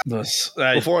go.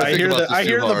 Before I think hear about this I too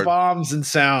hear the hard. bombs and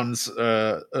sounds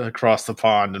across the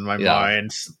pond in my Yeah.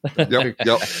 mind. Yep.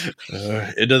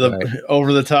 Into the Right.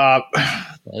 over the top.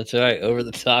 That's right. Over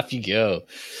the top you go.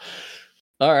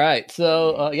 All right.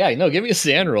 So, give me a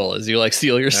sand roll as you like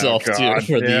seal yourself Oh, God.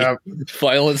 for Yeah. the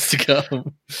violence to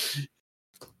come.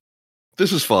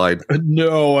 This is fine.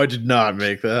 No, I did not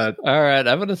make that. All right.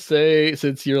 I'm going to say,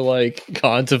 since you're like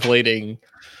contemplating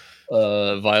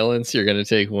violence, you're going to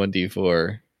take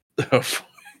 1d4.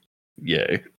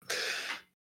 Yay.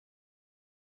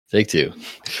 Take 2.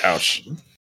 Ouch.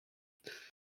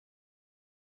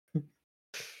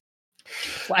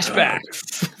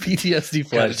 Flashbacks. PTSD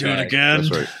Gotta flashbacks. do it again.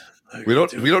 That's right. We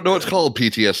don't know it's called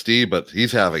PTSD, but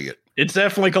he's having it. It's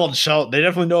definitely called shell. They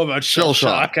definitely know about shell Shell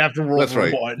shock. shock after World That's War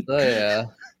right. One. Oh, yeah.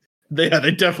 They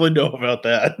definitely know about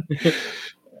that.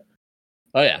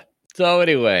 Oh, yeah. So,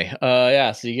 anyway,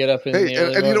 so you get up in Hey, the early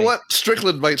and you know morning. what?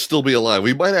 Strickland might still be alive.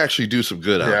 We might actually do some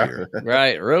good out here.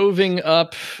 Right. Roving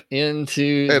up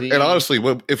into And honestly,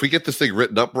 if we get this thing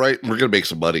written up right, we're going to make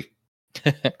some money.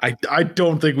 I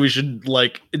don't think we should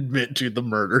admit to the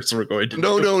murders we're going to do.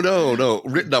 No.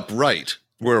 Written up right,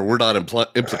 where we're not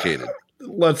implicated.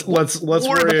 Let's We'll worry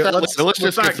worry. about that Let's later. Let's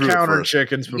just not get through it counter first.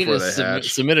 chickens You before just they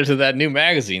hatch. submit it to that new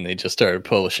magazine they just started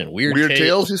publishing. Weird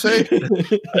Tales, you say?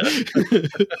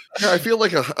 I feel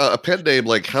like a pen name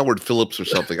like Howard Phillips or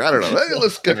something. I don't know. Hey,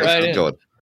 let's get this Right thing in. going.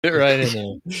 Get right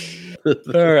in there.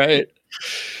 All right.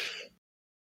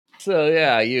 So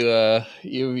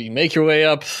you make your way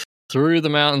up through the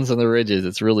mountains and the ridges.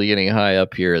 It's really getting high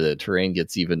up here. The terrain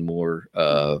gets even more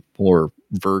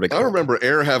vertical. I remember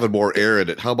air having more air in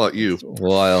it. How about you?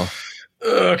 While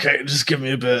Okay, just give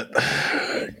me a bit.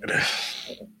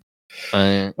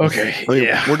 Okay, I mean,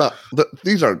 yeah. we're not.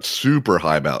 These aren't super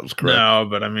high mountains, correct? No,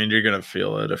 but I mean, you're gonna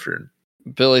feel it if you're.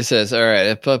 Billy says, "All right,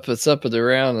 it's up at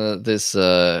around this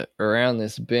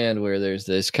bend where there's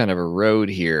this kind of a road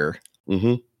here,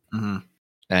 Mm-hmm.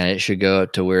 and it should go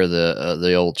up to where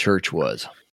the old church was."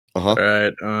 Uh-huh. All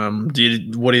right.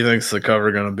 What do you think's the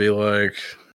cover gonna be like?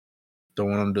 Don't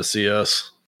want them to see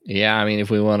us. Yeah, I mean, if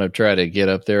we want to try to get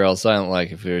up there all silent,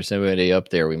 like if there's somebody up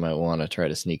there, we might want to try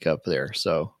to sneak up there.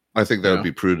 So, I think that Yeah. would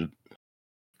be prudent.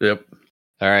 Yep.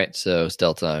 all right, so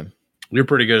stealth time. You're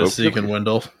pretty good at Okay. seeking,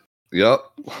 Wendell. Yep.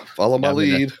 Follow my I'm gonna-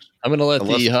 lead. I'm gonna let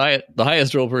Unless- the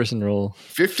highest roll person roll.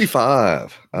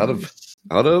 55 out of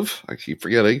I keep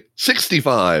forgetting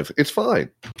 65. It's fine.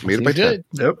 Made it by 10. Good.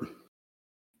 Yep.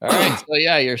 All right, so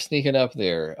yeah, you're sneaking up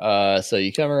there. So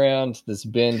you come around this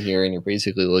bend here, and you're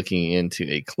basically looking into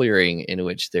a clearing in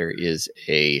which there's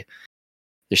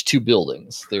two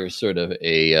buildings. There's sort of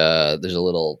there's a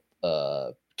little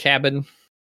cabin.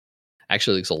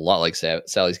 Actually, looks a lot like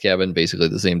Sally's cabin, basically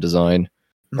the same design.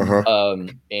 Uh-huh.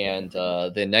 And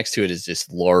then next to it is this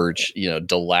large,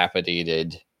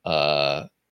 dilapidated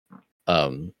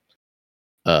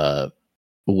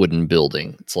wooden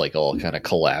building. It's like all kind of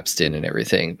collapsed in and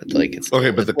everything, but like it's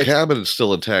Okay, but the cabin is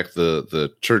still intact.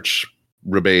 The church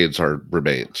remains are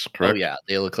remains, correct? Oh yeah,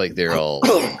 they look like they're all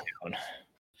down.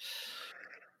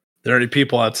 There any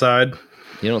people outside?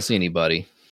 You don't see anybody.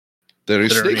 There are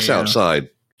There snakes any, outside.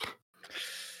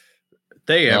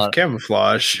 They have Not-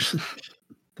 camouflage.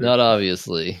 Not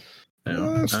obviously.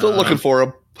 Still looking for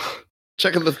them.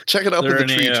 Checking up in the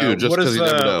tree too, just because you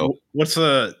never know.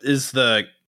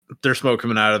 There's smoke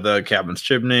coming out of the cabin's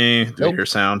chimney? Do you Nope. hear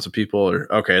sounds of people?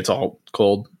 Or okay, it's all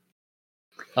cold.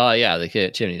 Yeah, the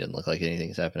chimney doesn't look like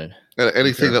anything's happening.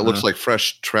 Anything that Okay. looks like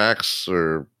fresh tracks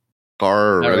or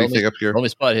car or All right, anything up here? Roll me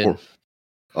spot hidden.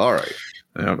 All right.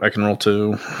 Yeah, I can roll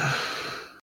 2.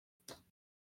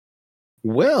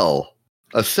 Well,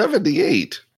 a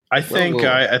 78. I think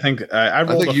well. I think I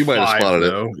rolled think a you might have 5, spotted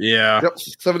it. though. Yeah, Yep,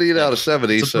 78 out of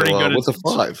 70. It's a So pretty good- what's a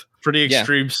 5? pretty Yeah.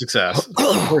 extreme success.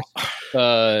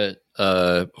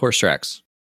 Horse tracks.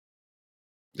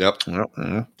 Yep, Well,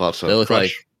 yeah. thought so. They look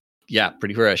Fresh.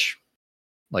 pretty fresh.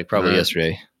 Like probably Alright.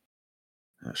 yesterday.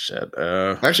 Oh, shit.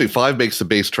 Actually, 5 makes the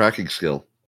base tracking skill.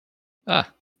 Yeah.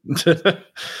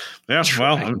 Well,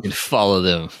 You can follow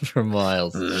them for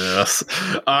miles. yes,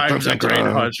 I'm the great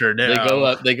hunter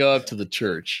now. They go up to the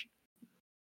church.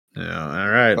 Yeah. All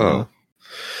right. Oh. Well,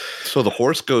 So the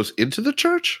horse goes into the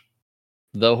church?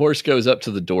 The horse goes up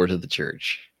to the door to the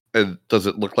church. And does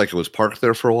it look like it was parked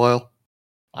there for a while?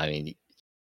 I mean,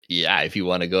 yeah, if you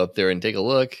want to go up there and take a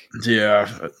look.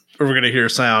 yeah. We're gonna hear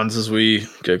sounds as we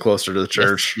get closer to the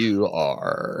church. Yes, you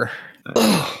are.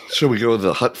 Should we go to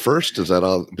the hut first? Is that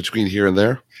all between here and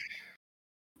there?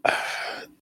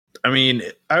 I mean,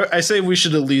 I say we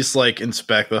should at least like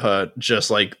inspect the hut,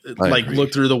 just like agree.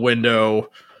 look through the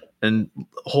window and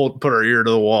put our ear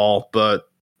to the wall. But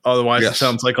otherwise, Yes. it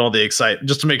sounds like all the excitement,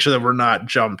 just to make sure that we're not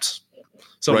jumped.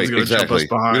 Someone's Right, going to jump exactly. us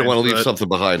behind. We don't want to leave but something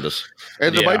behind us.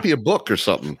 And there Yeah. might be a book or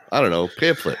something. I don't know,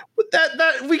 pamphlet.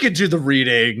 That we could do the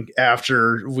reading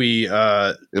after we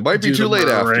It might be do too the late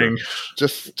murdering. after.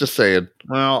 Just saying.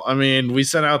 Well, I mean, we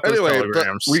sent out those Anyway,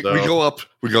 telegrams. we so, go up.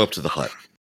 We go up to the hut.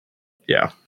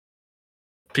 yeah.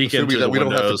 Peek Assuming into that the we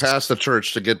don't have windows. to pass the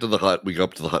church to get to the hut. We go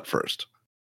up to the hut first.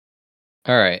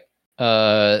 All right.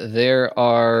 There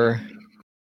are.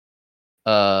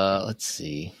 Let's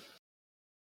see.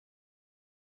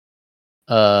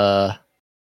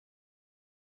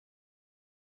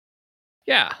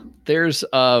 Yeah, there's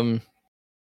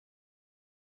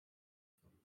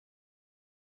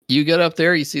you get up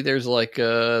there, you see there's like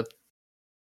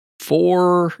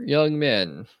 4 young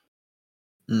men.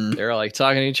 Mm. They're like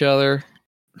talking to each other.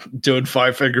 Doing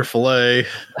 5-finger fillet.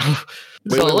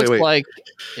 So it looks like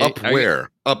Up are you- where?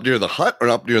 Up near the hut or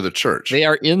up near the church? they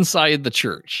are inside the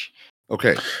church.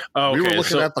 Okay. Oh, We were okay,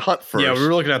 looking so- at the hut first. Yeah, we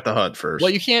were looking at the hut first.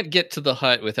 Well, you can't get to the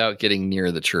hut without getting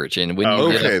near the church, and when Oh,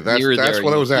 you okay, get up that's- near that's there,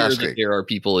 what I you was hear that asking. there are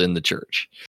people in the church.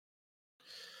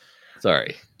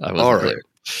 Sorry, I wasn't All right. clear.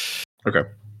 Okay.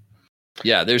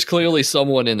 Yeah, there's clearly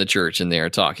someone in the church, and they are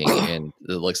talking, and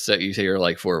it looks that you hear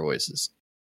like 4 voices.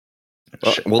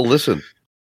 Well, listen.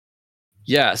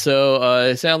 Yeah, so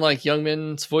it sound like young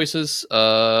men's voices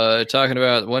talking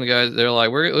about one guy. They're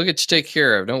like, "We'll get you taken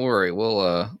care of. Don't worry.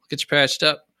 We'll get you patched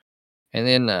up." And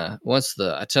then once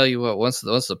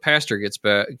the pastor gets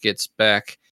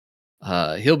back,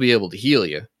 he'll be able to heal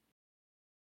you.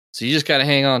 So you just got to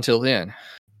hang on till then.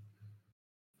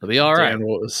 It'll be all right. Dan,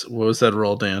 what was that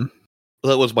roll, Dan?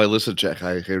 That was my listen check.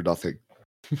 I hear nothing.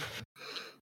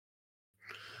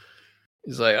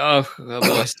 He's like, "Oh,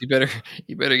 boss, you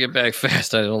better get back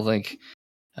fast. I don't think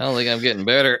I'm getting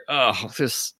better. Oh,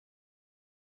 this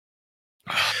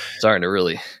starting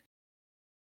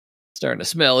to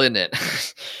smell, isn't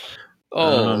it?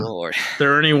 Oh Lord, Is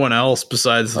there anyone else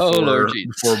besides the Oh, four, Lord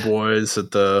Jesus. 4 boys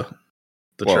at the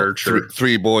Well, church? or-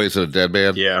 three boys and a dead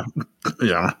man. yeah,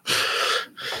 yeah.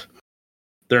 Is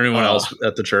there anyone else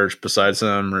at the church besides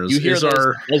them? Or you hear is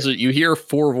our you hear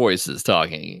 4 voices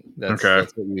talking. That's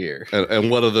what you hear.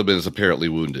 And one of them is apparently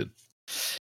wounded.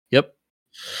 Yep.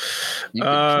 You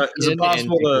can is peek it in possible and take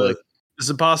a to look. is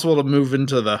it possible to move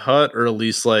into the hut or at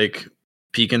least like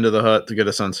peek into the hut to get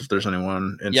a sense if there's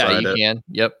anyone inside Yeah, you it? can.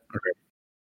 Yep.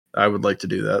 I would like to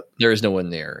do that. There is no one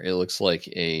there. It looks like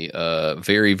a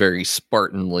very, very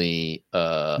Spartanly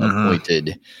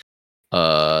appointed.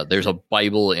 There's a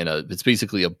Bible it's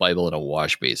basically a Bible and a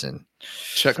wash basin.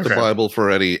 Check the Okay. Bible for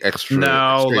any extra.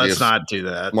 No, extraneous let's not do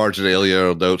that.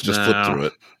 marginalia or notes. Just flip No. through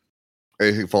it.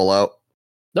 Anything fall out?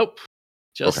 Nope.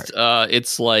 Just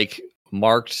it's like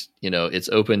marked, it's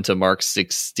open to Mark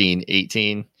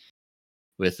 16:18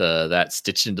 with that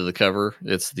stitched into the cover.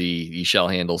 It's the "you shall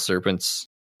handle serpents"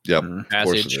 Yep. Mm. Of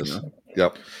course passage. it is.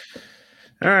 Yep.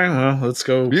 All right, well, let's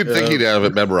go. You'd think he'd have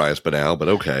it memorized by now, but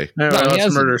okay. All right, No, he let's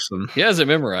hasn't. murder some. He has it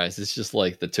memorized. It's just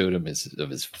like the totem of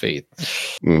his faith.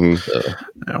 hmm So,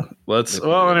 No, let's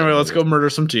go murder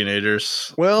some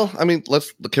teenagers. Well, I mean,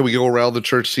 can we go around the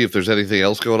church, see if there's anything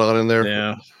else going on in there?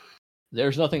 Yeah.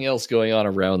 there's nothing else going on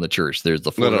around the church. There's the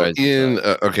No, four guys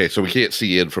inside. okay, so we can't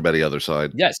see in from any other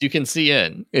side. Yes, you can see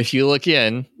in. If you look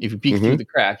in, if you peek through the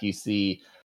crack, you see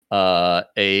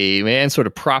a man sort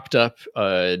of propped up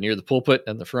near the pulpit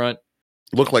in the front.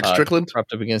 Look like Strickland,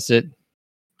 Propped up against it.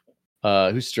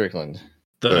 Who's Strickland?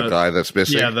 the guy that's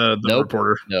missing. Yeah, the Nope.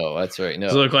 reporter. No, that's right.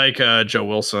 Does it No. look like Joe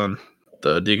Wilson,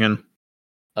 the deacon?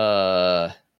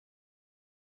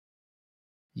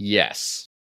 Yes.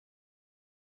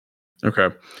 Okay.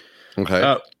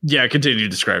 Okay. Yeah, continue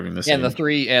describing this. And the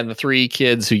three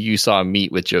kids who you saw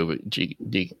meet with Joe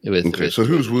with okay. So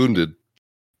who's wounded?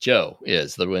 Joe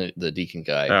is the deacon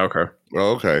guy. Oh, okay.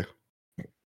 Oh, okay.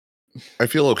 I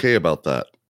feel okay about that.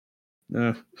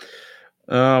 Yeah.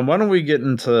 Why don't we get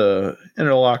into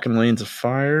interlocking lanes of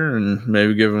fire and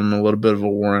maybe give them a little bit of a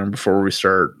warning before we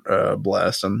start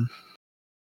blasting?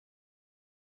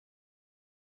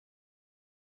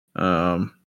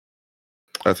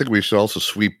 I think we should also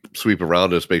sweep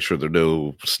around us, make sure there are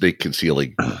no snake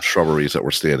concealing shrubberies that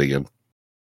we're standing in.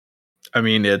 I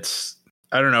mean,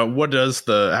 I don't know. How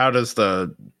does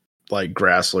the like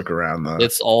grass look around the?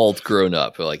 It's all grown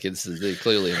up. Like they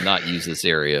clearly have not used this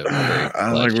area.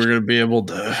 I don't think we're gonna be able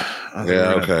to.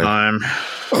 Yeah, okay. Time.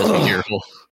 Just be careful.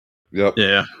 Yep.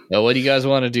 Yeah. Now, what do you guys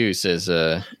want to do? Says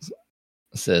you're.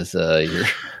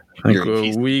 I You're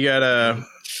think we gotta.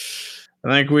 I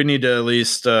think we need to at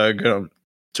least go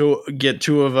to get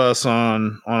two of us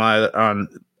on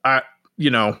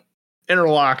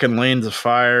interlocking lanes of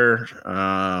fire.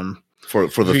 For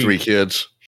the three kids,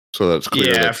 so that's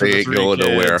clear that for they the ain't three going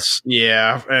nowhere. kids.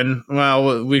 Yeah, and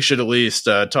well, we should at least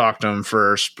talk to them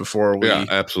first before we, Yeah,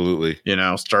 absolutely.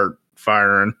 start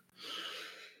firing.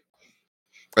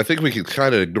 I think we can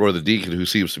kind of ignore the deacon who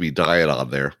seems to be dying on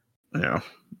there. Yeah.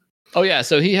 Oh yeah,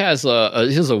 so he has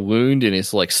a wound in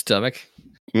his stomach.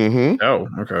 Mm-hmm. Oh,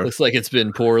 okay. Looks like it's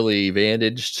been poorly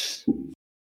bandaged.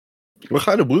 What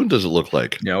kind of wound does it look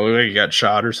like? Yeah, look like you got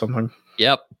shot or something.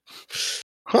 Yep.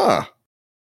 Huh.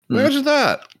 Imagine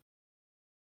that.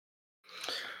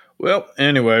 Well,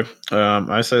 anyway,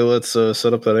 I say let's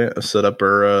set up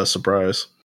our surprise.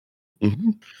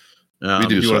 Mm-hmm.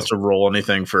 Do you want us to roll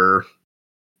anything for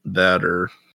that,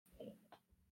 or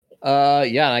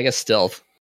Yeah, I guess stealth.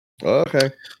 Okay.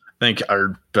 I think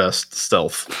our best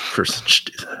stealth person should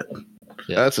do that.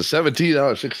 Yeah. That's a 17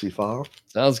 out of 65.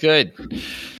 Sounds good.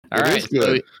 All It right, is good.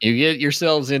 so you get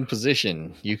yourselves in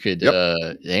position. You could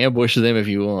ambush them if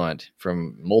you want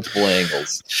from multiple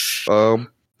angles.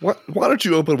 Why don't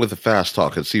you open with a fast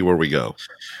talk and see where we go?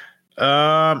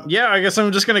 Yeah, I guess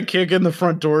I'm just gonna kick in the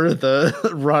front door of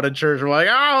the rotted church. I'm like,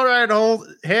 all right, hold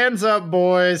hands up,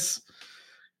 boys.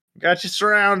 Got you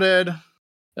surrounded.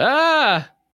 Ah,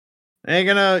 We ain't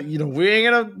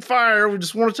gonna fire. We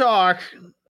just want to talk.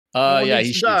 one yeah, needs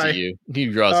he to shoots die. at you. He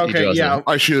draws. he Okay, draws yeah, him.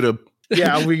 I shoot him.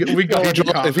 yeah. We go.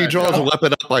 If he draws a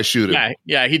weapon up, I shoot him.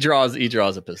 Yeah. He draws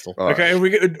a pistol. All right. Okay, are we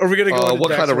gonna go? into What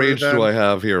Dex kind of order range then? do I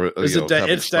have here?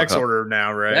 It's Dex order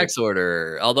now, right? Next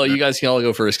order. Although you guys can all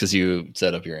go first because you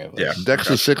set up your ambush. Yeah. Dex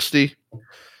is 60.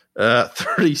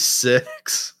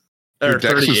 36. Your Or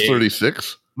Dex is 38.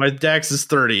 36. My Dex is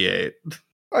 38.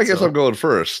 I guess So- I'm going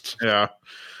first. Yeah.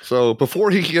 So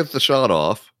before he can get the shot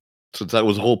off, since that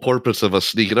was the whole purpose of us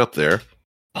sneaking up there,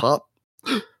 pop.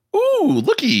 Ooh,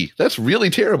 looky. That's really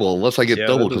terrible unless I get Yeah,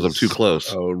 double that because I'm is- too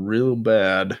close. Oh, real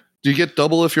bad. Do you get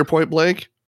double if you're point blank?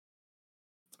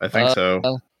 I think so.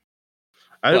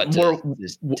 What, more,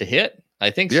 to hit? I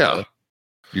think Yeah.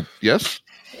 so. Yes?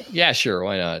 Yeah, sure.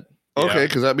 Why not? Okay, Yeah.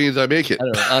 because that means I make it.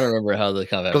 I don't remember how the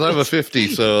combat. Because I have a works. 50,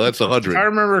 so that's if I 100.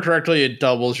 remember correctly, it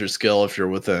doubles your skill if you're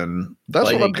within.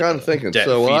 That's what I'm kind of thinking.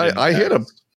 So I hit him.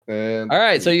 And All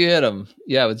right, so you hit him.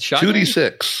 Yeah, with shotgun.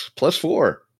 2d6 plus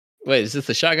 4. Wait, is this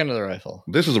the shotgun or the rifle?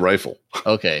 This is a rifle.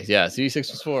 Okay, yeah. 2d6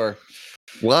 plus 4.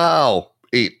 Wow.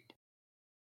 8.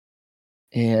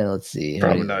 And let's see.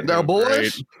 Probably not. Now, doing boys,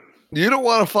 great. you don't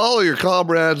want to follow your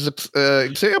comrade's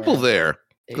example there,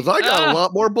 because I got a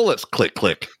lot more bullets. Click,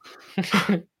 click.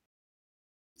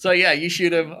 So yeah, you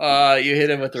shoot him. You hit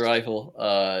him with the rifle.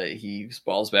 He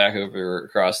falls back over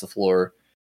across the floor.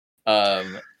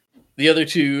 The other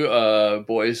two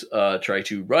boys try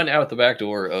to run out the back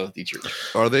door of the church.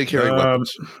 Are they carrying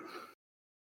weapons?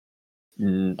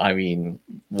 I mean,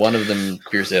 one of them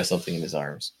appears to have something in his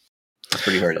arms. It's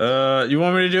pretty hard. You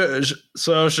want me to do it?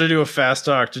 So should I do a fast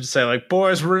talk to say like,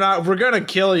 boys, we're gonna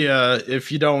kill you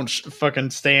if you don't fucking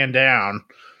stand down.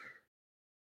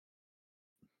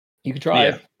 You can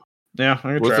try. Yeah, I'm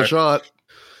gonna With try. a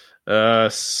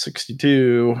shot.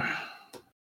 62.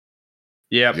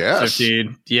 Yep, Yes.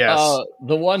 15. Yes.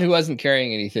 The one who wasn't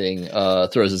carrying anything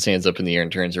throws his hands up in the air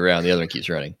and turns around. The other one keeps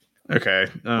running. Okay.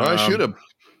 All right, shoot him.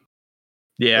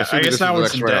 Yeah, I Assuming guess this that is the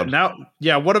one's next dead. round. Now,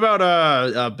 yeah. What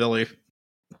about Billy?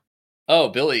 Oh,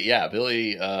 Billy. Yeah,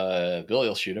 Billy. Billy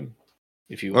will shoot him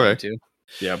if you want Okay. to.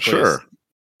 Yeah, please. Sure.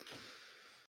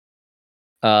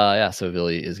 Yeah. So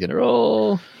Billy is gonna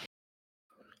roll.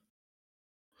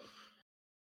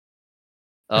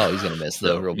 Oh, he's gonna miss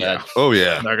though, real bad. Oh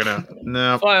yeah. Not gonna.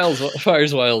 No.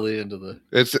 Fires wildly into the.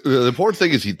 It's the important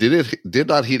thing is he did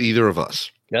not hit either of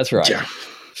us. That's right. Yeah.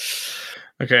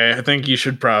 Okay, I think you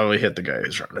should probably hit the guy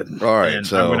who's running. All right, and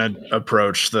so- I'm gonna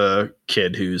approach the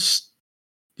kid who's,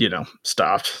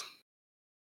 stopped.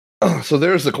 So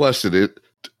there's the question.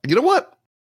 You know what?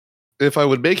 If I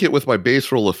would make it with my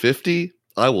base roll of 50,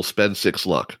 I will spend 6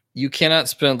 luck. You cannot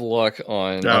spend luck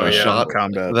on Oh, yeah, shot.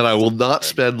 combat. Then I will not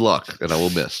spend luck, and I will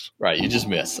miss. Right, you just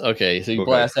miss. Okay, so you Okay.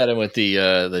 blast at him with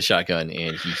the shotgun,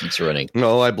 and he keeps running.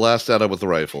 No, I blast at him with the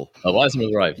rifle. Oh, blast him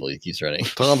with the rifle. He keeps running.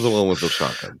 Tom's the one with the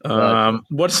shotgun.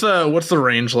 What's the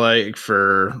range like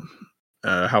for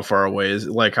how far away is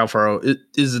it? Like how far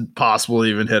is it possible to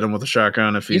even hit him with a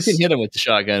shotgun if You he's can hit him with the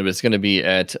shotgun, but it's going to be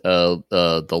at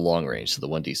the long range, so the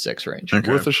 1d6 range. Okay.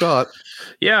 Worth a shot.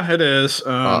 Yeah, it is.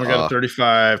 We got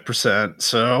 35%,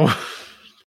 so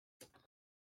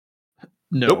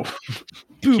no. Nope.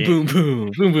 Boom, boom,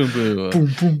 boom, boom, boom, boom.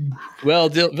 Boom, boom. Well,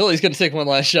 Billy's going to take one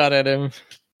last shot at him.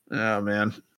 Oh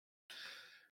man.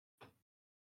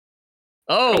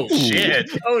 Oh, Shit.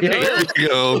 Oh, no. There you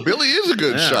go. Billy is a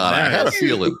good Yeah, shot. I had a nice.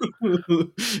 feeling.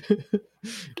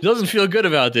 Doesn't feel good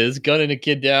about this. Gunning a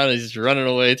kid down and he's running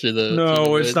away through the. No, through the it's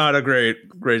woods. not a great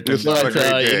thing. It's not a But,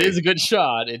 great it day. is a good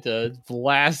shot. It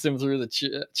blasts him through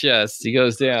the chest. He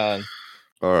goes down,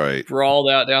 All right. sprawled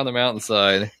out down the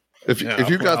mountainside. If Yeah,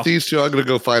 you got well. these two, I'm going to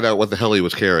go find out what the hell he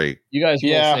was carrying. You guys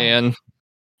will Yeah. stand.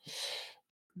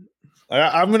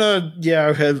 I'm gonna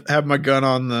have my gun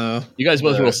on the. You guys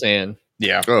both Uh, will stand.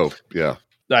 Yeah, Oh, yeah.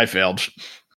 I failed.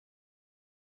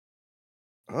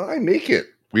 I make it.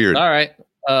 Weird. All right.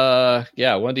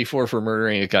 1d4 for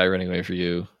murdering a guy running away for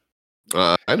you.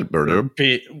 I didn't murder him.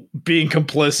 Being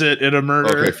complicit in a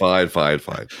murder. Okay, fine.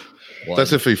 One.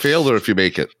 That's if you fail or if you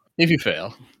make it. If you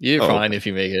fail. You're Oh. fine if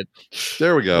you make it.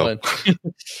 There we go.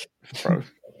 One.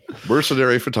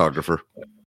 Mercenary photographer.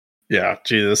 Yeah,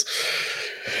 Jesus.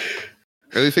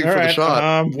 Anything All for the right.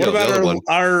 shot. What Yeah, the about other one.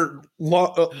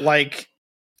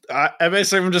 I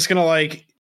basically am just gonna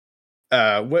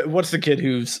what's the kid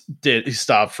who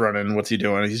stopped running? What's he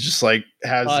doing? He's just like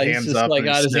has his He's hands just up. like and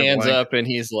got his hands sniveling. up and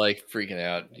he's like freaking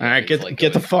out. All right, He's, like,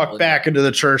 get the going, fuck back into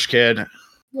the church, kid.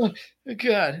 Oh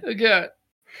God.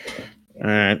 All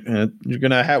right, we're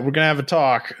gonna have a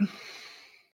talk.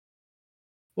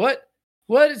 What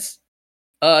is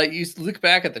you look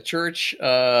back at the church,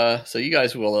 so you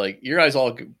guys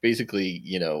all basically,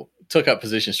 took up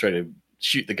positions trying to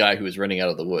shoot the guy who was running out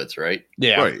of the woods, right?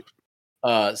 Yeah,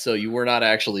 Right. So you were not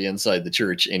actually inside the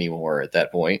church anymore at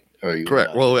that point, or you were Correct.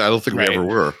 not? Well, I don't think Right. we ever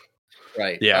were.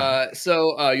 Right. Yeah.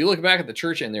 So you look back at the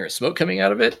church and there is smoke coming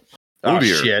out of it. Oh, Oh,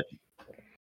 dear. shit.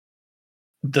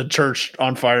 The church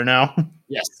on fire now.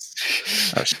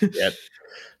 Yes. Oh shit.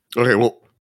 Okay, well,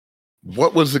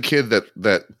 what was the kid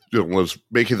that was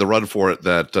making the run for it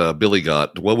that Billy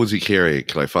got? What was he carrying?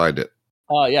 Can I find it?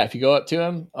 Yeah, if you go up to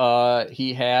him,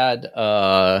 he had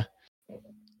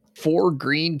 4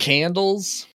 green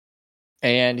candles,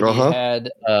 and he Uh-huh. had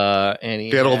He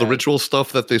had all the ritual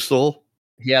stuff that they stole?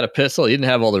 He had a pistol. He didn't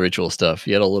have all the ritual stuff.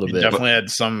 He had a little He bit. definitely had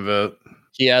some of it.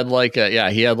 He had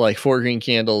he had 4 green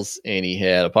candles, and he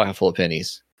had a pocket full of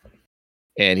pennies.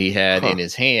 And he had in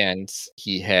his hands,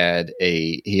 he had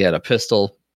a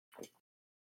pistol,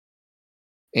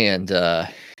 and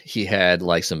he had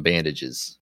some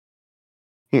bandages.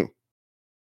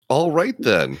 All right,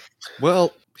 then.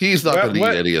 Well, he's not going to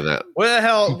What- need any of that.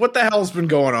 What the hell's been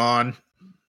going on,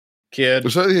 kid?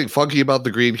 Was there anything funky about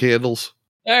the green candles?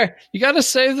 There, you got to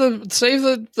save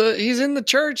the. He's in the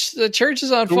church. The church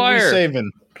is on Who are we fire.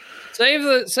 saving?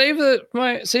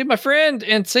 Save my friend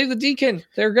and save the deacon.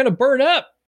 They're gonna burn up.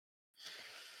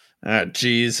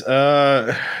 Jeez.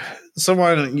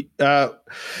 Someone,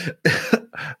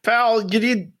 pal, you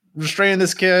need restrain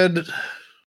this kid.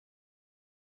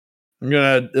 I'm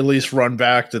gonna at least run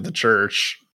back to the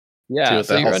church. See Yeah, what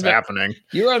so the you hell's run back. happening.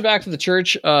 You run back to the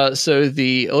church. So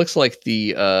it looks like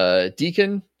the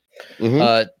deacon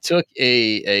Mhm. took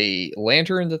a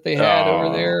lantern that they had Oh,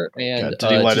 over there, and God, did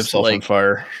he light just, himself on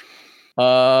fire?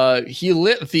 he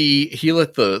lit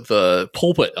the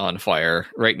pulpit on fire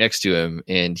right next to him,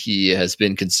 and he has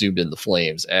been consumed in the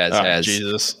flames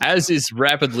Jesus. as is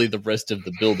rapidly the rest of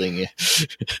the building.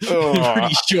 Oh.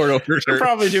 Pretty short order. Should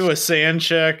probably do a sand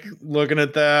check looking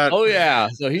at that. Oh yeah,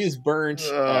 so he's burnt.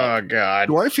 Oh, God.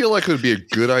 Do I feel like it would be a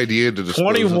good idea to dispose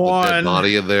of the 21. dead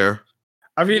body in there?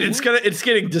 I mean, it's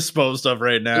getting disposed of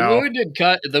right now.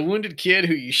 The wounded kid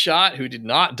who you shot, who did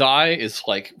not die, is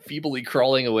like feebly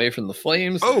crawling away from the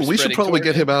flames. Oh, They're we should spreading probably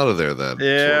toward get him out of there then.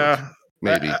 Yeah. sort of.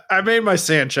 Maybe. I made my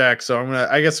sand check, so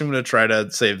I guess I'm gonna try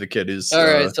to save the kid who's All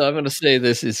right, so I'm going to say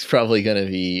this is probably going to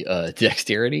be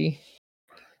dexterity.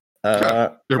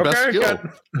 Your best skill.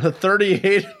 got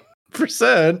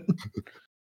 38%.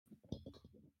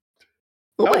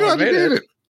 Oh my Oh, God, we you made did it. it.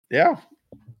 Yeah.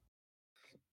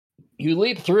 You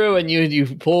leap through and you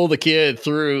pull the kid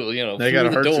through, They through got a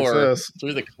the hard door, success.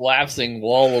 through the collapsing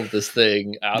wall of this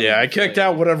thing. Yeah, I kicked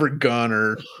out whatever gun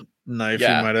or knife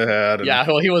Yeah. he might have had. and- Yeah,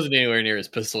 well, he wasn't anywhere near his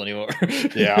pistol anymore.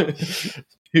 Yeah.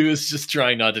 He was just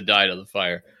trying not to die to the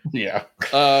fire. Yeah.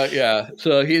 Yeah.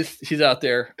 So he's out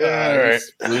there. All right.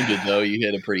 He's wounded though. You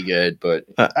hit him pretty good, but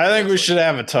I think we should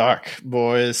have a talk,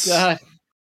 boys. God,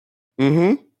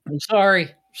 Mm-hmm. I'm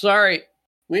sorry.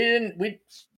 We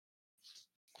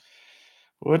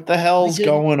What the hell's We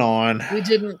didn't- going on? they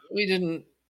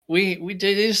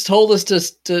just told us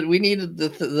to we needed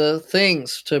the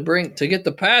things to get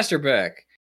the pastor back.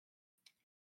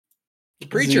 The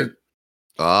preacher.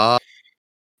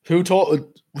 Who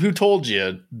told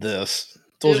you this?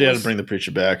 Told It you how was- to bring the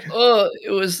preacher back.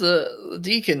 It was the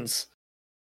deacons.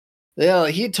 Yeah,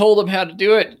 he told them how to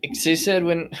do it. He said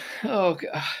oh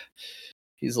God,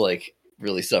 he's like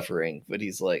really suffering, but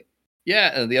he's like,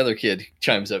 yeah. And the other kid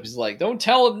chimes up. He's like, don't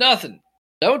tell him nothing.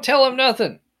 Don't tell him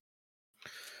nothing.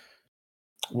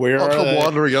 Where I'll are come they?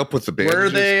 wandering up with the bandages. Where are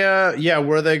they?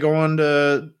 Where are they going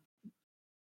to?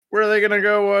 Where are they going to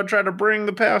go? Try to bring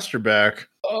the pastor back.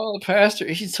 Oh, the pastor.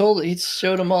 He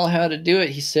showed them all how to do it.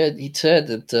 He said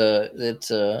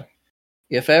that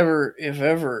if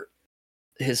ever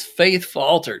his faith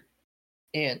faltered,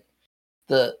 and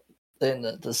one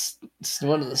of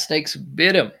the snakes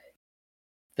bit him,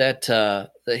 that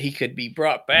he could be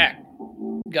brought back.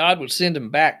 God would send him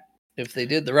back if they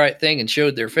did the right thing and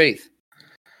showed their faith.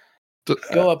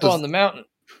 Go up on the mountain.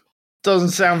 Doesn't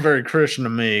sound very Christian to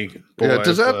me. Yeah,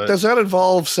 boys, does that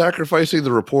involve sacrificing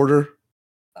the reporter?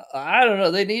 I don't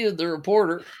know. They needed the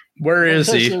reporter. Where is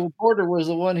Because he? The reporter was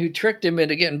the one who tricked him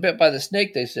into getting bit by the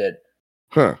snake. They said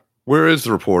Huh. Where is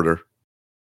the reporter?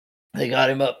 they got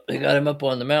him up. They got him up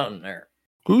on the mountain there.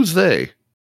 Who's they?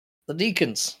 The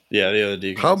deacons. Yeah, the other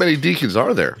deacons. How many deacons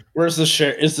are there? Where's the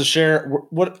sheriff? Is the sheriff?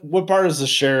 What part is the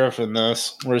sheriff in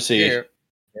this? Where's he?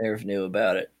 Sheriff knew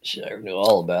about it. Sheriff knew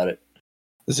all about it.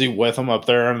 Is he with him up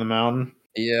there on the mountain?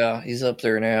 Yeah, he's up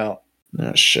there now.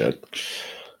 Oh shit.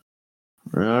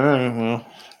 All right. Well,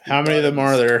 how many of them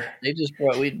are there?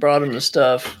 We brought him the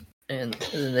stuff, and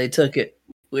then they took it.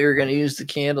 We were going to use the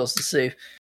candles to save.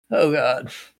 Oh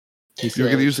God! You're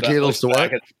going to use the candles to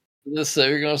what?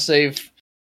 We're going to save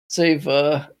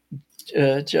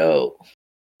Joe.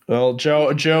 Well,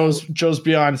 Joe's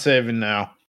beyond saving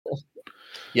now.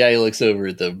 Yeah, he looks over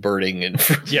at the burning and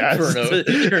Yeah, inferno.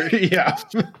 yeah.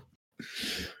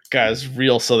 Guys,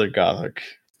 real Southern Gothic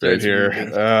right That's here.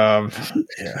 weird.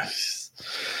 Yeah.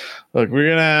 Look, we're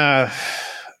gonna.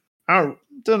 I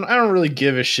don't really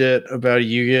give a shit about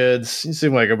you kids. You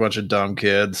seem like a bunch of dumb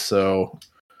kids. So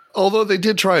Although they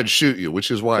did try and shoot you,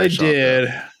 which is why I they shot did.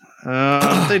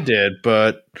 them. They did,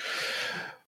 but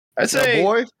I'd Now, say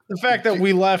boy, the fact that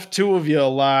we left two of you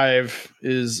alive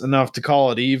is enough to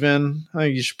call it even. I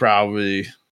think you should probably.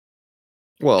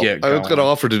 well, Get I was going to going.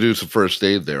 offer to do some first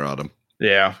aid there on him.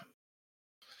 Yeah.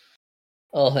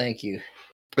 Oh, thank you.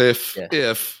 If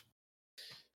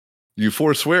you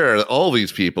forswear all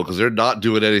these people because they're not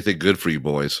doing anything good for you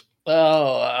boys.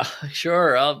 Oh,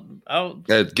 sure. I'll.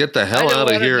 And get the hell don't out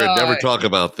of wanna here and never die. talk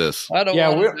about this. I don't Yeah,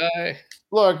 want to die.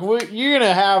 look, you're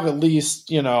gonna have at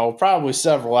least probably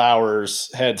several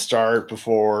hours head start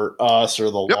before us or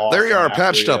the law. Yep, there you are,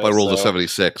 patched up. I rolled a so.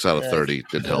 76 out of 30.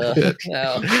 Didn't help a bit.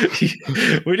 No.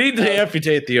 We need to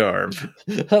amputate the arm.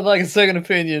 I'd like a second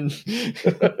opinion.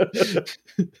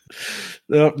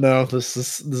 No, this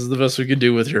is the best we can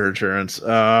do with your insurance.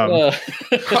 Oh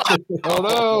no!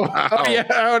 Oh yeah!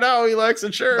 Oh no! He likes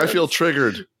insurance. I feel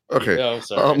triggered. Okay. Oh,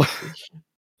 sorry.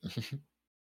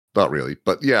 Not really,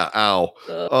 but yeah. Ow.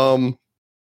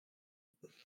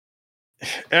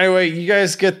 Anyway, you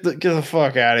guys get the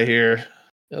fuck out of here.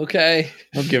 Okay.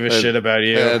 Don't give a shit about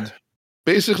you. And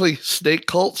basically, snake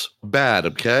cults bad.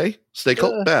 Okay, snake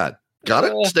cult bad. Got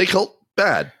it? Snake cult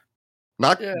bad.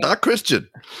 Not Christian.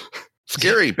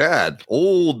 Scary bad.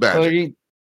 Old Well, magic. you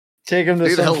take him to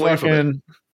Stay the some hell away from fucking.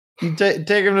 You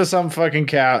take him to some fucking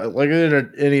cat like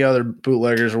any other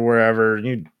bootleggers or wherever.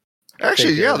 You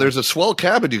Actually, take yeah, it. there's a swell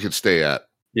cabin you can stay at.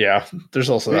 yeah. There's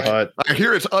also the hut. I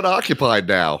hear it's unoccupied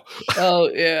now. Oh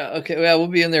yeah. Okay. Well, we'll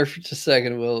be in there for just a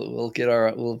second. We'll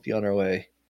be on our way.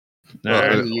 All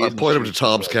right. I point him to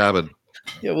Tom's cabin.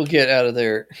 Yeah, we'll get out of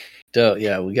there.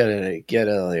 Yeah, we gotta get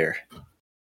out of there.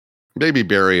 Maybe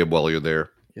bury him while you're there.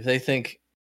 If they think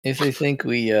we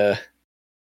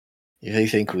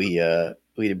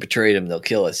betrayed him, they'll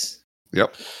kill us.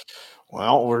 Yep.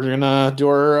 Well, we're gonna do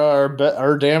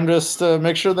our damnedest to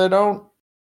make sure they don't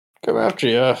come after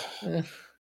you.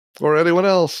 Or anyone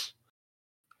else.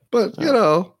 But,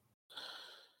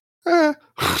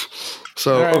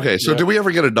 So, All right, okay. So, yeah. did we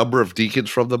ever get a number of deacons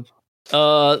from them?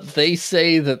 They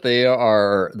say that there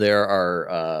are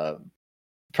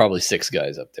probably 6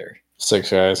 guys up there, 6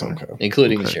 guys. Okay.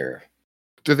 including the Okay. sheriff.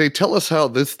 Did they tell us how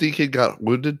this deacon got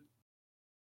wounded?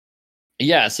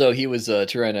 Yeah, so he was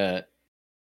trying to.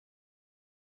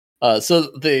 So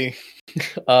the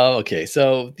okay,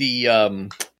 so the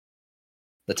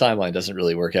timeline doesn't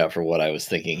really work out for what I was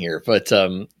thinking here, but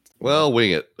Well,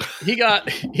 wing it. he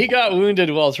got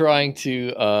wounded while trying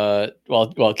to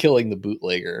while killing the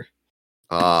bootlegger.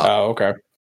 Oh, okay.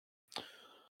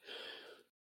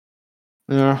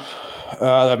 Yeah,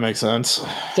 that makes sense.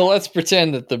 So let's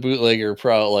pretend that the bootlegger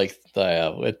probably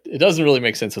it doesn't really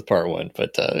make sense with part 1,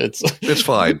 but it's It's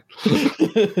fine.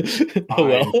 Oh,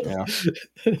 well. Yeah.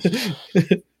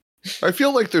 I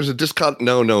feel like there's a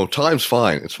No, time's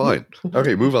fine. It's fine.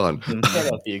 Okay, move on.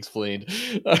 Cannot be explained.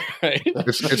 All right.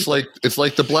 It's like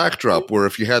the black drop, where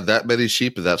if you had that many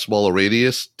sheep in that small a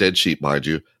radius, dead sheep, mind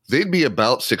you, they'd be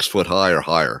about 6 foot high or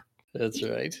higher. That's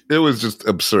right. It was just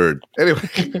absurd. Anyway,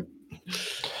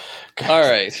 All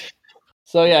right.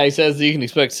 So yeah, he says you can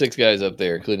expect 6 guys up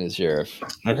there, including the sheriff.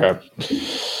 Okay.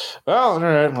 Well, all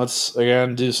right. Let's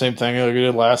again do the same thing like we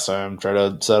did last time. Try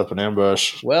to set up an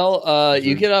ambush. Well,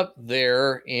 you get up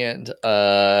there, and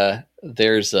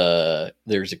there's a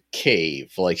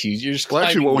cave. Like you're just well,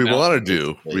 actually, what we climbing the want to mountain,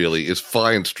 do basically. really is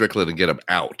find Strickland and get him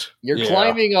out. You're Yeah.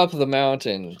 climbing up the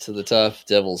mountain to the tough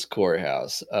Devil's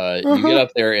Courthouse. You get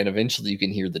up there, and eventually you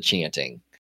can hear the chanting.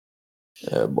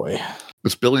 Oh boy.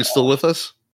 Is Billy still with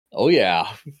us? Oh yeah,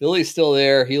 Billy's still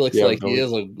there. He looks Yeah, like Billy. he has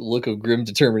a look of grim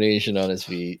determination on his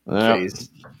Yeah. face.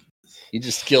 He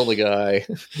just killed a guy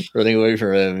running away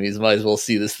from him. He might as well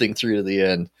see this thing through to the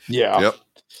end. Yeah.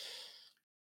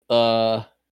 Yep.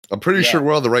 I'm pretty Yeah. sure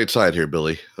we're on the right side here,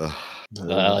 Billy. Yeah,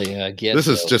 I guess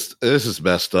This is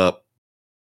messed up.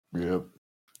 Yep.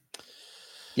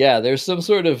 Yeah, there's some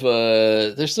sort of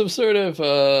it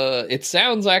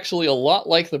sounds actually a lot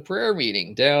like the prayer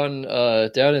meeting down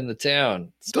in the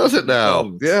town. Does it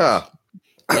now? Yeah.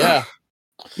 Yeah.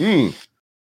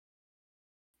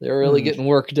 They're really Hmm. getting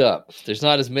worked up. There's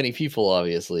not as many people,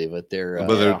 obviously, but they're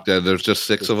But there's just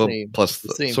 6 the of them same- plus.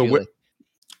 the same So feeling.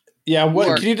 Yeah. What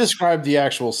Mark. can you describe the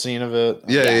actual scene of it?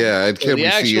 yeah, and So can the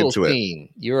we see actual into it? scene,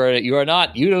 you do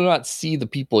not see the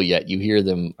people yet. You hear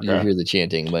them. You Okay. hear the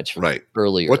chanting much Right.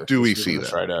 earlier. What do we Let's see give it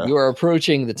a then? try to- You are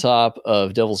approaching the top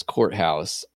of Devil's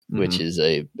Courthouse, which has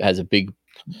a big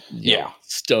Yeah.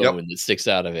 stone that sticks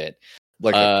out of it.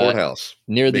 Like a courthouse.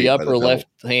 Near Made the by upper the devil. left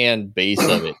hand base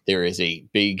of it, there is a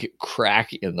big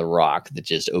crack in the rock that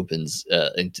just opens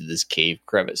into this cave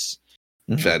crevice.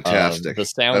 Fantastic. The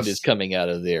sound That's- is coming out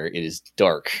of there. It is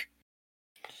dark.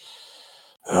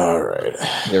 All right.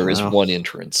 There is Well, one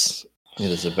entrance.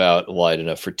 It is about wide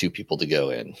enough for 2 people to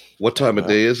go in. What time of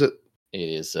day is it? It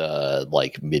is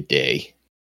like midday.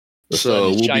 The So sun is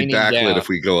we'll be shining backlit down. if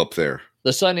we go up there.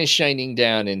 The sun is shining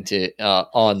down into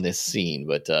on this scene,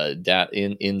 but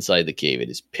inside the cave, it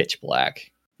is pitch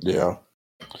black. Yeah.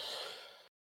 I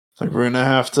think we're gonna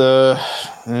have to.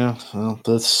 Yeah. Well,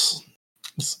 that's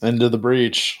end of the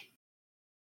breach.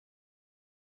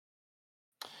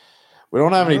 We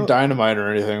don't have any dynamite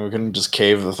or anything. We can just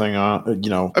cave the thing on.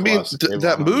 I mean,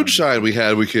 that moonshine we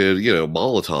had, we could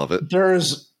Molotov it.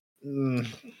 There's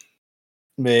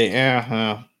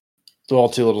it's all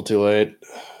too little, too late.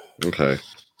 Okay.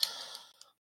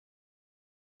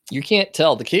 You can't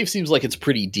tell. The cave seems like it's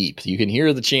pretty deep. You can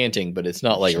hear the chanting, but it's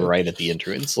not like right at the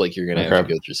entrance. Like you're gonna have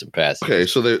to go through some passages. Okay,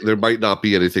 so there might not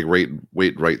be anything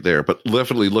right there, but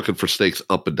definitely looking for snakes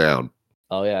up and down.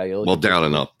 Oh yeah, well, down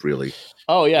and up, really.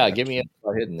 Oh yeah, give me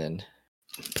a hidden then.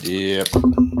 Yep.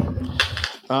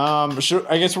 Sure.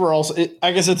 I guess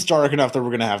I guess it's dark enough that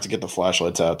we're gonna have to get the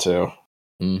flashlights out too.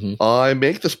 Mm-hmm. I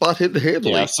make the spot hidden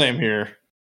handily. Yeah, same here.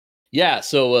 Yeah,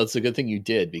 so it's a good thing you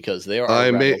did because they are.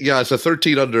 It's a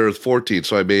 13 under 14,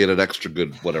 so I made an extra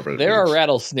good whatever. There are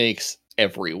rattlesnakes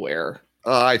everywhere.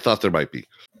 I thought there might be.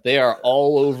 They are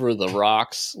all over the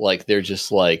rocks, like they're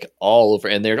just like all over,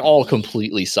 and they're all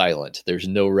completely silent. There's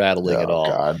no rattling at all.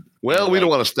 God. Well, we don't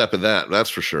want to step in that. That's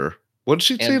for sure. What did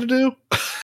she say to do?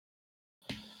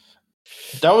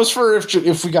 That was for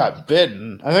if we got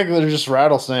bitten. I think they're just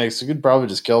rattlesnakes. You could probably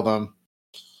just kill them.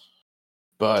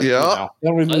 But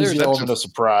then we lose the element of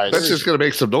surprise. That's just going to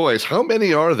make some noise. How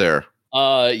many are there?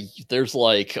 There's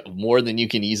like more than you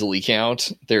can easily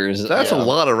count. That's a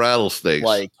lot of rattlesnakes.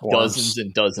 Like dozens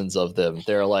and dozens of them.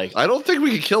 They're like, I don't think we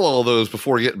can kill all those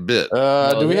before getting bit.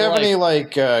 Do we have any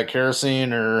like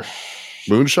kerosene or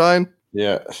moonshine?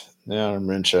 Yeah, or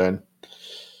moonshine.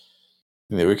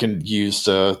 We can use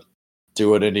to do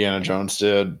what Indiana Jones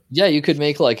did. Yeah, you could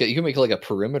make like a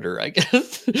perimeter, I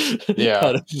guess.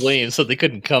 Out of flames, so they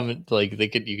couldn't come. Like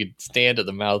you could stand at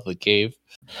the mouth of the cave.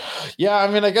 Yeah, I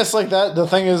mean, I guess like that. The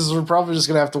thing is, we're probably just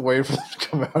gonna have to wait for them to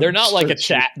come out. They're not like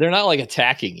They're not like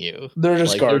attacking you. They're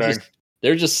just guarding.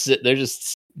 They're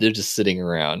just sitting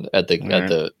around at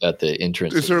the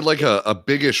entrance. Is there like a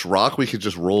biggish rock we could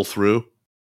just roll through?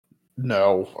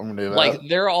 No, I'm gonna do that. Like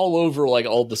they're all over like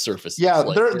all the surfaces. Yeah,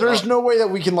 like, there's no way that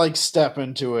we can like step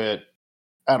into it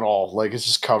at all. Like it's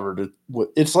just covered with.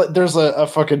 It's like there's a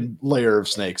fucking layer of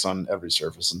snakes on every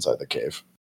surface inside the cave.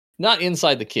 Not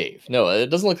inside the cave. No, it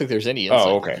doesn't look like there's any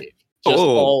inside the cave.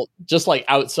 Just like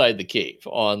outside the cave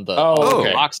on the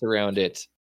rocks around it,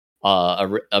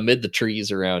 amid the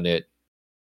trees around it.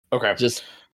 Okay, just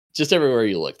everywhere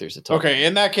you look, there's a ton. Okay,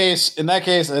 in that case,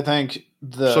 I think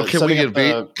So can we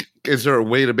invade? Is there a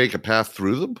way to make a path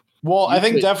through them? Well, I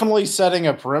think definitely setting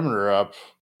a perimeter up.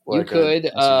 You could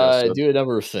do a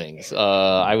number of things.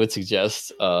 I would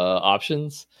suggest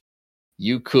options.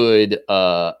 You could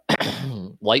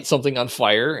light something on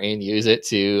fire and use it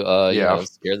to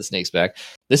scare the snakes back.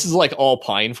 This is like all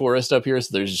pine forest up here,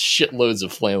 so there's shitloads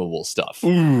of flammable stuff.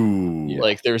 Ooh,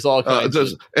 like there's all kinds.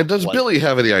 Does Billy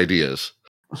have any ideas?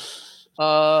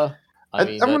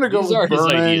 I'm going to go with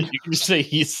burning. You can just say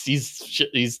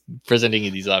he's presenting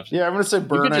you these options. Yeah, I'm going to say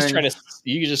burning.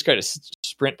 You can just try to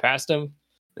sprint past him.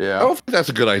 Yeah, I don't think that's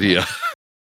a good idea.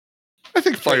 I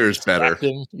think fire is better.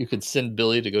 You could send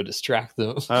Billy to go distract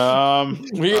them.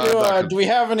 Do we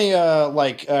have any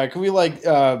can we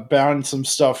bound some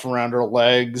stuff around our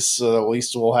legs so that at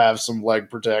least we'll have some leg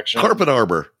protection? Carpet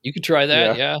arbor. You could try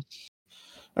that. Yeah.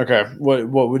 Okay. What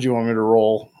would you want me to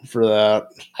roll for that?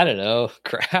 I don't know.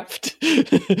 Craft.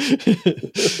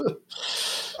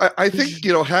 I think,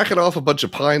 hacking off a bunch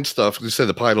of pine stuff. You say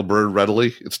the pine will burn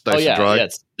readily. It's nice and dry.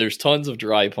 Yes. There's tons of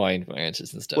dry pine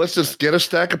branches and stuff. Let's just get a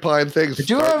stack of pine things. I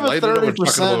do have a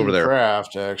 30%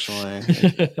 craft,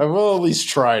 actually. I will at least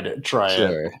try it.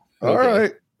 Sure. All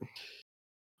right.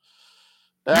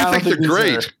 You think they're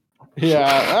great.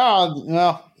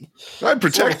 No. I'm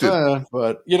protected.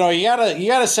 But, you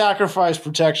gotta sacrifice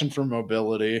protection for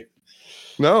mobility.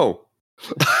 No.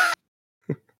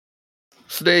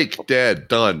 Snake dead,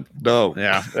 done. No.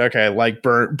 Yeah. Okay. Like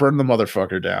burn the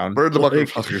motherfucker down. Burn the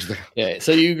motherfuckers down. Yeah.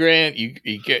 So you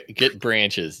get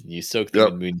branches. You soak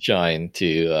them in moonshine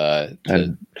to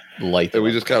light them. And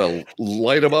we just gotta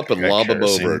light them up and lob them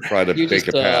over and try to make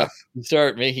a path. You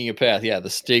start making a path. Yeah. The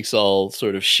stakes all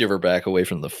sort of shiver back away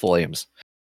from the flames.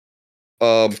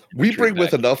 We bring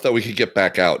with enough that we can get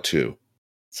back out too.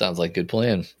 Sounds like a good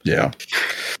plan. Yeah.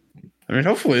 I mean,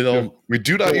 hopefully they'll. We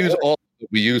do not use all.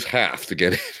 We use half to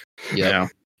get it. Yeah.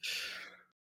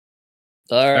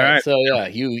 All right. So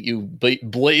you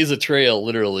blaze a trail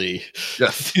literally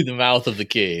to the mouth of the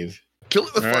cave. Kill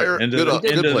it with fire. Into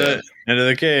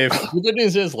the cave. The good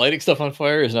news is lighting stuff on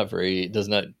fire is not very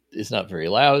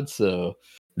loud. So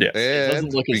yeah, it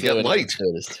doesn't look as though light.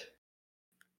 Noticed.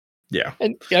 Yeah,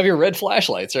 and you have your red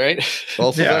flashlights, right?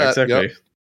 Also exactly.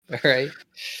 Yep. All right.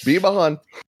 Beam on.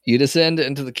 You descend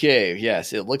into the cave.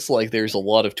 Yes, it looks like there's a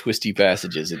lot of twisty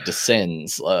passages. It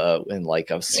descends in like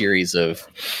a series of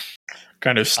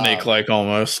Kind of snake-like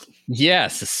almost.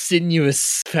 Yes, a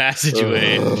sinuous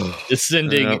passageway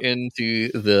descending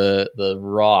into the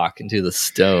rock, into the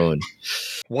stone.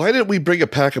 Why didn't we bring a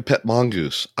pack of pet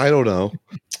mongoose? I don't know.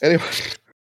 Anyway.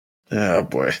 Oh,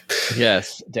 boy.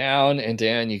 Yes, down and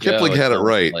down you go. Kipling had it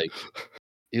right. Like,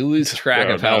 you lose track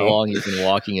of how long you've been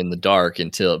walking in the dark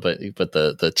but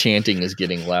the chanting is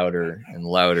getting louder and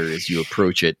louder as you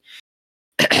approach it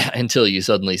until you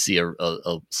suddenly see a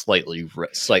slight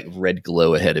red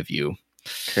glow ahead of you.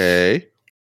 Okay.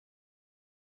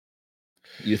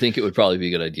 You think it would probably be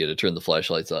a good idea to turn the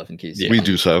flashlights off in case we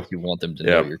do so. You want them to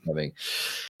know you're coming.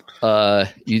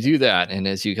 You do that, and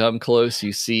as you come close,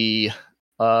 you see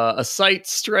a sight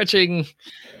stretching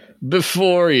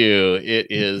before you. It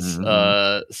is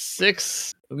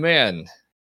 6 men.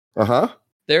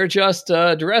 They're just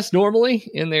dressed normally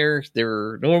in their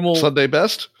normal Sunday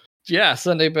best. Yeah,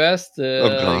 Sunday best.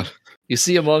 God! You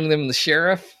see among them the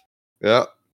sheriff. Yeah.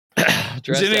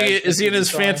 Is he in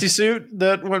his fancy suit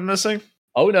that went missing?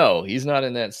 Oh no, he's not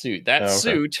in that suit. That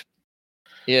suit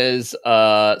is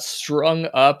strung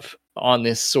up on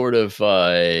this sort of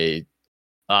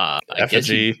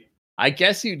effigy. I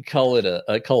guess you'd call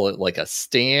it like a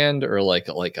stand or like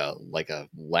a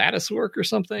lattice work or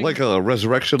something. Like a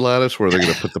resurrection lattice where they're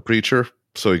going to put the preacher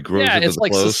so he grows into it's the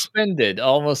like clothes. Suspended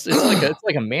almost. It's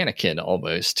like a mannequin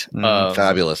almost.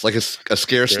 Fabulous. Like a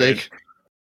scare snake.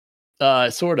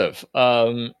 Sort of.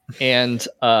 And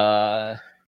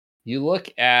you look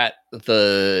at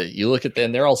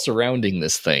them, they're all surrounding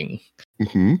this thing.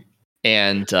 Mm-hmm.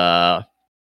 And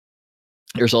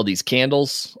there's all these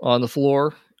candles on the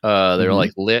floor. They're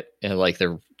like lit, and like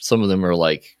some of them are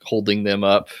like holding them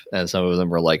up, and some of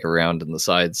them are like around in the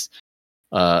sides,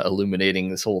 illuminating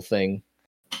this whole thing.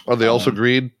 Are they also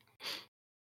green?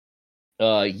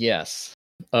 Yes.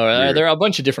 There are a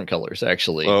bunch of different colors,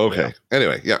 actually. Oh, okay.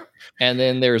 Anyway, yeah. And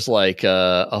then there's like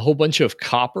a whole bunch of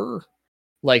copper.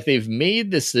 Like they've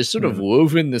made this sort of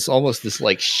woven this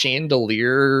like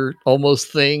chandelier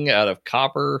almost thing out of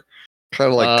copper.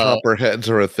 Kind of like copper heads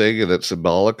are a thing, and it's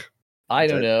symbolic. I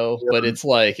don't know, but it's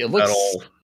like it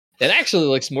actually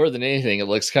looks more than anything. It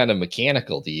looks kind of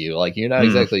mechanical to you. Like you're not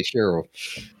exactly sure.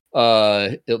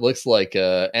 It looks like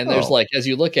and there's like as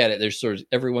you look at it, there's sort of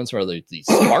every once in a while there's these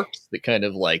sparks that kind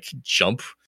of like jump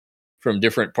from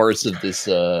different parts of this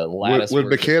lattice. Would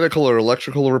mechanical or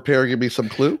electrical repair give me some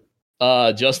clue?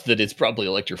 Just that it's probably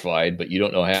electrified, but you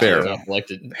don't know how. Fair. It's not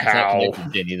connected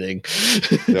to anything.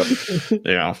 Yep.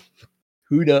 Yeah.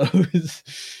 Who knows?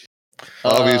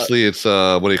 Obviously, it's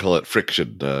what do you call it?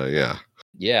 Friction.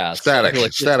 Yeah. Static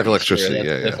electricity.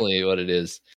 That's definitely what it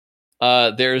is.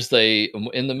 There's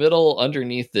in the middle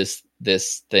underneath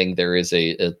this thing. There is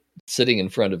a sitting in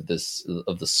front of the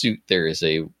suit. There is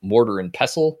a mortar and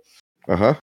pestle.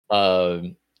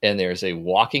 And there's a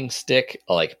walking stick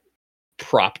like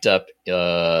propped up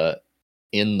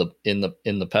in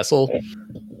the pestle.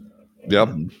 Yep.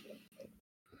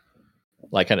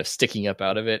 Like kind of sticking up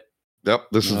out of it. Yep.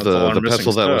 This is the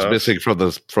pestle that was missing from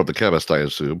the chemist, I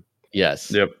assume.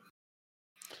 Yes. Yep.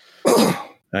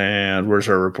 And where's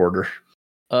our reporter?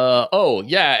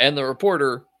 And the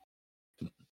reporter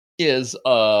is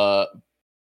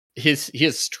he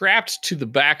is strapped to the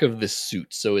back of this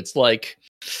suit, so it's like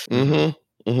you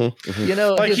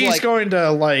know, like he's going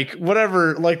to like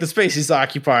whatever, like the space he's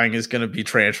occupying is going to be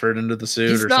transferred into the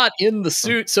suit. He's not in the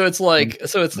suit, so it's like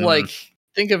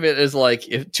think of it as like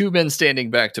if two men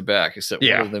standing back to back, except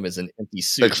one of them is an empty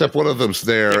suit. Except one of them's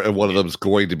there, and one of them's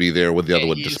going to be there when the other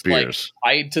one disappears.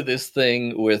 Like, tied to this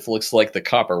thing with looks like the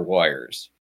copper wires.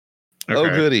 Okay. Oh,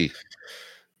 goody!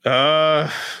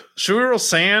 Should we roll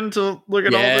sand to look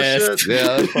at all this shit? Yeah,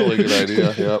 that's probably a good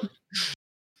idea.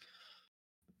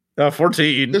 Yep.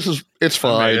 14. It's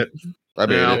fine. I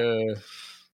made it.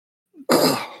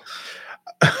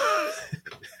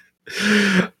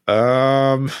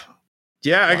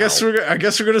 Yeah, I guess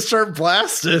we're gonna start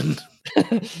blasting.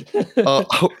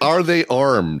 Are they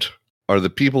armed? Are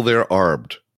the people there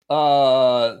armed?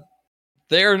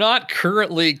 They're not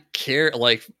currently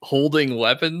holding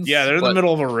weapons. Yeah, they're in the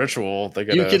middle of a ritual.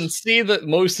 You can see that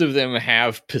most of them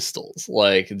have pistols.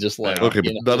 Okay,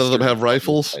 but none of them have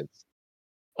rifles.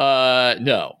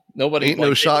 No, nobody. Ain't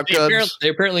no shotguns. They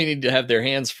apparently need to have their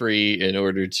hands free in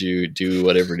order to do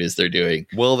whatever it is they're doing.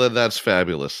 Well, then that's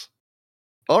fabulous.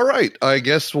 All right, I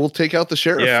guess we'll take out the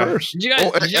sheriff first.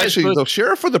 The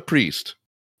sheriff or the priest?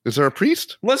 Is there a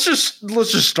priest? Let's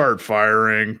just start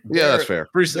firing. Yeah, that's fair.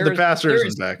 The pastor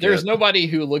isn't back. There's nobody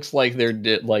who looks like they're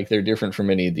different from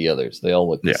any of the others. They all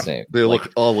look the same. They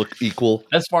all look equal.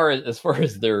 As far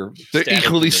as they're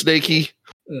equally snaky.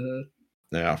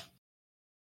 Yeah.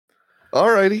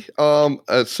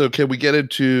 Alrighty. So can we get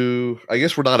into? I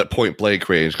guess we're not at point blank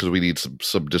range because we need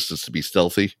some distance to be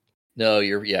stealthy. No,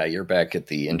 you're back at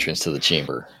the entrance to the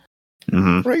chamber.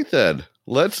 Mm-hmm. Right then,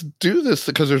 let's do this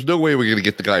because there's no way we're going to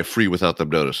get the guy free without them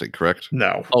noticing. Correct?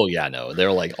 No. Oh yeah, no,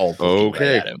 they're like all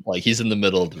Okay. right at him. Like he's in the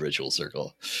middle of the ritual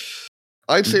circle.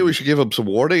 I'd say we should give him some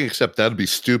warning, except that'd be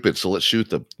stupid. So let's shoot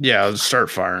them. Yeah, let's start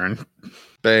firing.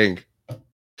 Bang.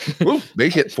 Woo,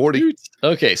 make it 40.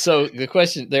 Okay, so the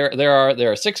question there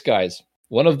are 6 guys.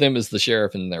 One of them is the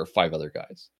sheriff, and there are 5 other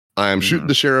guys. I'm shooting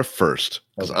the sheriff first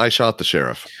because I shot the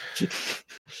sheriff.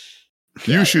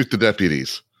 You shoot the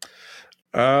deputies.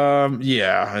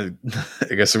 Yeah,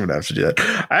 I guess I'm gonna have to do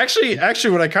that. Actually,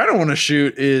 what I kind of want to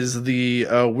shoot is the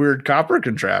weird copper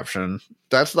contraption.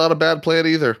 That's not a bad plan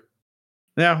either.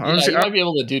 Yeah, You might be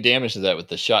able to do damage to that with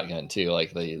the shotgun too.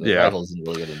 Like the rifle isn't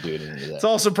really going to do anything to that. It's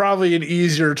also probably an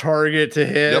easier target to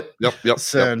hit. Yep.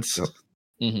 Since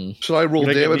Mm-hmm. Should I roll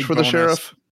damage for the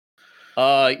sheriff?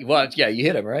 Well, yeah, you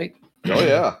hit him, right? Oh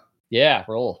yeah. Yeah,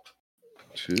 roll.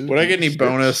 Would I get any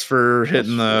bonus for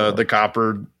hitting the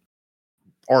copper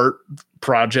art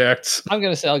project? I'm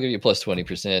going to say I'll give you plus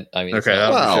 20%. I mean, Okay,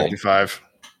 that'll Wow. be 55.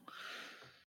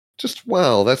 Just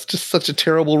wow, that's just such a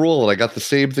terrible roll, and I got the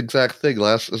same exact thing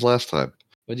as last time.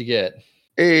 What'd you get?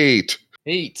 8.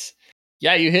 8.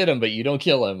 Yeah, you hit him, but you don't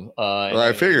kill him.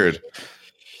 I figured.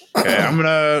 Okay, I'm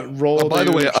gonna roll. By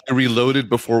the way, I reloaded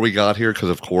before we got here because,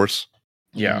 of course.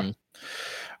 yeah,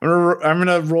 Mhm. I'm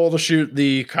gonna roll to shoot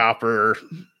the copper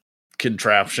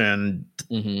contraption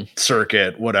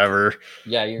circuit, whatever.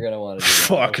 Yeah, you're going to want to do that.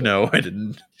 Fuck no, I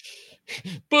didn't.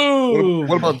 Boom!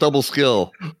 What about double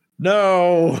skill?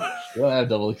 No, You don't have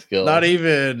double skill. not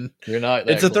even. You're not.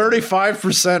 that It's a close.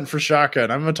 35% for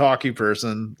shotgun. I'm a talky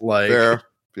person. Like, There.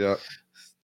 Yeah.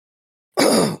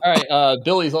 All right.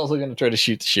 Billy's also going to try to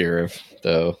shoot the sheriff,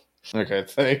 though. okay,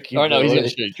 thank you. Oh no, he's Billy. going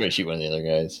to try to shoot one of the other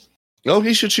guys. No,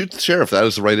 he should shoot the sheriff. That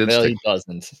is the right Well, he instinct.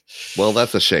 doesn't. Well,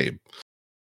 that's a shame.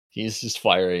 He's just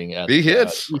firing at. He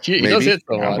hits. He maybe. does hit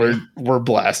Yeah, someone. we're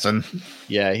blasting.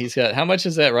 Yeah, he's got. How much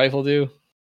does that rifle do?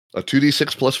 A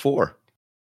 2d6 plus 4.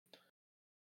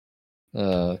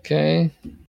 Okay.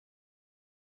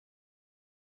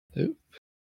 Oop.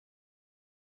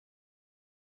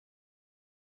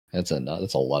 That's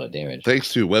a lot of damage.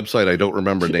 Thanks to a website I don't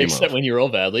remember name Except of. when you roll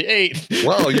badly. 8.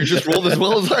 Wow, you just rolled as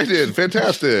well as I did.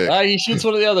 Fantastic. He shoots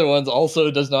one of the other ones. Also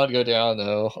does not go down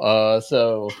though.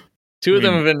 So 2 of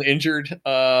them have been injured.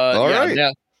 All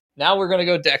right. Now we're gonna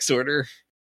go dex order.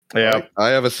 Yeah, I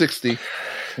have a 60.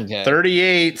 Okay.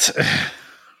 38.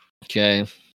 Okay.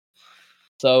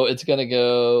 So it's gonna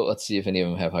go. Let's see if any of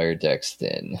them have higher dex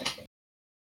then.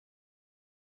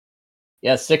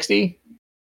 Yeah, 60.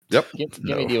 Yep. Give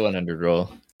me D100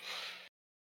 roll.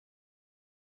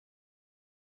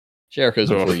 Sheriff goes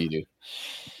before you do.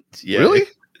 Yeah. Really?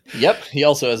 Yep, he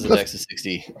also has a dex of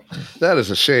 60. That is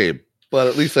a shame. But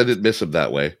at least I didn't miss him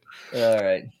that way. All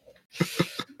right.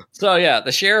 So yeah,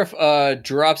 the sheriff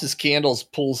drops his candles,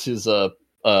 pulls his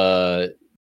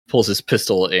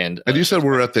pistol, and And you said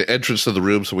we're at the entrance to the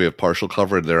room, so we have partial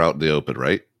cover and they're out in the open,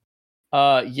 right?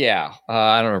 yeah.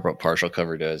 I don't remember what partial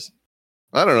cover does.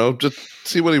 I don't know. Just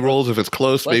see what he rolls. If it's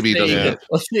close, maybe he doesn't.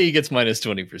 Let's say he gets minus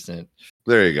 20%.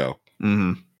 There you go.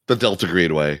 Mm-hmm. The Delta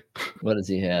Green way. What does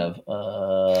he have?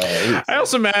 I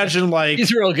also imagine like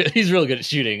He's real good. He's real good at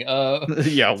shooting.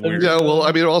 yeah, weird. Yeah, well,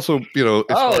 I mean, also,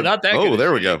 it's hard. not that. Oh, good.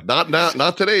 there we go. Not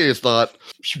today. It's not.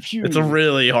 It's a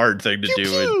really hard thing to do.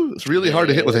 It. It's really hard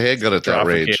to hit with a handgun at that Drop a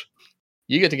range. kid.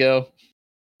 You get to go.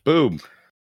 Boom.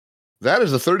 That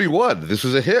is a 31. This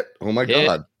is a hit. Oh my Hit.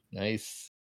 god. Nice.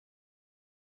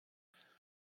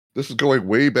 This is going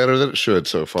way better than it should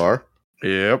so far.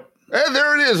 Yep. And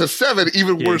there it is, a 7,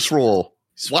 even Yeah. worse roll.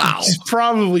 Wow. He's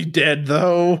probably dead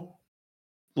though.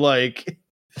 Like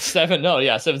 7. No,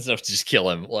 yeah, 7's enough to just kill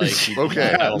him. Like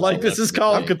Okay. yeah, like this is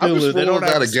Call of I'm Cthulhu. just They don't rolling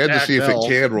have that again to stacked see if health. it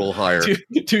can roll higher.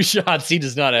 two shots. He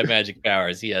does not have magic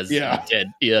powers. He has Yeah. dead.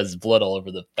 He has blood all over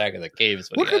the back of the caves.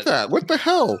 Look at that. What the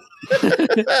hell?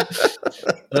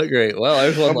 Oh, great. Well,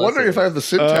 there's one. I'm wondering if I have the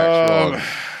syntax wrong.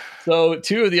 So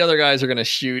 2 of the other guys are going to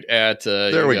shoot at.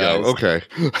 There we go. Okay.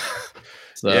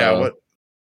 So, yeah. What?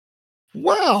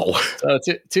 Wow. So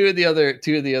two of the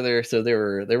other. So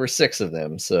there were 6 of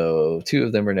them. So 2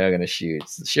 of them are now going to shoot.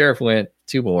 So the sheriff went.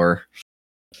 2 more.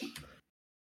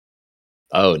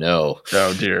 Oh no!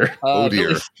 Oh dear. Oh,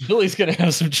 dear. Billy's going to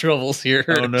have some troubles here.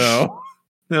 Oh no.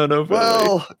 No.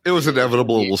 Well, it was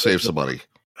inevitable. We'll save some money.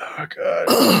 Oh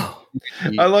god.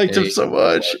 I liked him so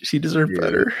much. He deserved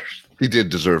better. He did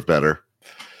deserve better.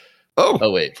 Oh,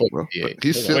 Oh wait, well,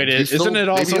 he's still, Wait, he's isn't still it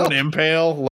also maybe an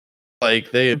impale?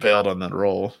 like they failed on that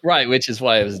roll. Right, which is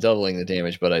why I was doubling the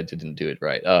damage, but I didn't do it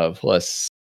right. Plus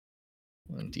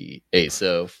 1d8,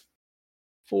 so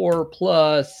 4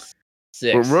 plus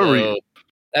 6. Remember, so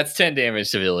that's 10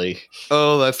 damage to Billy.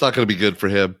 Oh, that's not going to be good for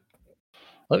him.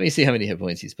 Let me see how many hit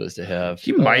points he's supposed to have.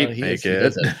 He might he make he it.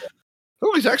 does have-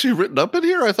 Oh, he's actually written up in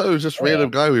here. I thought it was just a random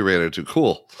guy we ran into.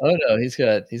 Cool. Oh no, he's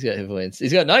got hit points.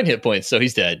 He's got 9 hit points, so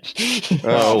he's dead.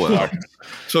 Oh well.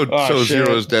 So shit.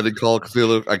 Zero's dead in Call of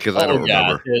Cthulhu. I don't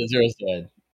remember. Yeah, Zero's dead.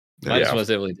 Mine's most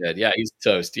definitely dead. Yeah, he's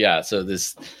toast. Yeah, so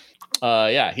this,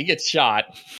 he gets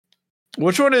shot.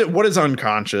 What is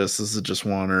unconscious? Is it just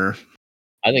one or?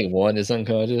 I think 1 is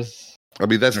unconscious. I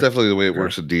mean, that's definitely the way it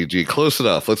works in DG. Close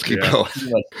enough. Let's keep going.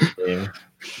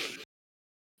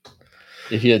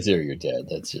 If you had 0, you're dead.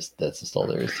 That's just all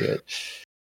there is to it.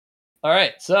 All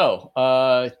right,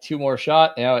 so 2 more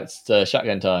shot. Now it's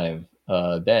shotgun time.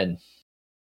 Ben,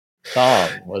 Tom,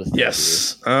 what is that?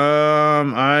 Yes.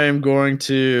 I'm going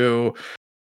to. What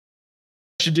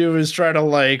I should do is try to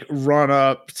like run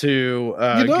up to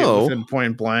get within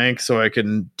point blank so I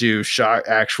can do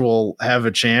have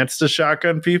a chance to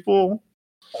shotgun people.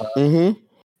 Mm-hmm.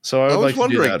 So I was like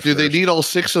wondering, do they first. need all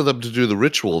 6 of them to do the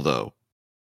ritual though?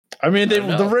 I mean,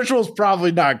 the ritual's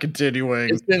probably not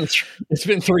continuing. It's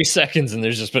been 3 seconds, and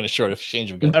there's just been a short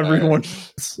exchange of gunfire. Everyone,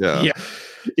 yeah.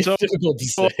 It's difficult to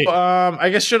say. I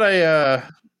guess should I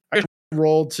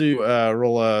roll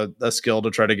a skill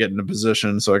to try to get into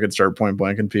position so I can start point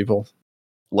blanking people?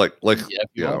 Like or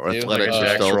athletics or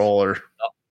Dex stealth. roll or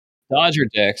dodge or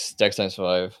dex times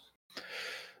 5.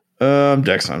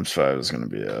 Dex times 5 is going to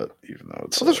be it, even though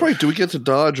it's. So that's right. Do we get to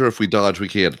dodge, or if we dodge, we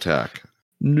can't attack?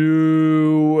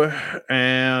 No,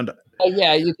 and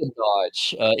yeah, you can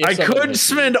dodge. I could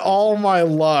spend all my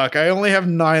luck. I only have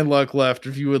 9 luck left.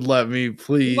 If you would let me,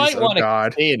 please. You might want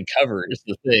God. to stay in cover is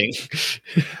the thing.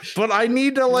 But I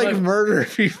need to murder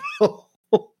people.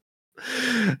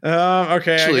 Okay,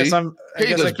 Actually, I guess I'm.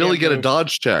 Does Billy get a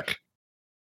dodge check?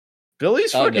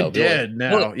 Billy's fucking dead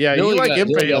now. Yeah, Billy you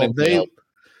impaled.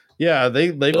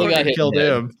 They fucking killed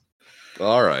him.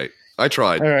 All right, I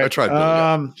tried. All right. I tried.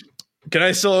 Billy. Can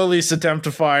I still at least attempt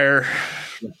to fire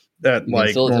at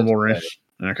normal range?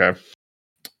 Okay.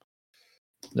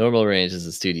 Normal range is a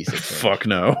 2d6. Fuck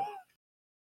no.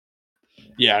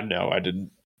 Yeah, no, I didn't.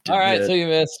 All right, so you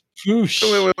missed.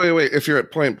 Wait. If you're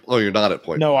at point, you're not at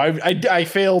point. No, I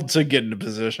failed to get into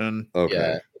position. Okay.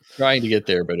 Yeah, trying to get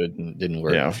there, but it didn't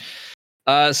work.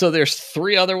 Yeah. So there's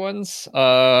 3 other ones.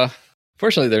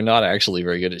 Fortunately, they're not actually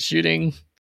very good at shooting.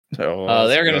 Oh,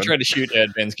 they're going to try to shoot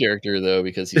at Ben's character, though,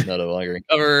 because he's no longer in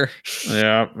cover.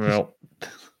 Yeah, well.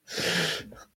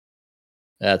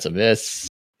 That's a miss.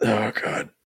 Oh, God.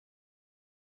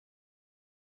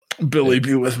 Billy,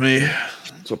 be with me.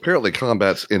 So apparently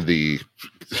combat's in the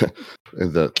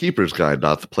keeper's guide,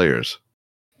 not the players.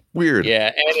 Weird. Yeah,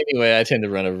 and anyway, I tend to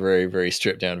run a very, very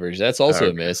stripped down version. That's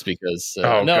also a miss because...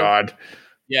 God.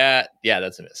 Yeah,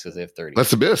 that's a miss because they have 30.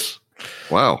 That's a miss.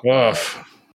 Wow. Oof.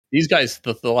 These guys,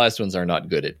 the last ones are not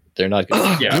good at. They're not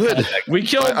good. Yeah, good. We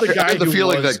killed the guy. I had the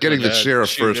feeling that getting the sheriff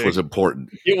shooting. first was important.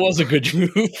 It was a good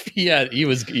move. Yeah, he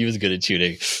was good at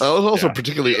shooting. I was also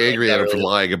particularly angry at him for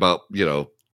lying about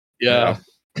Yeah,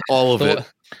 all of it.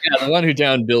 Yeah, the one who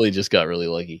downed Billy just got really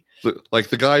lucky. Like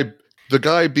the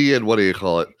guy being, what do you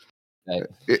call it? Right.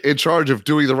 In charge of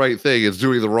doing the right thing is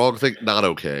doing the wrong thing. Not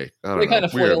okay. They kind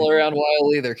of flail around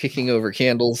wildly. They're kicking over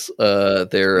candles.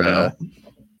 They're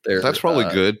that's probably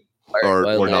good,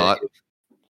 or not.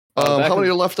 How many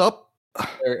are left up?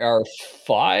 There are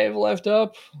 5 left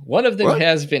up. One of them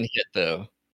has been hit, though.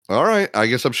 All right, I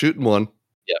guess I'm shooting one.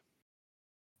 Yep.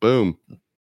 Boom.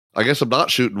 I guess I'm not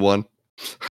shooting one.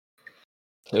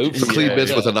 Oops. It's a clean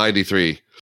miss with a 93.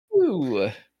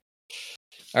 Ooh.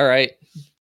 All right.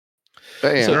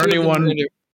 Bam. Is there anyone?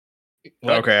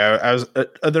 Okay,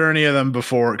 are there any of them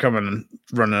before coming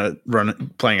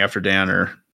and playing after Dan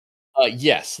or?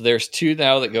 Yes, there's 2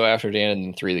 now that go after Dan, and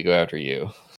then 3 that go after you.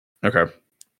 Okay.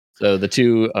 So the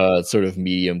 2 sort of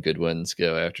medium good ones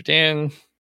go after Dan,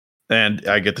 and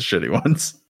I get the shitty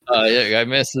ones. Yeah, guy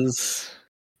misses.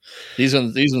 These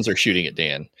ones are shooting at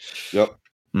Dan. Yep.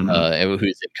 And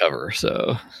who's in cover?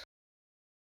 So.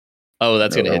 Oh,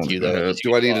 that's going to hit you though.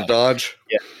 Do I need a dodge?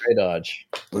 Yeah, try dodge.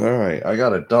 All right, I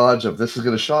got a dodge of this is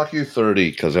going to shock you 30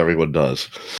 because everyone does.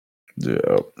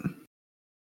 Yeah.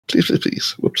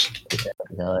 Please. Whoops.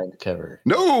 Behind cover.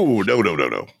 No.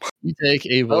 You take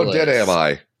a bullet. How dead am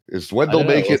I? Is Wendell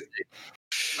make it?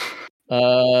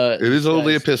 It is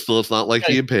only a pistol. It's not like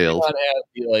he impaled.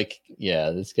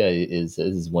 This guy is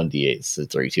 1d8, so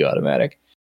 32 automatic.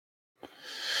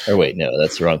 Or wait, no,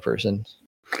 that's the wrong person.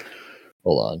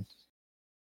 Hold on.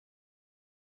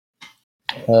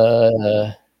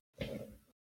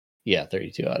 Yeah,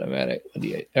 32 automatic.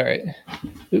 All right.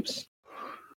 Oops.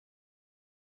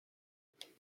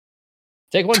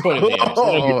 Take 1 point of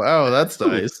damage. That's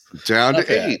nice. Down Not to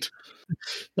bad. 8.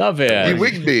 Not He bad.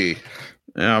 winged me.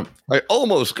 Yeah. I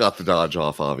almost got the dodge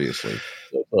off, obviously.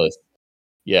 So close.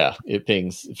 Yeah, it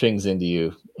pings into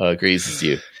you, grazes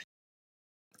you.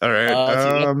 All right.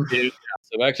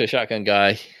 So back to shotgun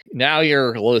guy. Now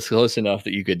you're close enough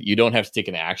that you don't have to take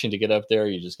an action to get up there.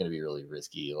 You're just going to be really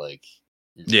risky. Like,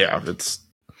 yeah, it's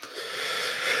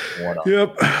one off.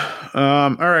 yep.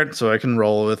 All right, so I can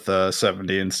roll with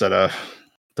 70 instead of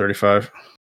 35.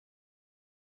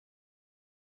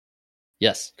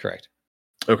 Yes, correct.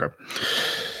 Okay.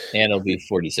 And it'll be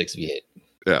 46 if you hit.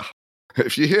 Yeah.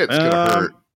 If you hit, it's going to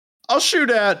hurt. I'll shoot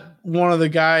at one of the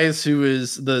guys who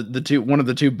is one of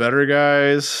the two better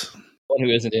guys. One who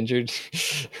isn't injured.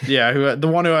 Yeah, the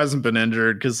one who hasn't been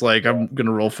injured, because like I'm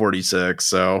gonna roll 46,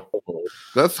 so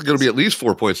That's going to be at least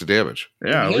 4 points of damage.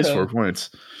 yeah, at least 4 points.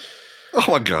 Oh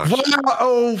my gosh.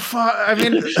 Oh, fuck. I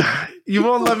mean, you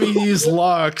won't let me use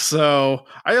luck, so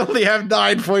I only have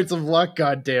 9 points of luck.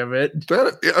 God damn it!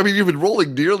 I mean, you've been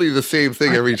rolling nearly the same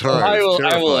thing every time. I will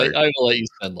Terrifying. let you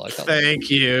spend luck. Thank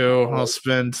you. I'll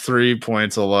spend 3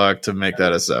 points of luck to make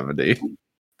that a 70.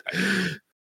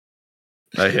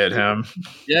 I hit him.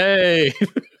 Yay!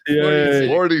 Yay.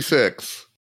 46.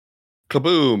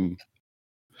 Kaboom.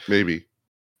 Maybe.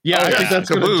 Yeah, I think that's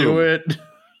gonna Kaboom. do it.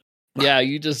 Yeah,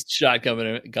 you just shotgun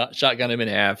him in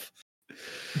half.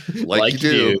 Like you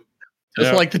do.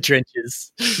 Just Yeah. like the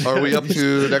trenches. Are we up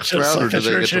to next Just round, or like do the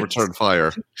they get to churches. return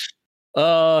fire?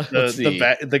 Let's see.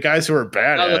 The guys who are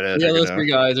bad Now at it. the are those gonna- 3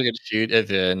 guys are going to shoot at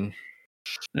Vin.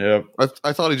 Yep.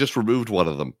 I thought he just removed one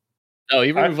of them. No,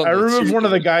 he I removed removed one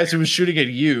of the guys who was shooting at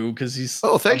you because he's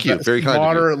Oh, thank you. Very kind of you.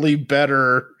 moderately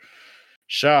better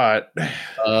shot.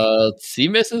 he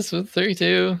misses with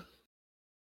 32.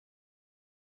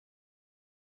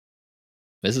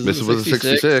 Misses Misses with a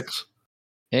 66.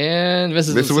 And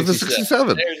misses Misses with a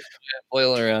 67. 67. There's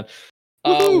flailing around.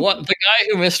 Woohoo. What the guy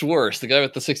who missed worse, the guy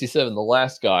with the 67, the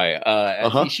last guy,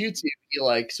 as he shoots you,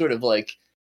 he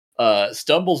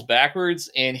stumbles backwards,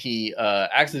 and he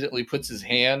accidentally puts his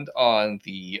hand on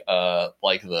the The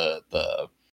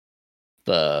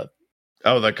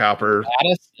copper.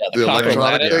 lattice. Yeah, The copper electronic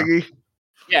lattice. thingy.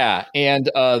 Yeah,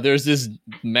 and there's this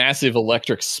massive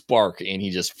electric spark, and he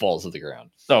just falls to the ground.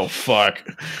 Oh fuck!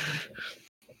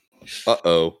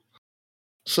 Uh-oh.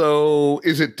 So,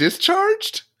 is it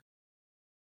discharged?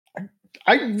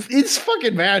 It's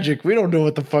fucking magic. We don't know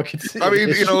what the fuck it's. I mean,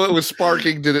 it was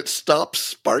sparking. Did it stop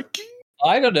sparking?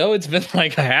 I don't know. It's been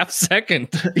like a half second.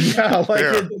 Yeah, like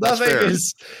Fair. That's nothing fair.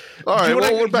 is. All right, You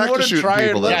wanna- well, we're back you to wanna shooting try and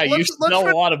people. let- then. Yeah, you let's smell a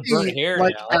try lot of to burnt be, hair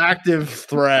like now. active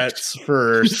threats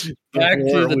first. Back to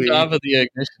before the we- top of the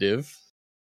initiative.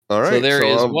 All right. So there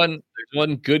is I'm- there's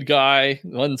one good guy,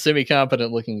 one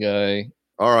semi-competent looking guy.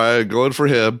 All right, going for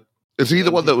him. Is he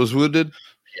the one that was wounded?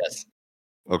 Yes.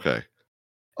 Okay.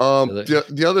 So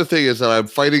The other thing is that I'm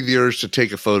fighting the urge to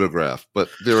take a photograph, but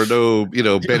there are no,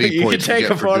 betting You can points. to take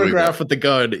get a for doing photograph that. with the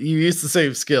gun. You use the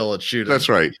same skill at shooting. That's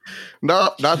right. No,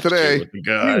 not today. With the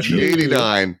gun. You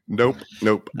 89. Nope.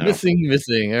 No. Missing. All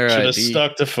Should right. have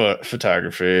stuck to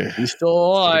photography. He's still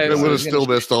alive. I so would have he's still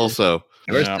gonna- missed also.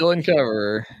 We're Yeah. still in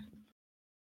cover.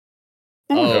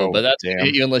 Ooh, Oh, no. but that's Damn. gonna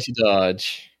hit you unless you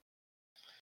dodge.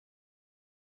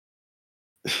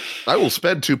 I will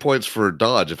spend 2 points for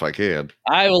dodge if I can.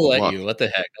 I will let Luck. you. What the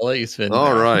heck? I'll let you spend.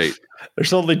 All right.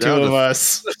 There's only two Down of to-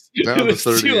 us. down to It was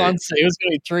 38. two on. It was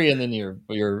going to be 3, and then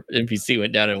your NPC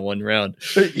went down in 1 round.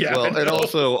 Yeah. Well, and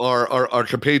also our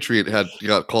compatriot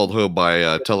got called home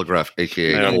by Telegraph,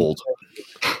 aka Yeah. Cold.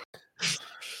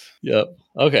 Yep.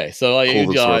 Okay, so Cold you and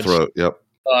sore dodge, throat. Yep.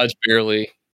 dodge barely.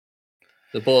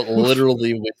 The bullet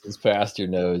literally whizzes past your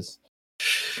nose.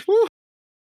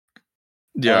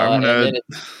 Yeah, I'm and gonna. then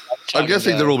it's- I'm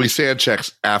guessing there will be sand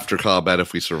checks after combat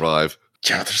if we survive.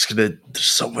 Yeah, there's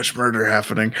so much murder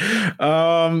happening.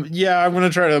 Yeah, I'm gonna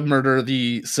try to murder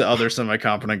the other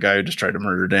semi-competent guy who just tried to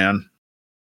murder Dan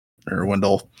or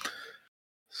Wendell.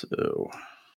 So,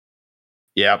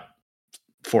 yeah,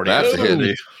 40. That's a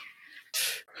hit.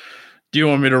 Do you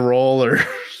want me to roll or?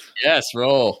 Yes,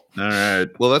 roll. All right.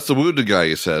 Well, that's the wounded guy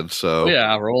you said. So. Oh,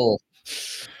 yeah, roll.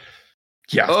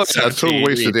 Yeah. Oh, yeah, total 17.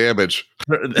 waste of damage.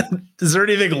 Is there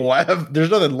anything left?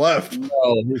 There's nothing left. No,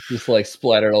 it's just like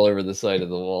splattered all over the side of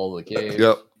the wall of the cave.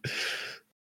 Yep.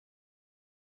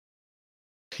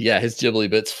 Yeah, his ghibli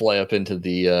bits fly up into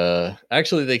the.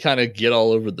 Actually, they kind of get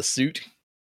all over the suit.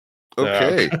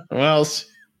 Okay. Well,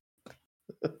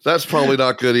 That's probably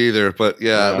not good either, but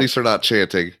yeah, Yeah. at least they're not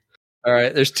chanting. All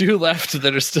right, there's 2 left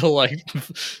that are still like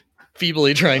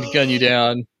feebly trying to gun you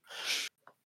down.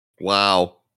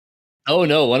 Wow. Oh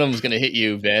no, one of them's gonna hit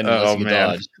you, Ben. Unless you man.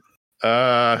 dodge.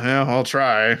 Yeah, I'll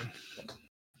try.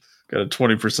 Got a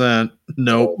 20%.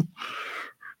 Nope.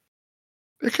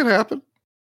 It can happen.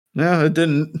 No, it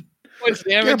didn't. Points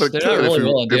damage. Yeah, but They're not really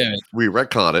well on if damage. we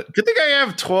retcon it. Good thing I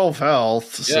have 12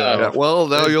 health. So. Yeah, well,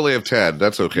 now you only have 10.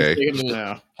 That's okay.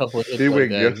 Yeah. He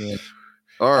winged you.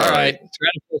 All All right. right. Try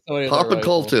to pull somebody with Poppin' that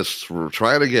rifle. cultists. We're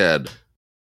trying again.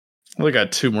 I only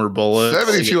got 2 more bullets.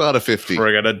 72 out of 50. Before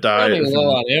I gotta die. Running low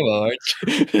on ammo,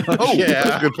 aren't you? Oh, Yeah.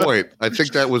 that's a good point. I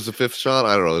think that was the 5th shot.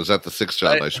 I don't know. Is that the 6th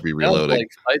shot? I should be That was reloading.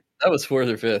 that was 4th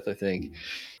or 5th, I think.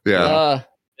 Yeah.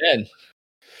 Ben.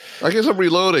 I guess I'm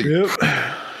reloading. Yep.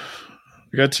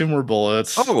 We got 2 more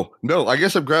bullets. Oh, no. I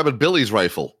guess I'm grabbing Billy's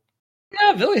rifle.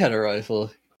 Yeah, Billy had a rifle.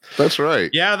 That's right.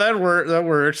 Yeah, that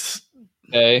works.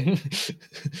 Okay.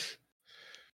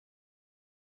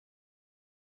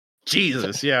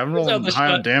 Jesus, yeah, I'm rolling the high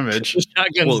on shot- damage. The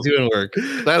shotgun's doing work.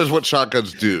 That is what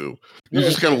shotguns do. You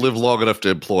just got to live long enough to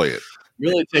employ it.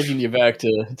 Really taking you back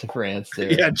to France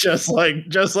there. Yeah, just like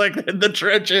in the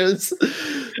trenches.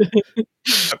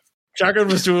 Shotgun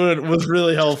was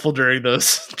really helpful during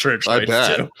those trench I fights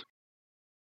bet. too.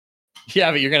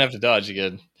 Yeah, but you're gonna have to dodge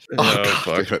again. Oh, Oh,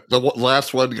 God. fuck. The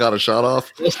last one got a shot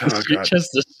off.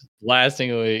 Just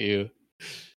blasting away at you.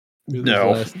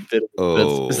 No. Last bit of-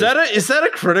 Oh. Is that a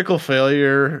critical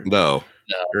failure? No.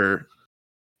 Or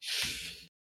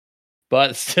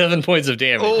But 7 points of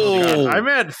damage. Oh. I'm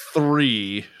at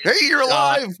 3. Hey, you're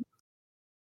alive.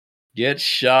 Get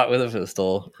shot with a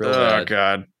pistol. Real Oh bad.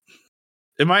 god.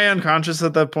 Am I unconscious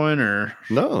at that point or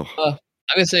No. I'm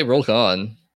gonna say roll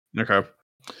con. okay?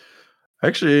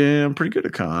 Actually, I'm pretty good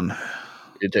at con.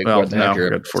 You take Well, what the heck no,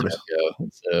 you're we got 40.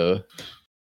 go.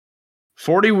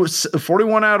 So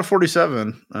 41 out of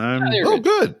 47. you're Oh,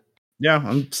 good. good.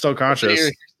 I'm still conscious. You're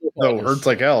still Oh, conscious. hurts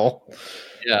like hell.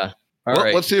 Yeah. All Well,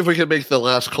 right. let's see if we can make the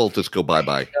last cultist go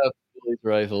bye-bye. Billy's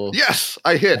rifle. Yes,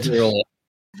 I hit. Roll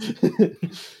it.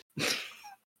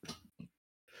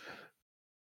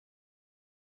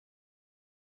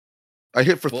 I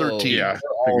hit for Whoa, 13. Yeah.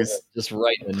 All of it, just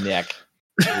right in the neck.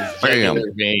 Bam.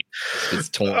 It's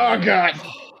torn. Oh god.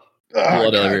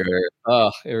 Blood God. everywhere.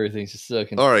 Oh, everything's just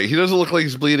soaking. All right, he doesn't look like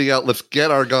he's bleeding out. Let's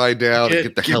get our guy down and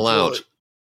get the hell out.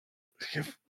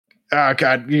 Oh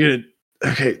god, you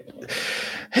gonna okay.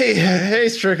 Hey,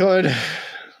 Strickland.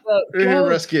 We're here to Go,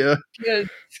 rescue. kids,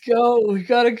 go. We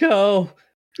gotta go.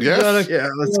 Yes? Yeah,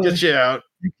 let's get you out.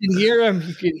 You can hear him.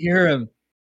 You can hear him.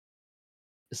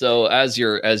 So as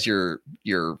your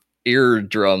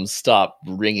eardrums stop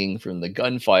ringing from the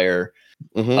gunfire,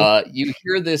 Mhm. you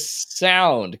hear this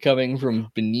sound coming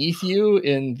from beneath you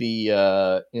in the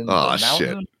Aw,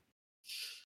 mountain.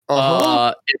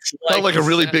 Uh-huh. It's Sound like a the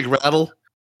really sound- big rattle.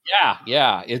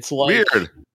 Yeah. It's like Weird.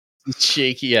 it's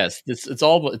shaky. Yes, it's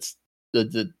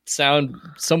the sound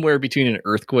somewhere between an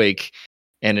earthquake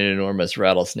and an enormous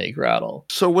rattlesnake rattle.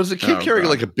 So was the kid Oh, carrying God.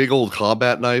 like a big old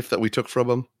combat knife that we took from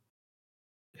him?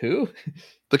 Who?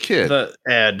 The kid. The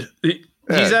Ed. He's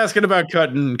Ed. asking about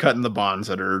cutting the bonds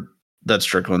that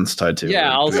Strickland's tied to.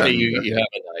 Yeah, I'll say Yeah. you have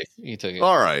a knife. You took it.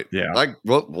 All right. Yeah.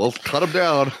 We'll cut him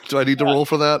down. Do I need to roll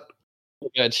for that?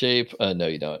 Bad shape. No,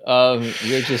 you don't.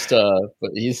 You're just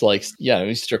but he's like, yeah,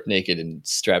 he's stripped naked and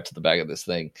strapped to the back of this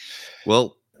thing.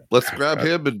 Well, let's grab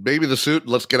him and maybe the suit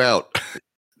and let's get out.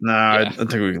 No, I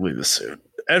think we can leave the suit.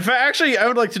 In fact, actually, I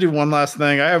would like to do one last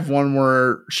thing. I have one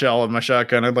more shell in my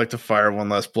shotgun. I'd like to fire one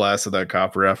last blast of that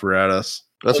copper apparatus.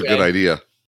 That's a good Okay. idea.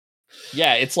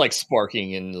 Yeah, it's like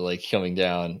sparking and like coming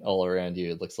down all around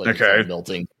you. It looks like it's Okay. all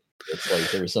melting. It's like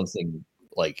there's something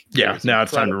like Yeah, now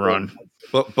it's time to run.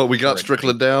 But we got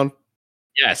Strickland down.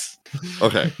 Yes.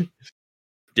 Okay.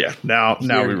 Yeah, now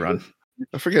we run.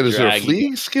 I forget. Is there a Dragging-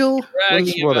 fleeing skill? What Dragging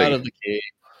is him out running? of the cave.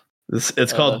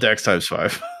 It's called Dex times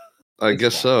 5. I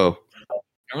guess so.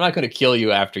 I'm not going to kill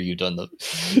you after you've done the.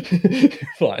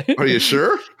 Fine. Are you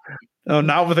sure? Oh,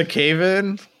 not with a cave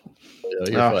in.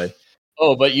 No, you're Oh. fine.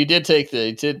 Oh, but you did take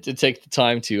the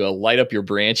time to light up your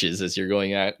branches as you're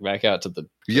going back out to the.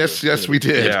 Yes, we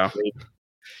did. Yeah.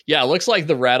 Yeah, it looks like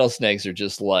the rattlesnakes are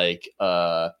just like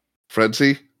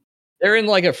Frenzy? they're in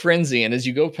like a frenzy, and as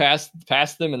you go past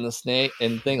them and the snake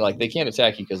and thing, like they can't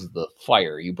attack you because of the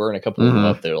fire. You burn a couple of them Mhm.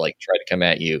 up, they're like try to come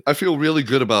at you. I feel really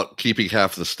good about keeping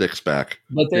half the sticks back.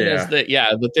 But then Yeah.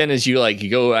 but then as you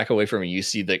go back away from it, you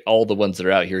see that all the ones that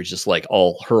are out here just like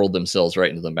all hurled themselves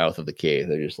right into the mouth of the cave.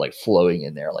 They're just like flowing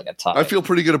in there like a tide. I feel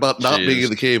pretty good about not being Jeez. in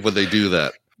the cave when they do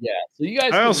that. yeah. So you guys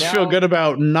I can also now- feel good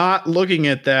about not looking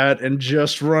at that and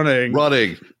just running.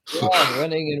 Running.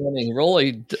 running and running. Roll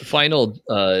a final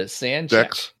sand check.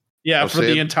 Dex. Yeah, Oh, for the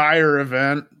Sam. entire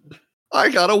event. I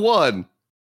got a 1.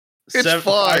 It's I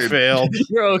fine. failed.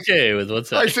 You're okay with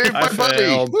what's I happening. saved I my buddy.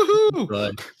 failed. Woohoo!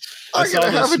 Fine. I I'm saw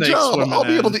gonna the have a snake job. swimming I'll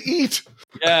be able in. to eat.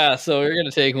 Yeah, so we're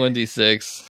gonna take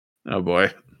 1d6. Oh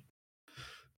boy.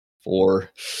 4.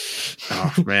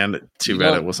 Oh man, too You bad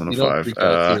don't- it wasn't a you don't 5. freak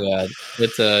out too bad. But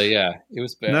yeah, it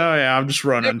was bad. No, yeah, I'm just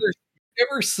running.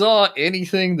 Never saw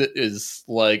anything that is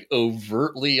like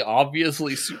overtly,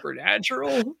 obviously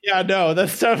supernatural. Yeah, no,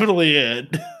 that's definitely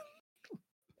it.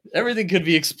 Everything could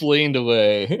be explained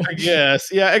away. I guess.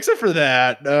 Yeah, except for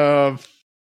that.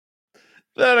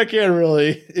 That I can't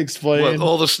really explain. What,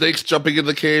 all the snakes jumping in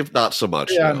the cave? Not so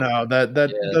much. Yeah, no. no, that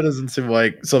doesn't seem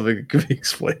like something that could be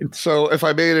explained. So if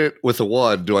I made it with a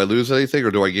 1, do I lose anything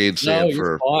or do I gain No, sand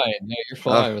you're for? fine. No, you're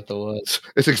fine with the woods.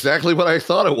 It's exactly what I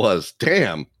thought it was.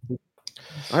 Damn.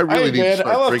 I really need to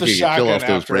start drinking and kill off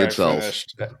those brain cells.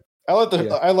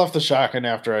 I left the shotgun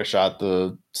after I shot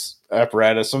the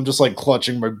apparatus. I'm just like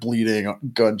clutching my bleeding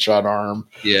gunshot arm.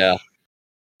 Yeah.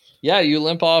 Yeah, you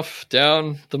limp off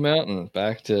down the mountain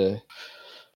back to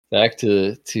I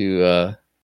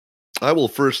will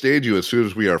first aid you as soon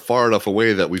as we are far enough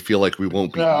away that we feel like we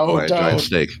won't be eaten by a giant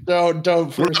snake. Don't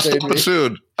We're first aid stopping me.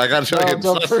 soon. I got to Don't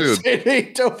stop soon. first aid me.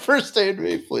 Don't first aid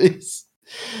me, please.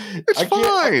 It's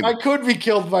fine. I could be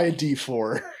killed by a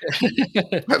D4.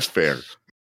 That's fair.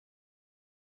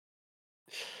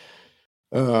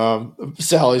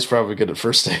 Sally's probably good at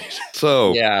first aid.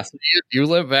 So yeah. So you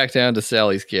limp back down to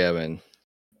Sally's cabin.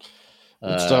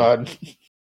 It's done.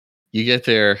 You get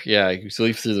there, yeah. You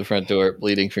sleep through the front door,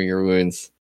 bleeding from your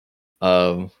wounds.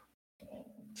 Sally's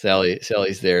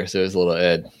there. So is little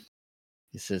Ed.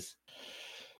 He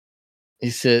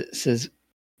says,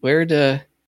 where'd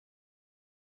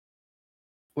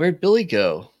Billy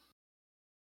go?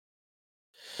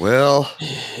 well,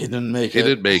 He didn't make he it.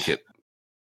 didn't make it.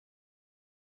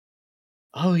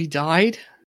 Oh, he died?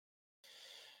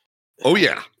 Oh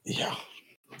yeah.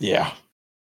 Yeah.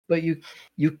 But you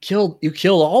killed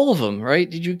all of them, right?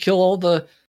 Did you kill all the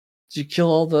We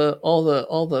preachers?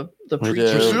 did.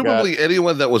 Presumably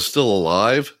anyone that was still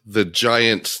alive, the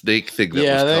giant snake thing that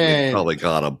Yeah, was coming they- probably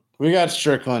got him. We got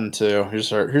Strickland too.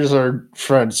 Here's our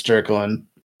friend Strickland,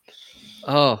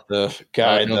 Oh, the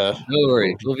guy. no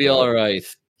worries. We'll be all right.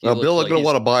 He Now, looks Bill, I'm like going to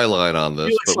he's- want a byline on He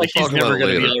this, looks but like we'll he's talk about never it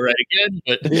going to later. be all right again,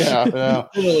 but Yeah,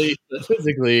 mentally,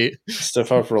 physically.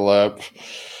 stiff upper lip.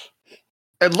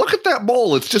 And look at that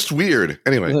mole. It's just weird.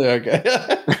 Anyway, Okay.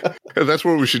 that's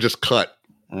where we should just cut.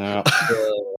 Yeah.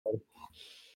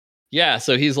 Yeah,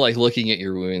 so he's like looking at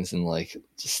your wounds and like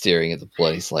just staring at the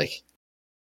place, like.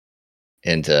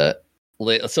 And so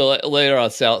later on,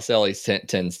 Sally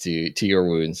tends to your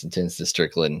wounds and tends to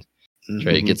Strickland.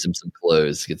 Try to get him some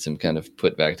clothes, get him kind of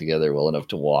put back together well enough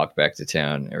to walk back to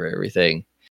town or everything.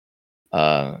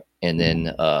 And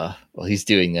then while he's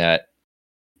doing that,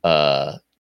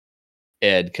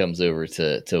 Ed comes over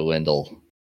to Wendell,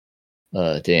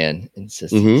 Dan, and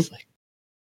says, he's like,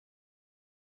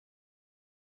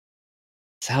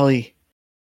 Sally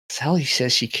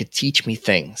says she could teach me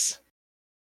things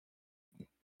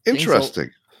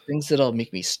Interesting. that'll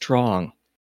make me strong.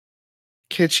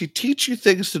 Can she teach you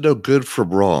things to know good from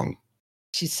wrong?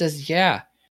 She says, yeah.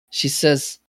 She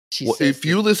says, If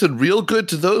you listen real good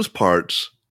to those parts,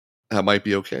 that might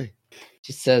be okay.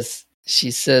 she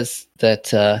says that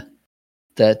the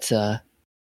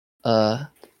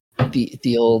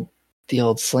old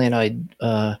slant-eyed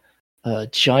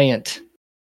giant,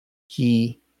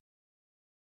 he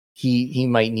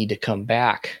might need to come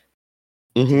back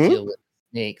to deal with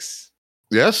snakes,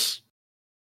 Yes.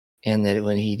 and that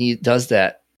when he does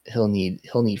that, he'll need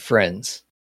friends.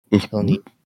 He'll need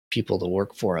people to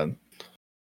work for him.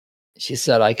 She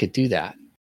said I could do that.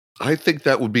 I think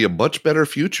that would be a much better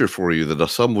future for you than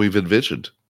some we've envisioned.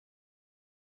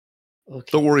 Okay,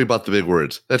 Don't worry about the big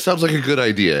words. That sounds like a good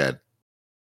idea, Ed.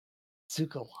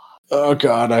 Zuko. Oh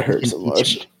God, I hurt so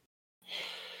much.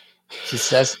 She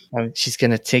says she's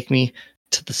gonna take me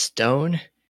to the stone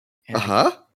and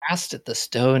cast at the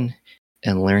stone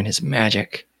and learn his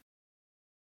magic.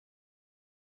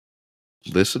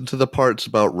 Listen to the parts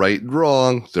about right and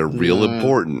wrong. They're real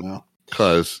important. Yeah.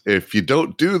 Because if you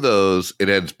don't do those, it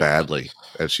ends badly,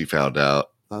 as she found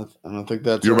out. I don't think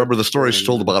that's. You remember the story she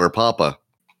told about her papa?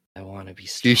 I want to be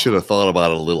strong. He should have thought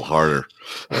about it a little harder.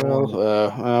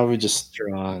 Well, we just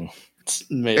strong.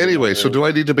 made Anyway, it. so do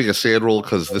I need to make a sand roll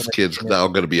because this kid's now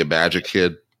going to be a magic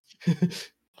kid?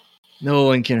 No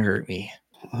one can hurt me.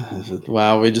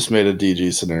 Wow, we just made a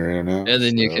DG scenario now. And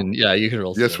then you So- can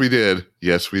roll. Yes, we did.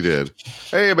 Yes, we did.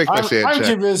 Hey, make my sand I'm check.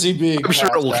 too busy being. I'm sure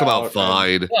it will passed come out and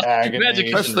fine. agony.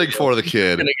 Magic Best thing for the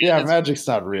kid. Yeah, magic's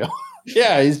not real.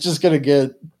 Yeah, he's just gonna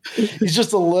get. He's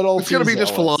just a little. It's going to too be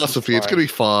just zealous. philosophy. It's going to be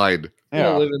fine. Yeah.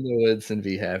 Yeah, Live in the woods and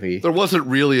be happy. There wasn't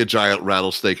really a giant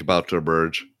rattlesnake about to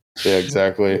emerge. yeah,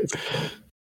 exactly.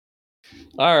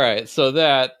 All right, so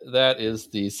that is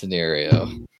the scenario.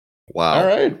 Wow. All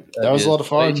right, that was is a lot of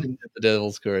fun. Fighting at the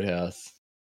Devil's Courthouse.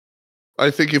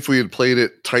 I think if we had played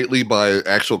it tightly by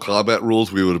actual combat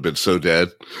rules, we would have been so dead.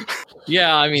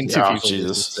 Yeah, I mean, two Yeah, people Jesus.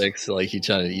 versus 6. Like you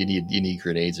need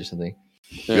grenades or something.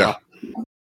 Yeah.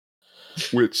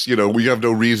 Which, we have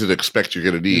no reason to expect you're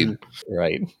going to need.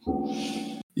 Right.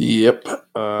 Yep.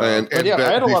 And but yeah,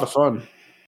 I had a lot of fun.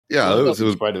 Yeah. It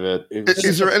was, quite a bit.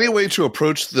 is there any way to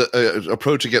approach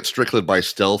against Strickland by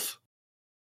stealth?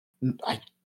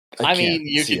 I mean,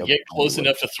 you can get close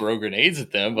enough to throw grenades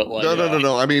at them, but like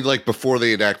No. I mean, like before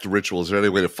they enact the ritual, is there any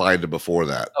way to find them before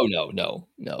that? Oh no.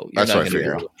 You're That's not what I going to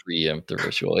figured. preempt the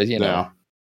ritual. No.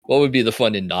 What would be the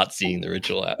fun in not seeing the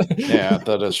ritual happen? Yeah,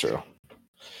 that is true.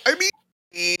 I mean,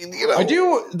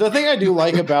 The thing I do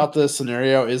like about this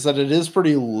scenario is that it is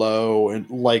pretty low and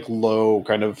low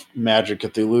kind of Magic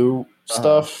Cthulhu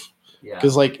stuff. Yeah.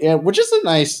 Because which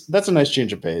is that's a nice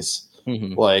change of pace.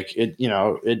 Mhm. Like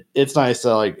it's nice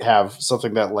to have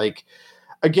something that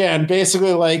again,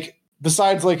 basically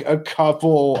besides a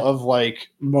couple of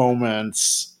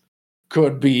moments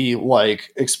could be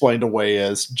explained away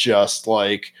as just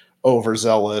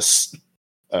overzealous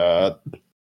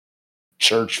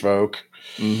church folk.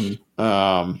 Mhm.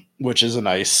 Which is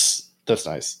that's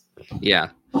nice. Yeah.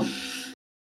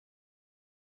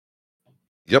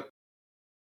 Yep.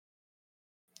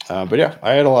 But yeah,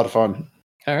 I had a lot of fun.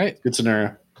 All right. Good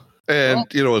scenario. And,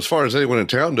 as far as anyone in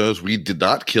town knows, we did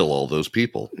not kill all those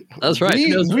people. That's right.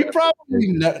 We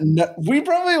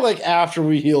probably after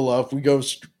we heal up, we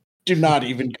do not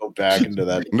even go back into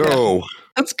that. No.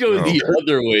 Let's go No. the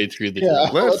other way through the Yeah.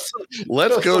 door.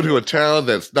 Let's go to a town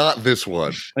that's not this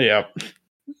one Yeah.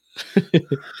 and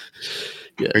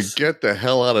Yes. get the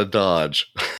hell out of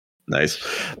Dodge. Nice.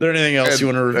 Is there anything else you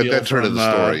want to And reveal then turn to from,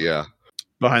 the story, yeah.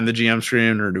 behind the GM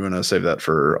stream, or do you want to save that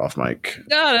for off mic?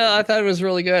 No, I thought it was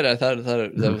really good. I thought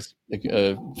that was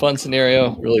a fun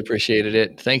scenario. Really appreciated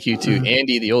it. Thank you to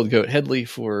Andy, the old goat Headley,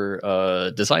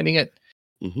 for designing it.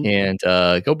 Mhm.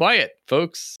 And go buy it,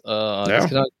 folks. On Yeah.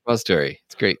 Disconnect Repository.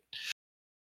 It's great.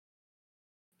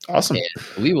 Awesome.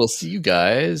 And we will see you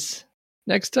guys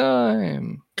next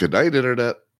time. Good night,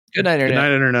 Internet. Good night, Good Internet.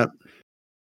 night, Internet.